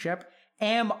relationship?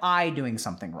 Am I doing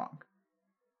something wrong?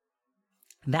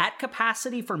 That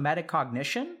capacity for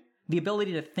metacognition, the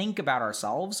ability to think about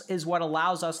ourselves, is what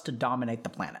allows us to dominate the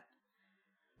planet.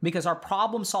 Because our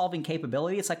problem-solving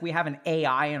capability, it's like we have an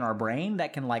AI in our brain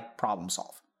that can like problem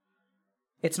solve.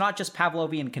 It's not just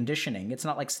Pavlovian conditioning. It's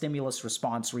not like stimulus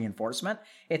response reinforcement.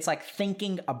 It's like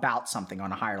thinking about something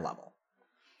on a higher level.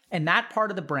 And that part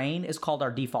of the brain is called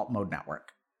our default mode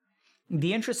network.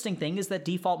 The interesting thing is that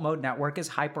default mode network is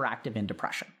hyperactive in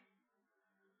depression.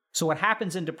 So what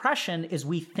happens in depression is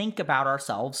we think about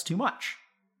ourselves too much.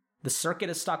 The circuit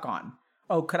is stuck on.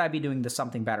 Oh, could I be doing this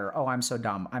something better? Oh, I'm so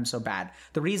dumb. I'm so bad.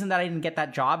 The reason that I didn't get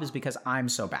that job is because I'm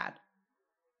so bad.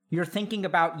 You're thinking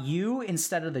about you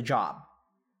instead of the job.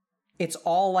 It's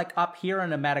all like up here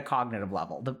on a metacognitive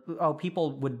level.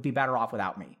 People would be better off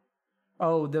without me.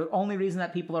 Oh, the only reason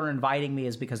that people are inviting me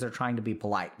is because they're trying to be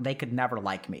polite. They could never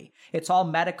like me. It's all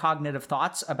metacognitive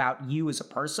thoughts about you as a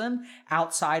person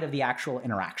outside of the actual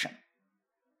interaction.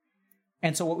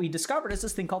 And so what we discovered is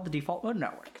this thing called the default mode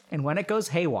network. And when it goes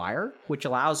haywire, which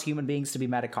allows human beings to be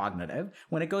metacognitive,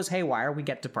 when it goes haywire, we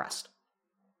get depressed.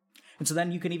 And so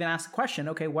then you can even ask the question,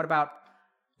 okay, what about,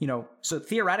 so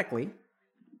theoretically,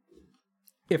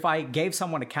 if I gave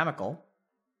someone a chemical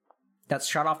that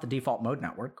shut off the default mode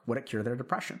network, would it cure their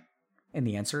depression? And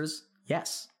the answer is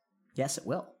yes. Yes, it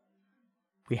will.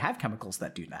 We have chemicals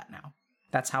that do that now.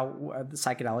 That's how the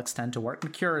psychedelics tend to work.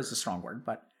 And cure is a strong word,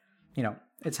 but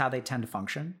it's how they tend to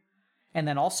function. And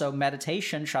then also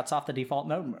meditation shuts off the default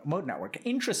mode network.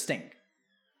 Interesting.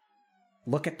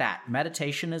 Look at that.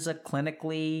 Meditation is a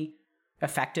clinically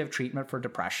effective treatment for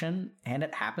depression, and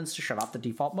it happens to shut off the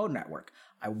default mode network.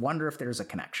 I wonder if there's a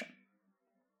connection.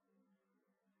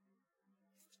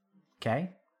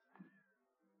 Okay?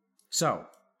 So,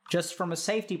 just from a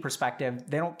safety perspective,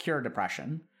 they don't cure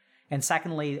depression. And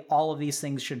secondly, all of these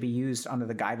things should be used under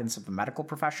the guidance of a medical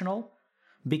professional,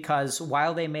 because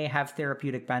while they may have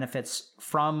therapeutic benefits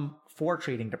for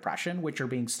treating depression, which are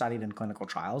being studied in clinical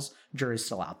trials, jury's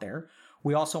still out there,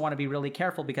 we also want to be really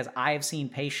careful because I have seen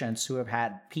patients who have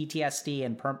had PTSD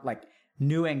and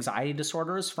new anxiety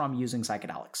disorders from using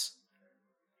psychedelics.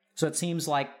 So it seems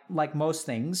like most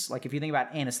things, like if you think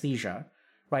about anesthesia,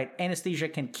 right? Anesthesia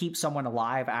can keep someone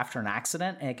alive after an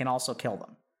accident, and it can also kill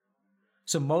them.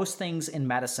 So most things in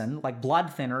medicine, like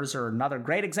blood thinners are another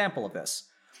great example of this.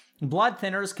 Blood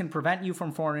thinners can prevent you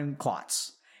from forming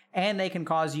clots, and they can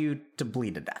cause you to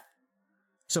bleed to death.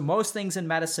 So most things in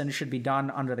medicine should be done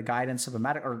under the guidance of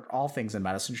or all things in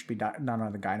medicine should be done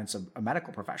under the guidance of a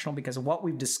medical professional, because what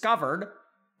we've discovered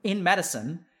in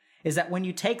medicine is that when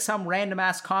you take some random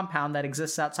ass compound that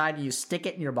exists outside and you stick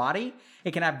it in your body,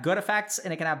 it can have good effects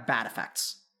and it can have bad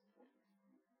effects.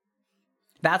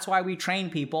 That's why we train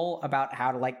people about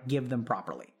how to give them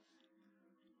properly.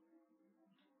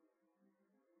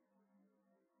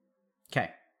 Okay.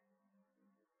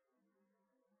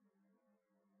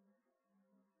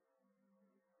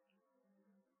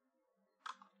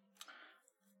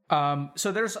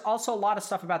 So there's also a lot of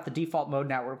stuff about the default mode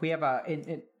network. We have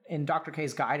in Dr.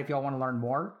 K's guide, if y'all want to learn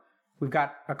more, We've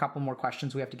got a couple more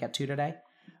questions we have to get to today.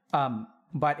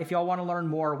 But if y'all want to learn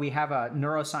more, we have a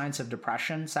neuroscience of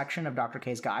depression section of Dr.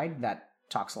 K's guide that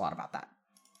talks a lot about that.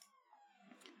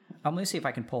 Let me see if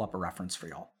I can pull up a reference for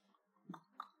y'all.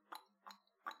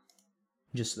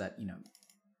 Just so that, you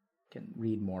can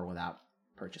read more without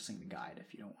purchasing the guide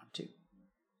if you don't want to.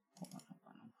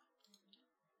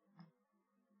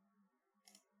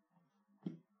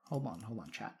 Hold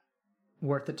on, chat.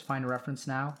 Worth it to find a reference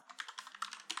now?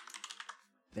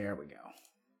 There we go.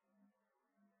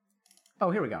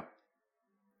 Oh, here we go.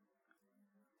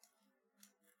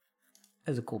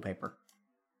 It's a cool paper.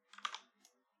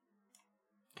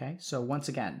 Okay, so once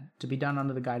again, to be done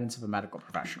under the guidance of a medical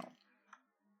professional.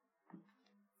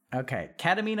 Okay,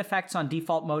 ketamine effects on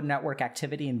default mode network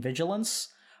activity and vigilance,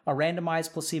 a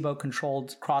randomized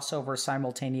placebo-controlled crossover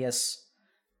simultaneous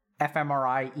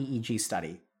fMRI EEG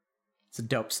study. It's a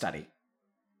dope study.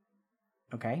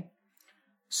 Okay,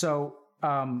 so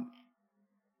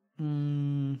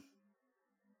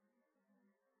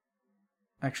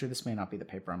actually, this may not be the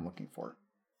paper I'm looking for.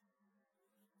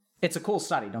 It's a cool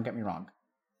study, don't get me wrong.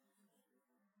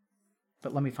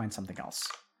 But let me find something else.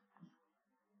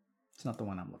 It's not the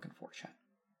one I'm looking for, chat.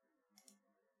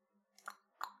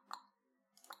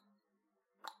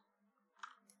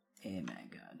 Oh my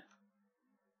god.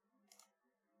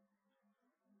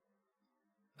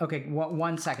 Okay,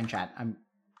 one second, chat.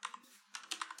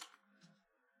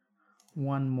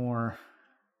 One more.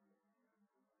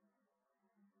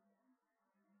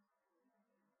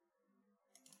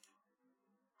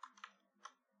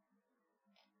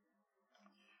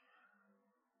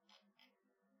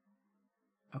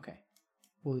 Okay,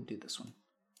 we'll do this one.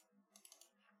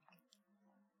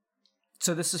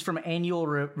 So this is from Annual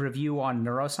Review on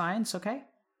Neuroscience, okay?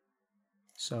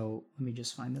 So let me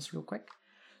just find this real quick.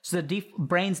 So the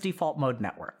brain's default mode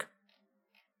network.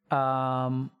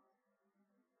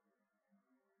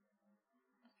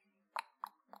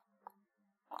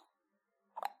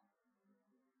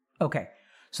 Okay,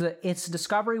 so its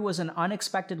discovery was an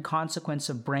unexpected consequence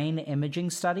of brain imaging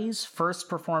studies, first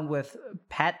performed with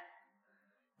PET,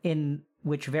 in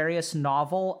which various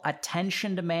novel,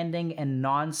 attention-demanding, and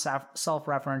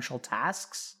non-self-referential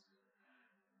tasks.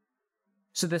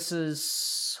 So this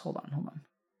is... Hold on.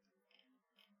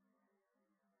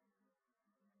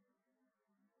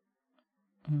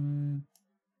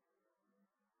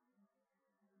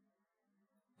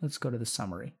 Let's go to the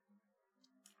summary.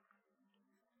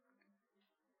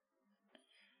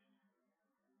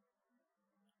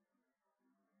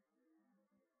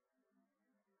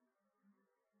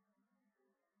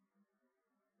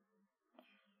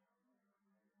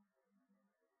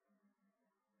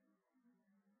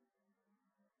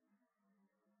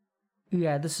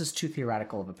 Yeah, this is too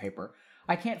theoretical of a paper.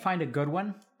 I can't find a good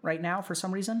one right now for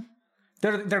some reason.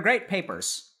 They're great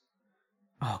papers.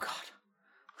 Oh, God.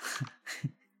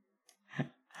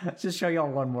 Let's just show you all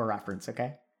one more reference,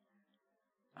 okay?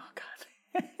 Oh,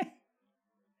 God.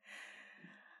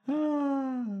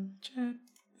 Oh, chat.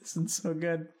 This is so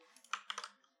good.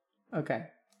 Okay.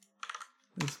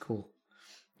 This is cool.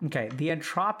 Okay, the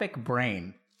entropic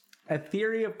brain. A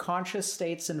theory of conscious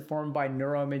states informed by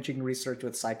neuroimaging research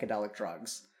with psychedelic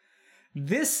drugs.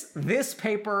 This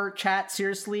paper, chat,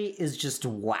 seriously, is just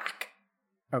whack.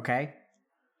 Okay?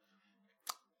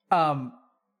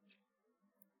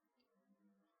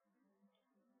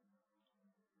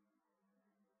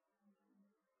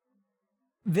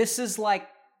 This is like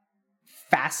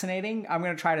fascinating. I'm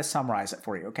going to try to summarize it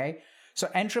for you, okay? So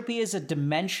entropy is a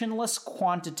dimensionless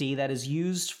quantity that is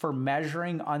used for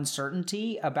measuring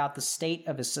uncertainty about the state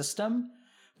of a system,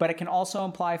 but it can also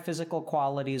imply physical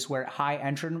qualities where high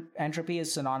entropy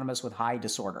is synonymous with high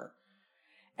disorder.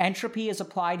 Entropy is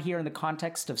applied here in the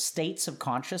context of states of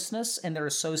consciousness and their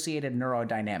associated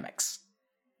neurodynamics.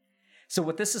 So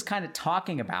what this is kind of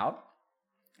talking about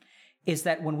is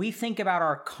that when we think about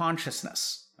our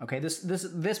consciousness, okay,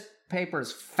 this paper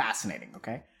is fascinating,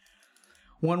 okay?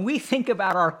 When we think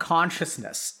about our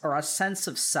consciousness or a sense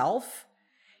of self,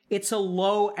 it's a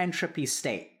low entropy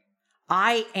state.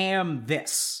 I am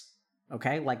this,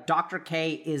 okay? Like Dr.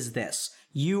 K is this.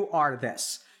 You are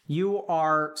this. You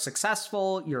are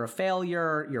successful, you're a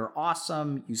failure, you're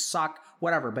awesome, you suck,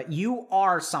 whatever, but you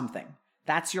are something.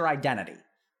 That's your identity,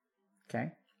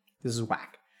 okay? This is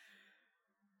whack.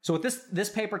 So what this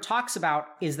paper talks about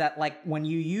is that, like, when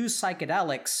you use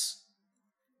psychedelics,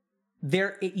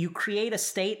 you create a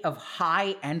state of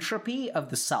high entropy of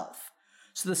the self.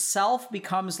 So the self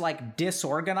becomes like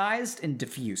disorganized and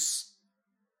diffuse.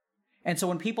 And so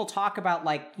when people talk about,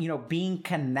 like, you know, being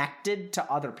connected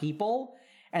to other people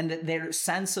and that their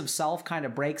sense of self kind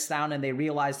of breaks down and they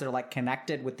realize they're like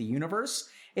connected with the universe,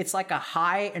 it's like a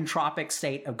high entropic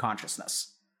state of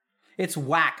consciousness. It's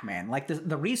whack, man. Like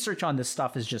the research on this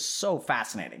stuff is just so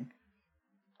fascinating.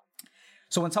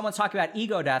 So when someone's talking about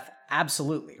ego death,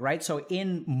 absolutely, right? So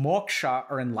in moksha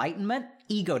or enlightenment,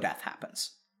 ego death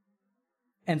happens.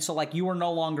 And so like you are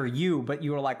no longer you, but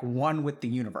you are like one with the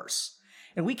universe.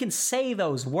 And we can say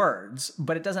those words,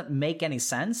 but it doesn't make any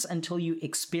sense until you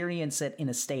experience it in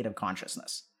a state of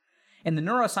consciousness. And the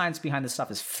neuroscience behind this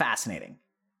stuff is fascinating.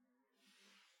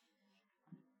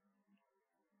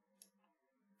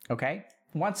 Okay?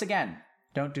 Once again,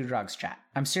 don't do drugs, chat.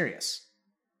 I'm serious.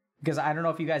 Because I don't know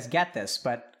if you guys get this,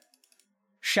 but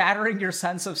shattering your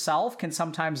sense of self can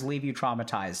sometimes leave you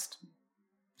traumatized.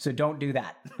 So don't do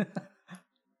that.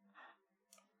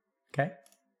 Okay?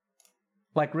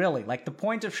 Like really, like the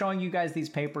point of showing you guys these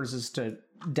papers is to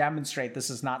demonstrate this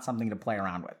is not something to play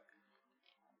around with.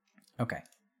 Okay.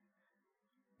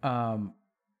 All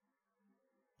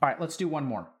right, let's do one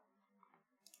more.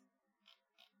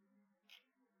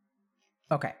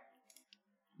 Okay.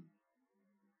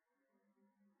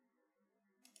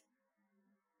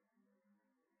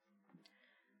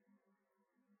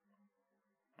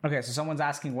 Okay, so someone's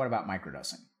asking, what about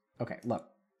microdosing? Okay, look.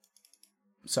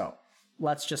 So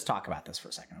let's just talk about this for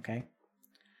a second, okay?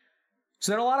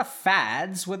 So there are a lot of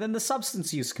fads within the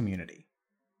substance use community.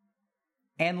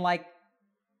 And like,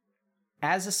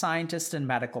 as a scientist and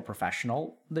medical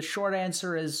professional, the short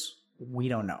answer is we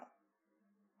don't know,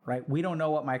 right? We don't know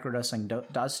what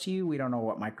microdosing does to you. We don't know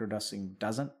what microdosing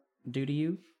doesn't do to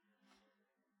you.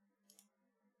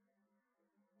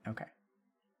 Okay.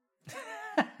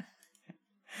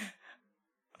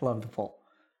 Love the poll.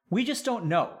 We just don't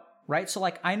know, right? So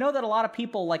like, I know that a lot of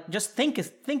people like just think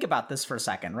about this for a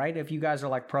second, right? If you guys are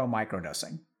like pro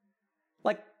microdosing,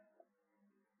 like,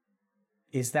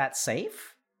 is that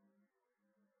safe?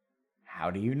 How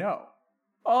do you know?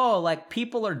 Oh, like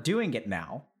people are doing it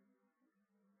now.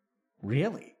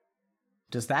 Really?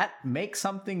 Does that make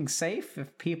something safe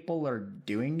if people are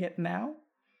doing it now?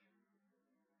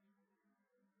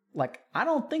 Like, I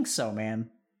don't think so, man.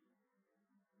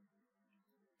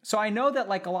 So I know that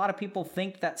like a lot of people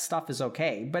think that stuff is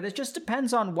okay, but it just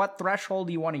depends on what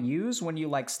threshold you want to use when you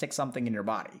like stick something in your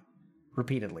body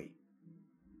repeatedly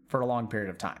for a long period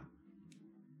of time.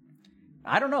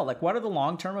 I don't know, like what are the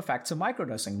long-term effects of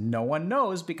microdosing? No one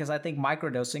knows because I think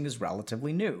microdosing is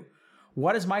relatively new.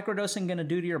 What is microdosing going to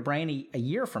do to your brain a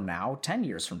year from now, 10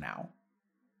 years from now?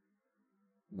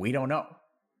 We don't know.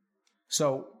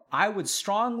 So I would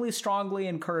strongly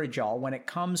encourage y'all when it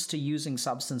comes to using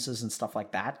substances and stuff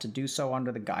like that to do so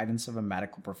under the guidance of a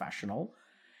medical professional.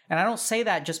 And I don't say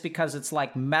that just because it's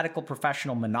like medical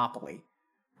professional monopoly,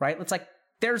 right? It's like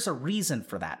there's a reason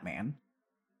for that, man.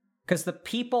 Because the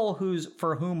people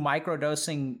for whom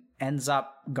microdosing ends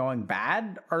up going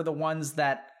bad are the ones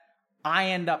that I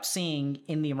end up seeing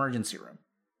in the emergency room.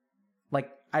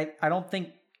 Like, I don't think,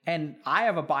 and I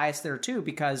have a bias there too,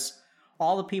 because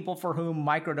all the people for whom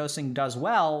microdosing does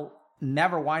well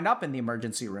never wind up in the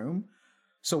emergency room.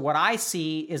 So what I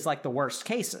see is like the worst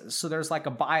cases. So there's like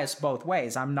a bias both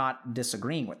ways. I'm not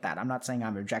disagreeing with that. I'm not saying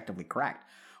I'm objectively correct.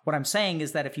 What I'm saying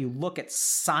is that if you look at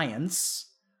science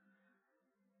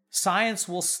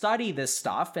will study this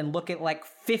stuff and look at like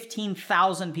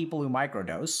 15,000 people who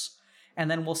microdose, and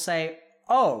then we'll say,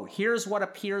 oh, here's what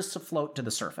appears to float to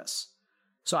the surface.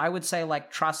 So I would say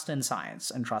like trust in science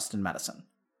and trust in medicine.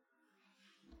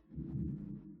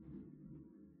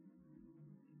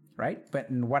 Right? But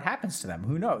what happens to them?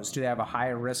 Who knows? Do they have a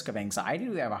higher risk of anxiety?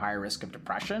 Do they have a higher risk of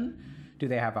depression? Do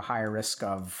they have a higher risk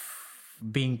of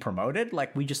being promoted?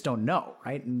 Like, we just don't know,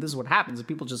 right? And this is what happens if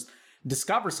people just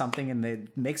discover something and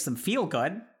it makes them feel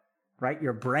good, right?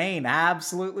 Your brain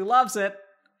absolutely loves it,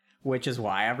 which is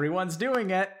why everyone's doing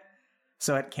it.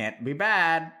 So it can't be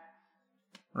bad,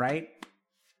 right?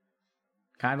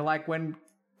 Kind of like when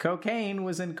cocaine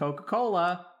was in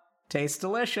Coca-Cola. Tastes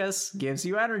delicious, gives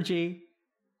you energy.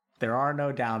 There are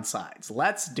no downsides.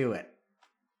 Let's do it.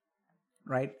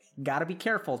 Right? Gotta be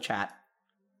careful, chat.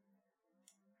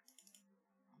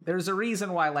 There's a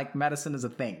reason why, like, medicine is a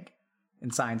thing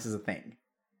and science is a thing.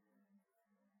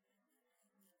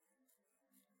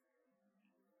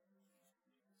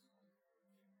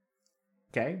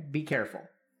 Okay? Be careful.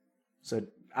 So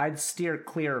I'd steer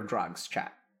clear of drugs,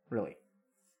 chat. Really.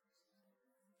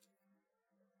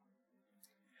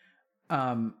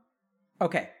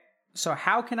 Okay. So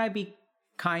how can I be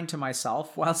kind to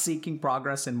myself while seeking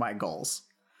progress in my goals?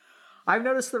 I've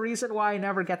noticed the reason why I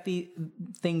never get the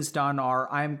things done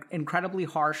are I'm incredibly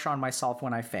harsh on myself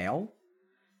when I fail,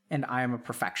 and I am a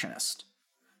perfectionist.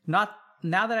 Not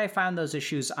now that I found those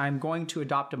issues, I'm going to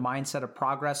adopt a mindset of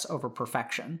progress over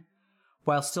perfection,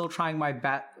 while still trying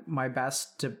my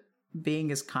best to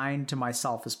being as kind to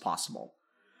myself as possible.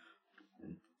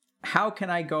 How can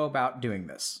I go about doing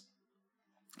this?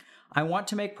 I want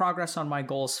to make progress on my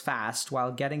goals fast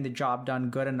while getting the job done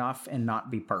good enough and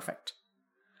not be perfect.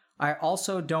 I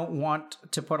also don't want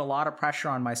to put a lot of pressure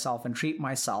on myself and treat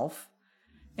myself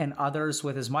and others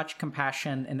with as much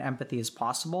compassion and empathy as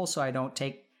possible so I don't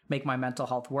make my mental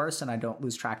health worse and I don't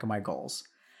lose track of my goals.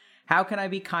 How can I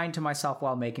be kind to myself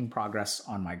while making progress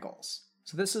on my goals?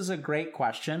 So this is a great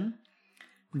question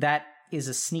that is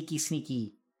a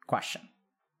sneaky question.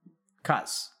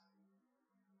 Because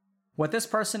what this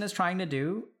person is trying to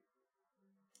do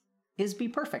is be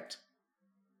perfect.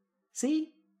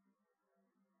 See?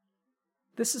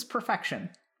 This is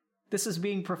perfection. This is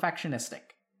being perfectionistic.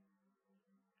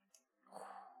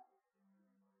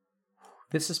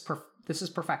 This is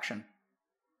perfection.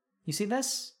 You see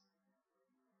this?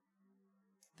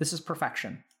 This is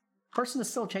perfection. Person is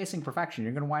still chasing perfection.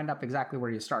 You're going to wind up exactly where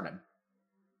you started.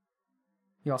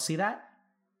 You all see that?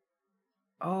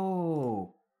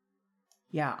 Oh,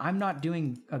 yeah, I'm not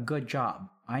doing a good job.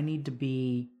 I need to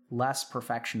be less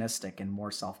perfectionistic and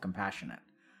more self-compassionate.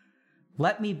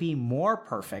 Let me be more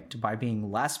perfect by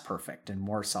being less perfect and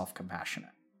more self-compassionate.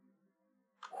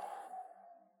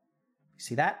 You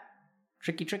see that?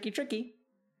 Tricky.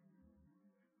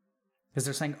 Because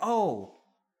they're saying, oh,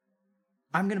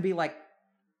 I'm going to be like,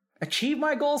 achieve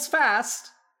my goals fast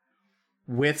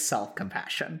with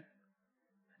self-compassion.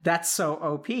 That's so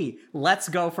OP. Let's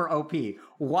go for OP.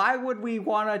 Why would we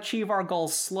want to achieve our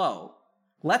goals slow?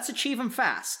 Let's achieve them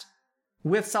fast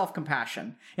with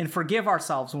self-compassion and forgive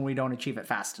ourselves when we don't achieve it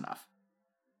fast enough.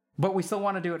 But we still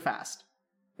want to do it fast.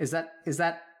 Is that,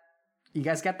 you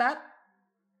guys get that?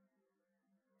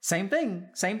 Same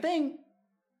thing.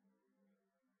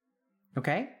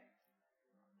 Okay?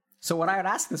 So what I would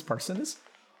ask this person is,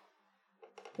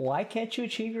 why can't you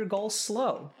achieve your goals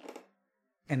slow?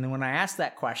 And then when I ask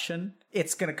that question,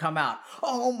 it's going to come out,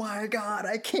 oh my God,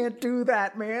 I can't do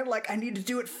that, man. Like, I need to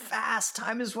do it fast.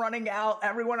 Time is running out.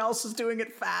 Everyone else is doing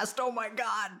it fast. Oh my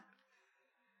God.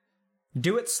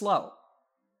 Do it slow.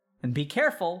 And be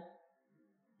careful,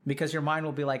 because your mind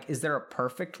will be like, is there a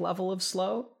perfect level of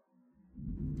slow?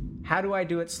 How do I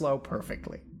do it slow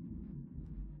perfectly?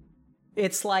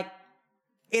 It's like,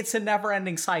 it's a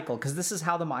never-ending cycle, because this is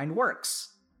how the mind works.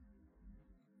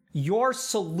 Your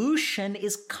solution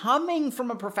is coming from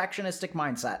a perfectionistic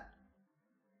mindset.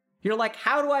 You're like,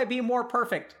 how do I be more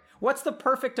perfect? What's the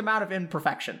perfect amount of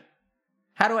imperfection?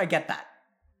 How do I get that?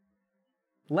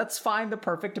 Let's find the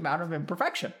perfect amount of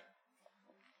imperfection.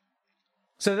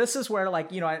 So this is where,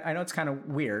 like, I know it's kind of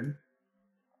weird.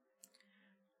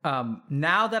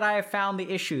 Now that I have found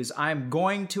the issues, I'm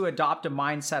going to adopt a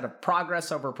mindset of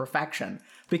progress over perfection,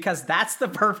 because that's the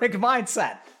perfect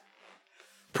mindset.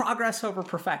 Progress over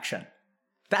perfection.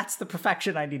 That's the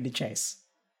perfection I need to chase.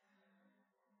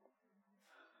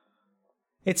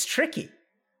 It's tricky,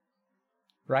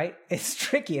 right? It's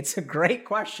tricky. It's a great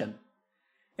question.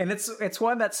 And it's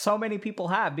one that so many people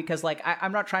have, because, like,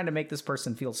 I'm not trying to make this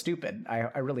person feel stupid.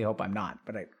 I really hope I'm not,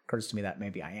 but it occurs to me that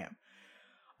maybe I am.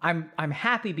 I'm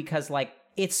happy because, like,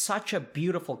 it's such a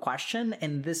beautiful question,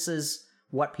 and this is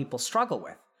what people struggle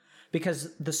with.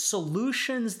 Because the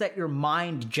solutions that your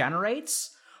mind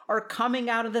generates are coming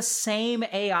out of the same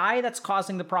AI that's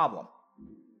causing the problem.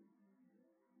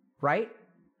 Right?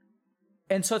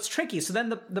 And so it's tricky. So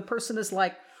then the person is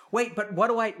like, wait, but what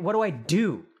do I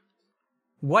do?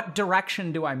 What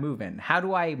direction do I move in? How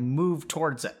do I move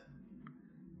towards it?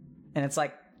 And it's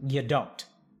like, you don't.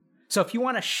 So if you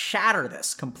want to shatter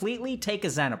this completely, take a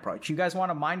Zen approach. You guys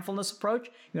want a mindfulness approach?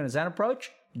 You want a Zen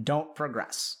approach? Don't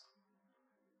progress.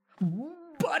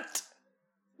 But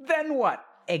then what?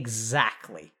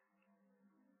 Exactly.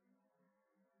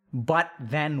 But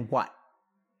then what?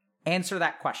 Answer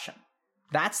that question.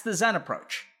 That's the Zen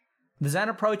approach. The Zen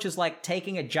approach is like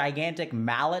taking a gigantic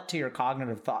mallet to your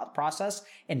cognitive thought process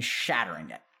and shattering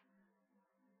it.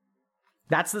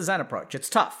 That's the Zen approach. It's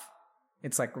tough.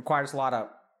 It's like requires a lot of,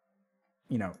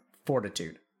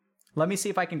 fortitude. Let me see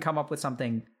if I can come up with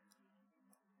something.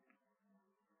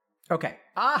 Okay.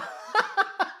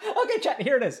 Okay, chat.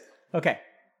 Here it is. Okay.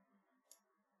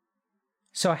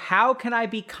 So how can I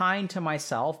be kind to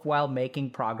myself while making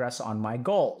progress on my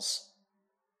goals?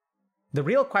 The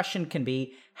real question can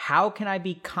be, how can I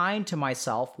be kind to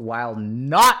myself while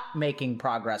not making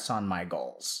progress on my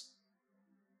goals?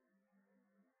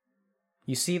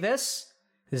 You see this?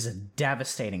 This is a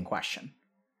devastating question.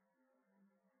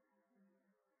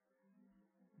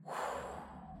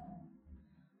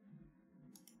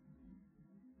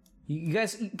 You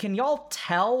guys, can y'all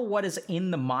tell what is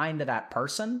in the mind of that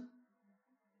person?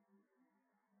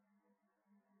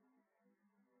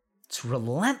 It's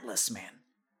relentless, man.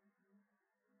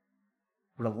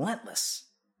 Relentless.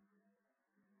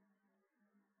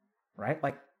 Right?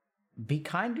 Like, be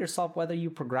kind to yourself whether you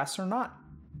progress or not.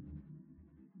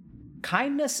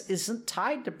 Kindness isn't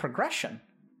tied to progression.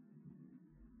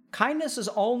 Kindness is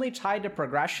only tied to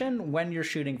progression when you're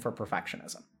shooting for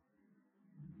perfectionism.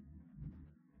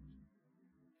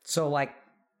 So, like,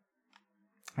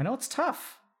 I know it's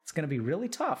tough. It's going to be really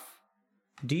tough.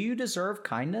 Do you deserve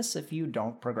kindness if you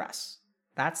don't progress?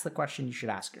 That's the question you should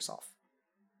ask yourself.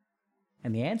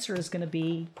 And the answer is going to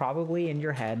be probably in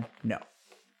your head, no.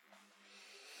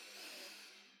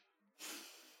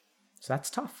 So that's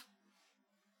tough.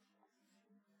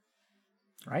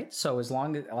 Right? So as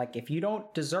long as, like, if you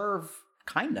don't deserve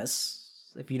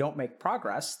kindness, if you don't make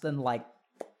progress, then, like,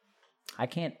 I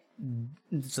can't.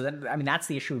 So then, I mean, that's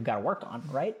the issue we've got to work on,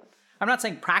 right? I'm not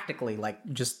saying practically, like,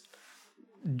 just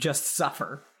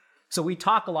suffer. So we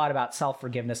talk a lot about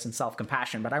self-forgiveness and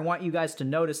self-compassion, but I want you guys to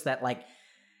notice that, like,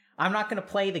 I'm not going to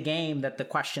play the game that the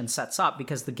question sets up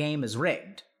because the game is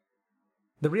rigged.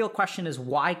 The real question is,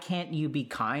 why can't you be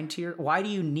kind to why do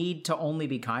you need to only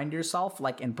be kind to yourself,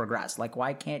 like, and progress? Like,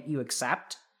 why can't you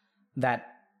accept that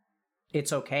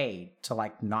it's okay to,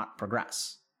 like, not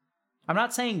progress? I'm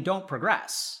not saying don't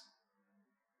progress.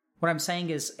 What I'm saying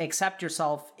is accept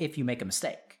yourself if you make a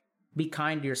mistake. Be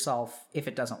kind to yourself if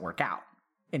it doesn't work out.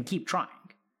 And keep trying.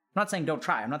 I'm not saying don't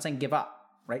try. I'm not saying give up,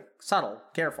 right? Subtle,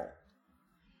 careful.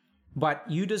 But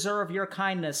you deserve your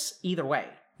kindness either way.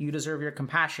 You deserve your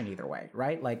compassion either way,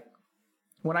 right? Like,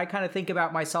 when I kind of think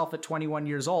about myself at 21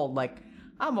 years old, like,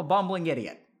 I'm a bumbling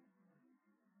idiot.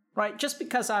 Right? Just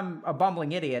because I'm a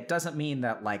bumbling idiot doesn't mean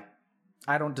that, like,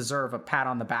 I don't deserve a pat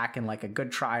on the back and, like, a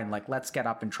good try and, like, let's get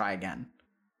up and try again.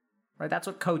 Right? That's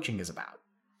what coaching is about.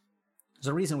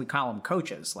 There's a reason we call them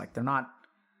coaches. Like, they're not,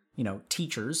 you know,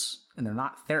 teachers and they're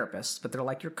not therapists, but they're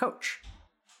like your coach.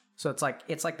 So it's like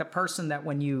the person that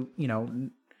when you know,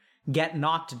 get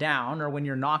knocked down or when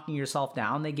you're knocking yourself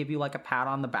down, they give you, like, a pat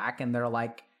on the back and they're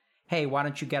like, hey, why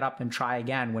don't you get up and try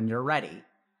again when you're ready?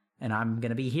 And I'm going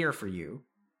to be here for you.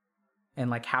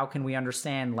 And, like, how can we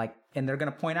understand, like, and they're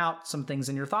going to point out some things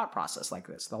in your thought process like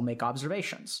this. They'll make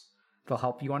observations. They'll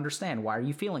help you understand, why are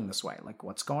you feeling this way? Like,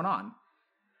 what's going on?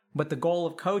 But the goal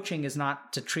of coaching is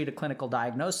not to treat a clinical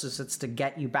diagnosis. It's to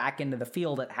get you back into the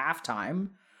field at halftime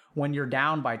when you're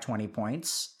down by 20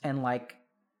 points and, like,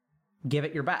 give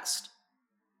it your best.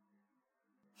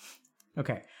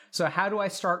 Okay, so how do I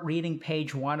start reading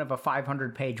page 1 of a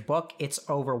 500-page book? It's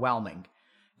overwhelming.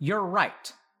 You're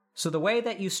right. So the way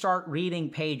that you start reading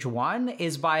page 1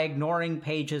 is by ignoring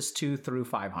pages 2 through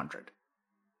 500.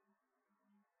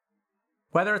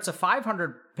 Whether it's a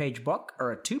 500-page book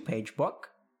or a 2-page book,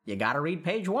 you gotta read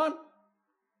page 1.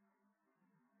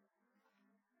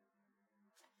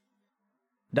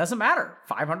 Doesn't matter.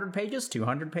 500 pages,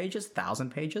 200 pages, 1,000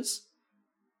 pages.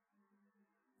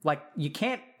 Like, you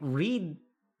can't read.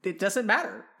 It doesn't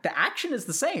matter. The action is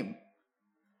the same.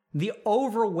 The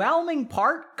overwhelming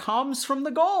part comes from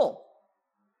the goal.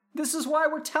 This is why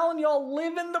we're telling y'all,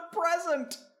 live in the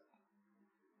present.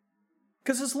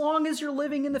 Because as long as you're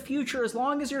living in the future, as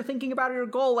long as you're thinking about your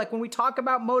goal, like when we talk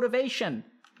about motivation,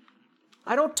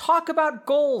 I don't talk about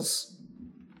goals.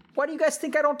 Why do you guys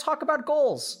think I don't talk about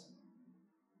goals?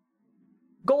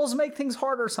 Goals make things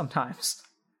harder sometimes.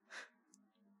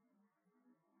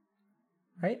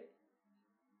 Right?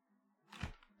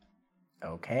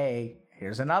 Okay,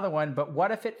 here's another one. But what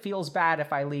if it feels bad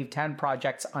if I leave 10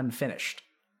 projects unfinished?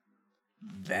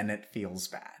 Then it feels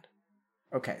bad.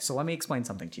 Okay, so let me explain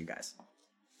something to you guys.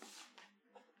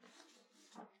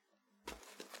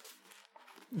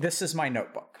 This is my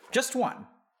notebook. Just one.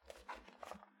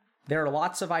 There are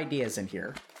lots of ideas in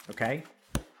here, okay?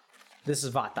 This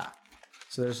is Vata.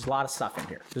 So there's a lot of stuff in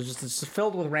here. It's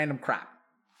filled with random crap.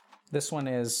 This one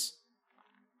is...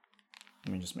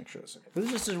 Let me just make sure this is okay. This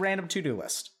is just a random to-do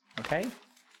list, okay?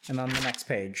 And on the next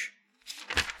page...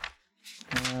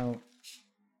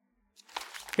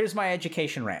 here's my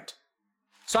education rant.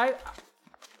 So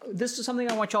this is something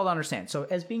I want y'all to understand. So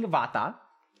as being a Vata,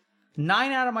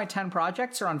 9 out of my 10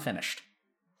 projects are unfinished.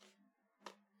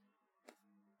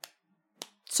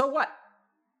 So what?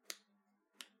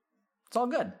 It's all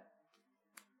good.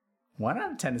 1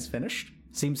 out of 10 is finished.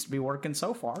 Seems to be working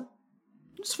so far.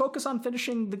 Just focus on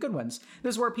finishing the good ones.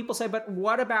 This is where people say, but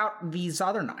what about these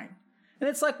other 9? And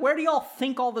it's like, where do y'all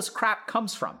think all this crap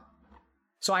comes from?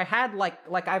 So I had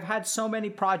I've had so many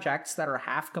projects that are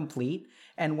half complete,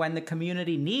 and when the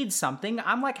community needs something,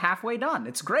 I'm like halfway done.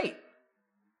 It's great.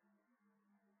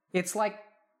 It's like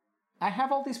I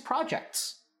have all these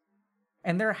projects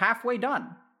and they're halfway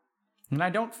done and I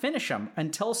don't finish them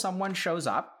until someone shows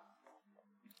up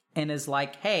and is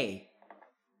like, hey,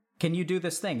 can you do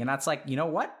this thing? And that's like, you know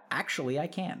what? Actually, I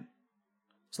can.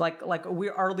 It's like we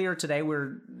earlier today, we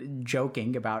were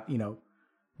joking about,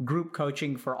 group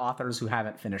coaching for authors who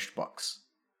haven't finished books.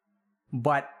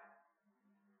 But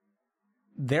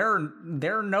there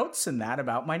are notes in that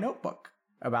about my notebook,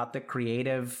 about the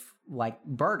creative,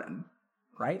 burden,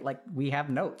 right? Like, we have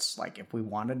notes. Like, if we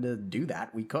wanted to do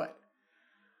that, we could.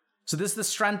 So this is the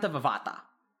strength of Avata.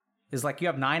 Is like, you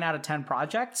have 9 out of 10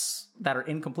 projects that are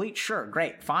incomplete. Sure,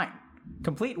 great, fine.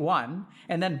 Complete one,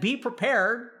 and then be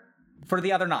prepared for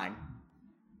the other 9.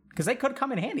 Because they could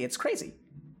come in handy. It's crazy.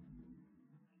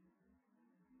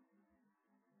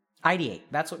 Ideate.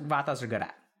 That's what Vatas are good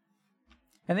at.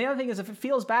 And the other thing is, if it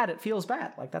feels bad, it feels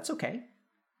bad. Like, that's okay.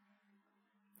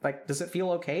 Like, does it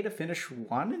feel okay to finish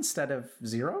 1 instead of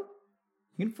 0?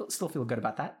 You can still feel good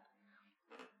about that.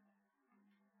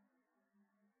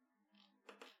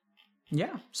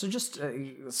 Yeah, so just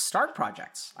start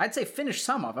projects. I'd say finish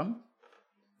some of them,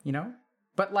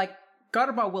 But,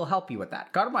 Garba will help you with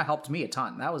that. Garba helped me a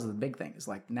ton. That was the big thing. Is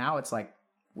like, now it's like,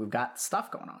 we've got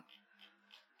stuff going on.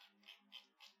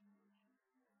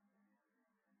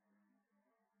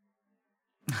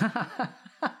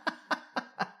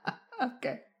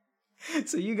 Okay.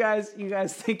 So you guys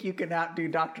think you can outdo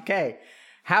Dr. K.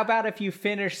 How about if you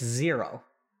finish 0?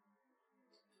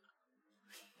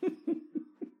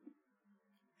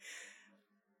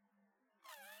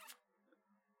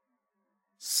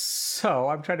 So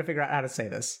I'm trying to figure out how to say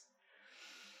this.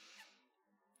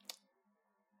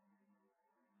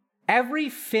 Every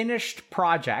finished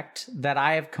project that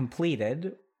I have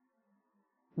completed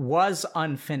was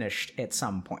unfinished at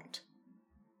some point.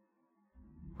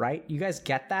 Right? You guys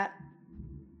get that?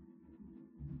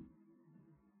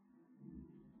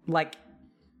 Like,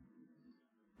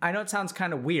 I know it sounds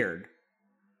kind of weird,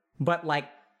 but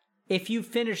if you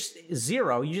finish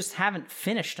 0, you just haven't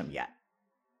finished them yet.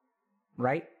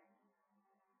 Right?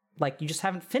 You just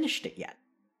haven't finished it yet.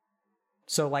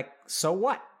 So so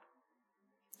what?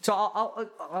 So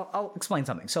I'll explain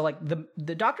something. So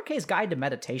the Dr. K's Guide to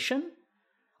Meditation,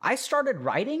 I started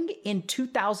writing in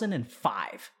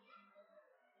 2005.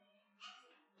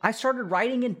 I started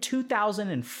writing in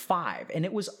 2005, and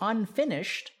it was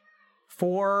unfinished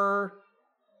for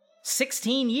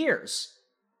 16 years.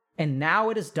 And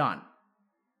now it is done.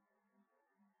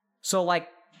 So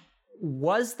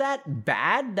was that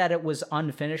bad that it was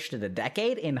unfinished in a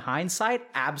decade? In hindsight,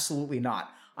 absolutely not.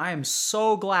 I am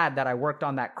so glad that I worked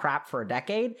on that crap for a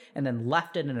decade and then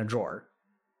left it in a drawer.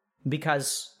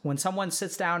 Because when someone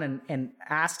sits down and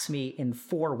asks me in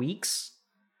 4 weeks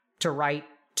to write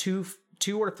two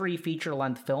or three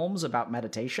feature-length films about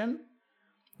meditation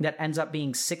that ends up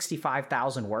being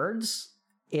 65,000 words,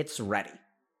 it's ready.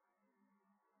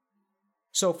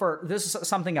 So this is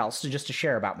something else to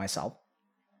share about myself.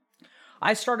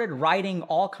 I started writing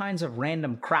all kinds of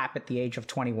random crap at the age of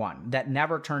 21 that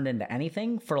never turned into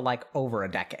anything for over a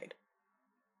decade.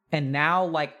 And now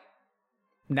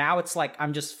it's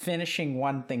I'm just finishing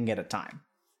one thing at a time.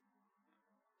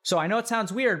 So I know it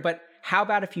sounds weird, but how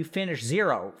about if you finish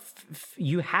 0?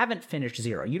 You haven't finished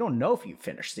 0. You don't know if you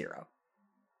finished 0.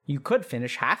 You could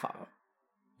finish half of them.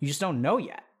 You just don't know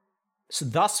yet. So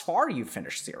thus far, you've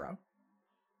finished 0.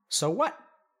 So what?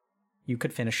 You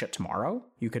could finish it tomorrow.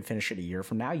 You could finish it a year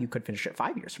from now. You could finish it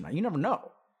 5 years from now. You never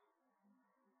know.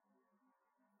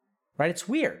 Right? It's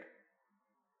weird.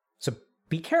 So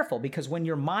be careful, because when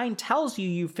your mind tells you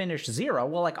you finished 0,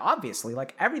 well, obviously,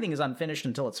 everything is unfinished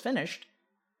until it's finished.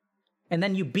 And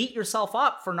then you beat yourself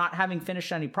up for not having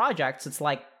finished any projects. It's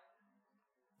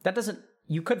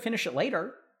you could finish it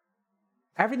later.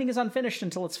 Everything is unfinished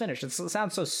until it's finished. It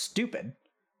sounds so stupid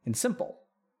and simple.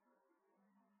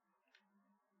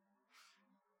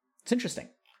 It's interesting.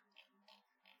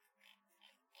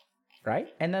 Right?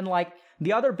 And then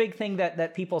the other big thing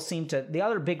that people the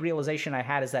other big realization I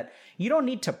had is that you don't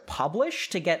need to publish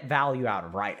to get value out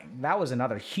of writing. That was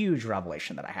another huge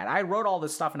revelation that I had. I wrote all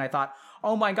this stuff and I thought,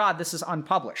 oh my God, this is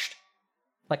unpublished.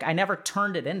 I never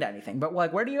turned it into anything. But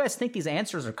where do you guys think these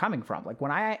answers are coming from?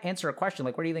 When I answer a question,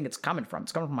 where do you think it's coming from?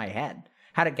 It's coming from my head.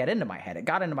 How did it get into my head? It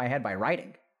got into my head by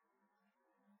writing.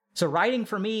 So writing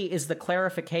for me is the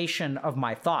clarification of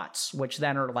my thoughts, which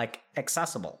then are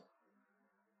accessible.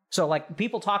 So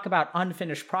people talk about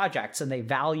unfinished projects and they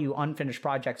value unfinished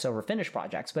projects over finished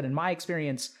projects. But in my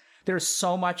experience, there's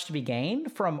so much to be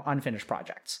gained from unfinished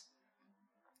projects.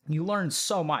 You learn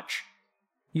so much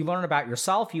You learn about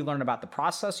yourself, you learn about the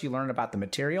process, you learn about the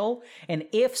material, and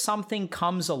if something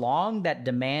comes along that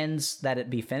demands that it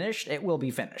be finished, it will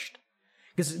be finished.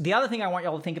 Because the other thing I want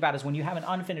y'all to think about is when you have an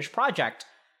unfinished project,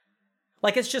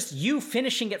 like it's just you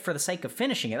finishing it for the sake of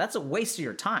finishing it. That's a waste of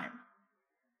your time.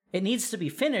 It needs to be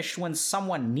finished when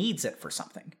someone needs it for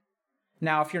something.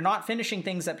 Now, if you're not finishing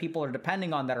things that people are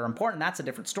depending on that are important, that's a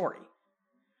different story.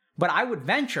 But I would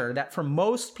venture that for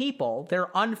most people, their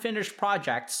unfinished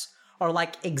projects are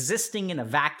like existing in a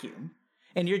vacuum.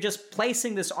 And you're just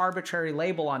placing this arbitrary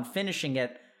label on finishing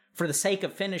it for the sake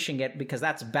of finishing it because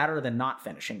that's better than not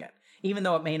finishing it, even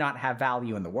though it may not have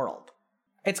value in the world.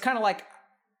 It's kind of like,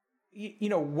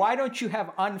 why don't you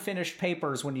have unfinished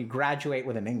papers when you graduate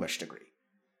with an English degree?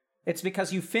 It's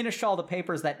because you finished all the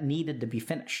papers that needed to be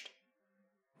finished.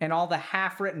 And all the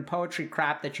half-written poetry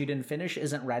crap that you didn't finish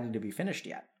isn't ready to be finished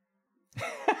yet.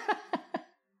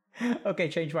 Okay,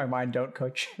 change my mind. Don't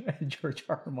coach George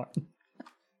R. R. Martin.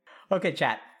 Okay,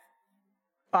 chat.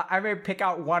 I may pick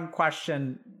out one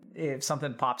question if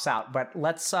something pops out, but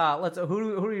let's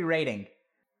who are you rating?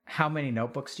 How many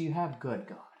notebooks do you have? Good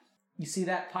God. You see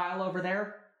that pile over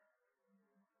there?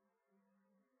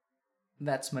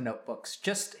 That's my notebooks,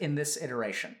 just in this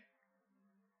iteration.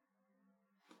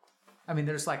 I mean,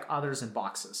 there's like others in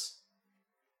boxes.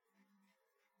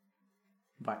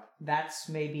 But that's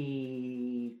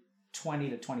maybe 20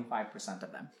 to 25%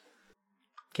 of them.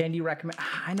 Can you recommend?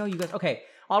 I know you guys. Okay,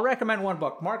 I'll recommend one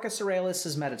book. Marcus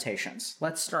Aurelius' Meditations.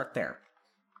 Let's start there.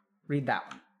 Read that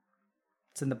one.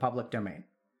 It's in the public domain.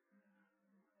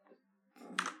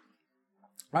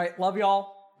 All right, love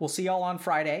y'all. We'll see y'all on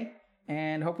Friday,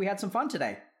 and hope we had some fun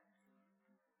today.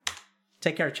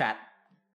 Take care, chat.